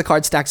the rest of the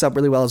card stacks up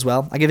really well as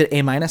well. I give it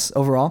A-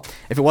 overall.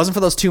 If it wasn't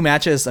for those 2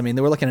 matches, I mean,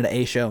 they were looking at an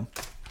A show.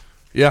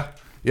 Yeah.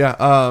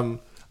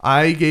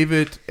 I gave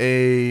it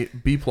a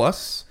B+.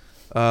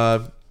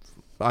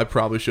 I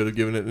probably should have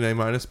given it an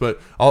A-,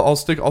 but I'll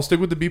stick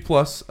with the B+.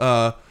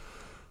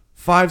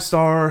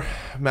 5-star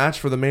match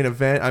for the main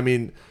event. I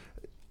mean,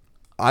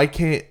 I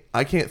can't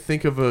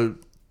think of a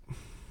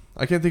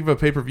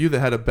pay-per-view that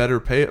had a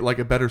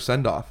better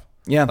send-off.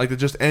 Yeah. Like, that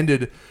just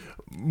ended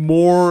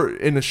more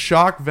in a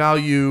shock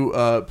value,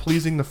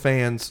 pleasing the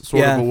fans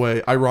sort of a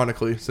way,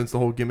 ironically, since the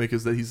whole gimmick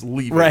is that he's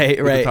leaving with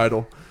the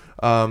title.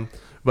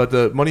 But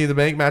the Money in the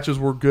Bank matches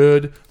were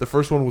good. The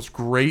first one was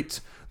great.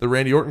 The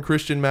Randy Orton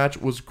Christian match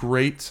was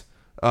great.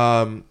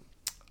 I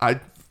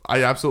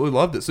absolutely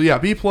loved it. So yeah,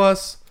 B+.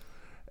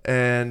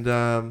 And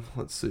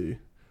let's see.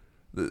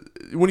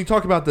 When you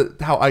talk about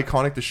how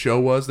iconic the show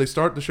was, they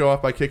start the show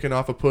off by kicking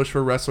off a push for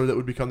a wrestler that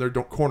would become their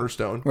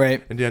cornerstone,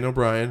 right? And Daniel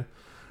Bryan.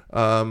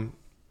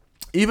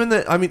 Even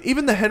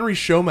the Henry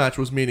show match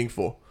was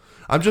meaningful.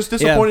 I'm just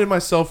disappointed in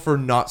myself for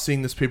not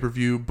seeing this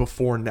pay-per-view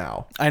before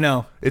now. I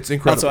know. It's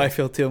incredible. That's how I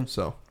feel too.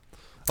 So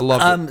I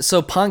love it.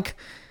 So Punk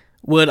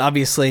would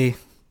obviously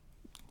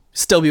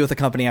still be with the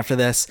company after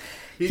this.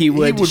 He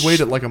would wait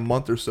at like a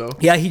month or so.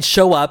 Yeah, he'd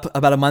show up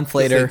about a month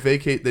later.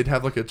 They'd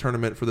have like a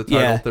tournament for the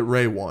title that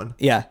Ray won.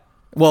 Yeah.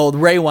 Well,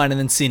 Ray won and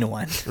then Cena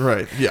won.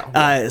 Right,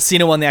 yeah.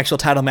 Cena won the actual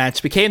title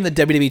match, became the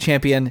WWE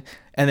champion,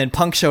 and then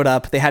Punk showed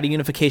up. They had a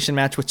unification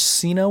match, which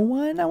Cena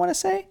won, I want to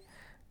say.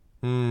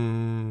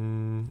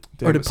 Or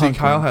did Punk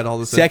Kyle win? Had all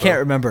this info. I can't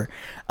remember.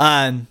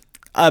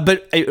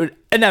 But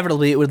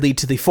inevitably, it would lead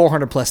to the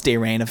 400-plus day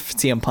reign of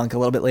CM Punk a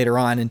little bit later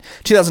on in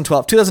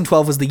 2012.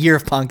 2012 was the year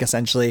of Punk,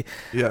 essentially.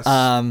 Yes.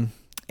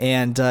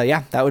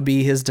 That would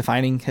be his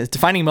defining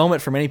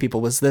moment for many people,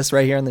 was this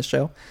right here in this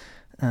show.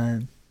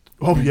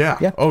 Oh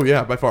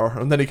yeah, by far.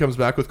 And then he comes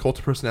back with Cult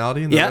of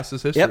Personality, and the rest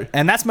is history. Yep.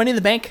 And that's Money in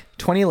the Bank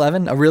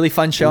 2011, a really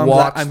fun show.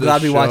 I'm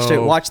glad we watched it.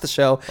 Watch the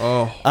show.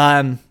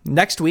 Oh.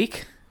 Next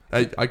week,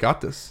 I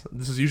got this.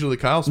 This is usually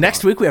Kyle's spot.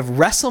 Next week we have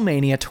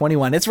WrestleMania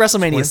 21. It's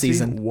WrestleMania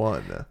season.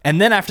 21.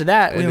 And then after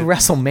that, we have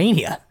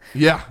WrestleMania.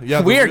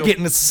 Yeah. We are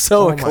getting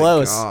so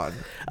close. My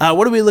God.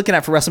 What are we looking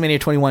at for WrestleMania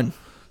 21?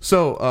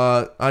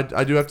 So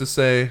I do have to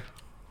say,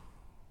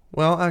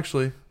 well,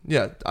 actually,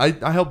 yeah,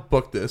 I helped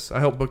book this. I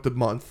helped book the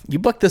month. You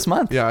booked this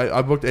month. Yeah,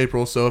 I booked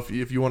April. So if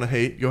you want to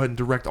hate, go ahead and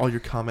direct all your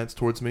comments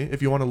towards me.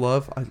 If you want to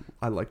love,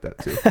 I like that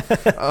too.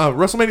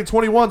 WrestleMania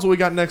 21 is what we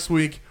got next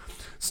week.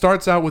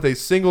 Starts out with a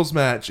singles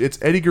match. It's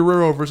Eddie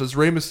Guerrero versus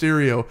Rey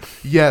Mysterio.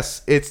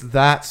 Yes, it's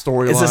that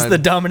storyline. Is this the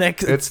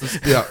Dominic?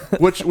 Yeah,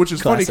 which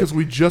is funny because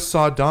we just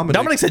saw Dominic.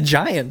 Dominic's a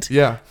giant.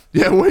 Yeah,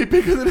 way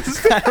bigger than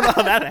his dad. I don't know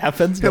how that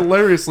happens. But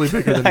Hilariously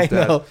bigger than his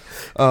dad.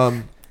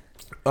 know.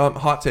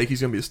 Hot take: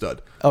 he's gonna be a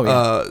stud. Oh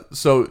yeah.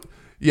 So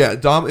yeah,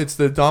 it's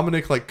the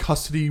Dominic like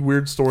custody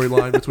weird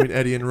storyline between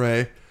Eddie and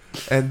Rey,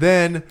 and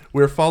then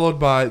we're followed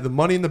by the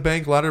Money in the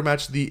Bank ladder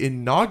match, the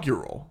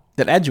inaugural.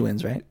 That Edge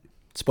wins, right?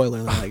 Spoiler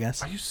alert, I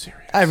guess. Are you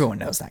serious? Everyone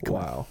knows that. Come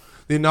on. Wow.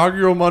 The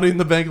inaugural Money in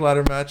the Bank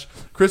ladder match: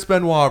 Chris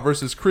Benoit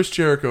versus Chris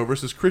Jericho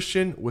versus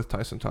Christian with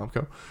Tyson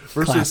Tomko.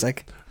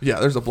 Classic.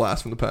 Yeah, there's a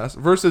blast from the past.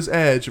 Versus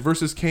Edge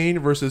versus Kane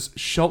versus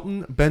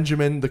Shelton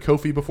Benjamin, the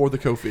Kofi before the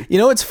Kofi. You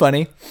know what's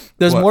funny?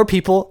 There's What? more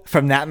people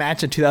from that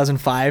match in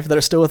 2005 that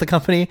are still with the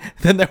company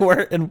than there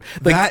were in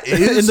That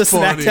is in the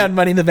funny. SmackDown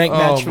Money in the Bank Oh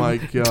match my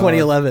from God.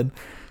 2011.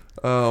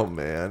 Oh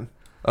man.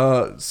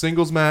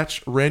 Singles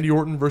match: Randy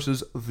Orton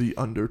versus The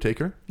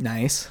Undertaker.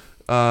 Nice.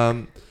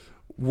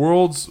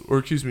 World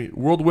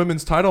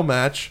Women's Title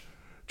match: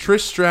 Trish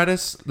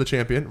Stratus, the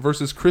champion,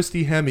 versus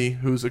Christy Hemme,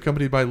 who's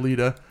accompanied by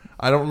Lita.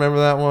 I don't remember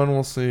that one.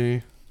 We'll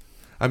see.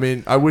 I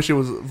mean, I wish it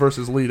was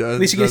versus Lita. At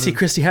least you get to see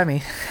Christy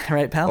Hemme,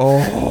 right, pal?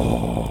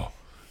 Oh,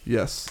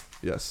 yes.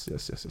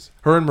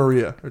 Her and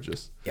Maria are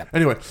just. Yep.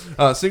 Anyway,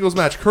 singles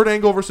match: Kurt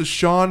Angle versus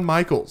Shawn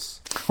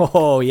Michaels.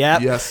 Oh,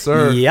 yep. Yes,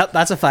 sir. Yep,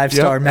 that's a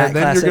 5-star Matt and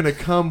then classic. you're going to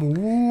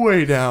come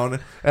way down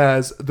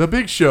as The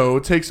Big Show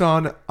takes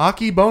on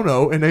Aki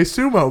Bono in a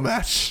sumo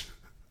match.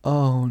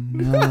 Oh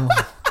no!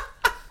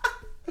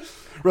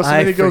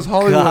 WrestleMania goes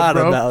Hollywood,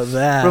 bro. About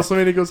that.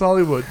 WrestleMania goes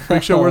Hollywood.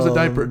 Big Show wears a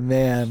diaper.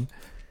 Man,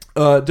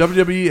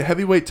 WWE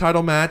Heavyweight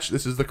Title match.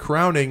 This is the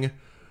crowning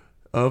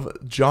of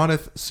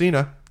Jonathan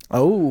Cena.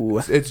 oh,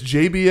 It's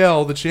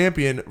JBL, the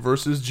champion,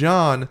 versus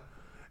John.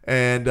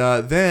 And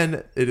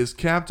then it is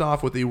capped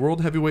off with the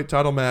World Heavyweight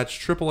Title match.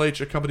 Triple H,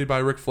 accompanied by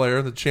Ric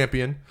Flair, the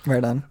champion,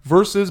 right on.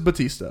 versus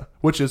Batista,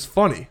 which is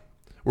funny.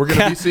 We're going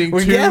to be seeing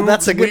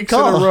that's a good weeks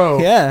call. in a row.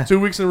 Yeah. 2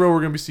 weeks in a row, we're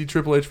going to be seeing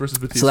Triple H versus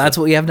Batista. So that's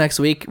what we have next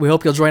week. We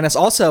hope you'll join us.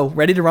 Also,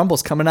 Ready to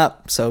Rumble's coming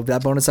up. So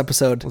that bonus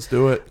episode. Let's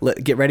do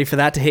it. Get ready for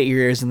that to hit your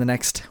ears in the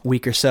next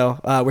week or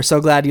so. We're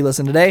so glad you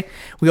listened today.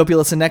 We hope you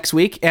listen next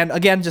week. And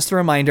again, just a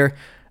reminder,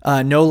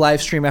 no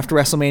live stream after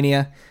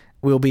WrestleMania.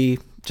 We'll be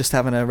just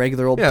having a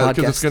regular old Yeah, podcast.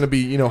 because it's going to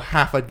be,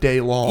 half a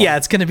day long. Yeah,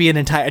 it's going to be an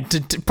entire,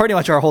 pretty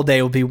much our whole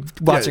day will be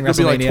watching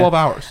it'll WrestleMania. be like 12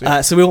 hours. Yeah.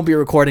 So we won't be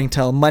recording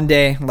till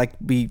Monday like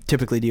we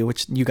typically do,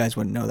 which you guys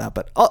wouldn't know that,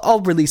 but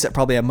I'll release it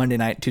probably on Monday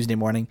night, Tuesday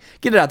morning.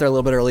 Get it out there a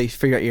little bit early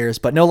for your ears,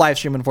 but no live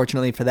stream,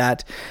 unfortunately, for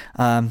that.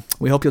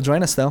 We hope you'll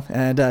join us, though.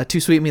 And Too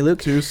Sweet Me,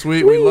 Luke. Too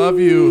sweet. We love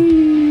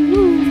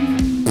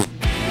you.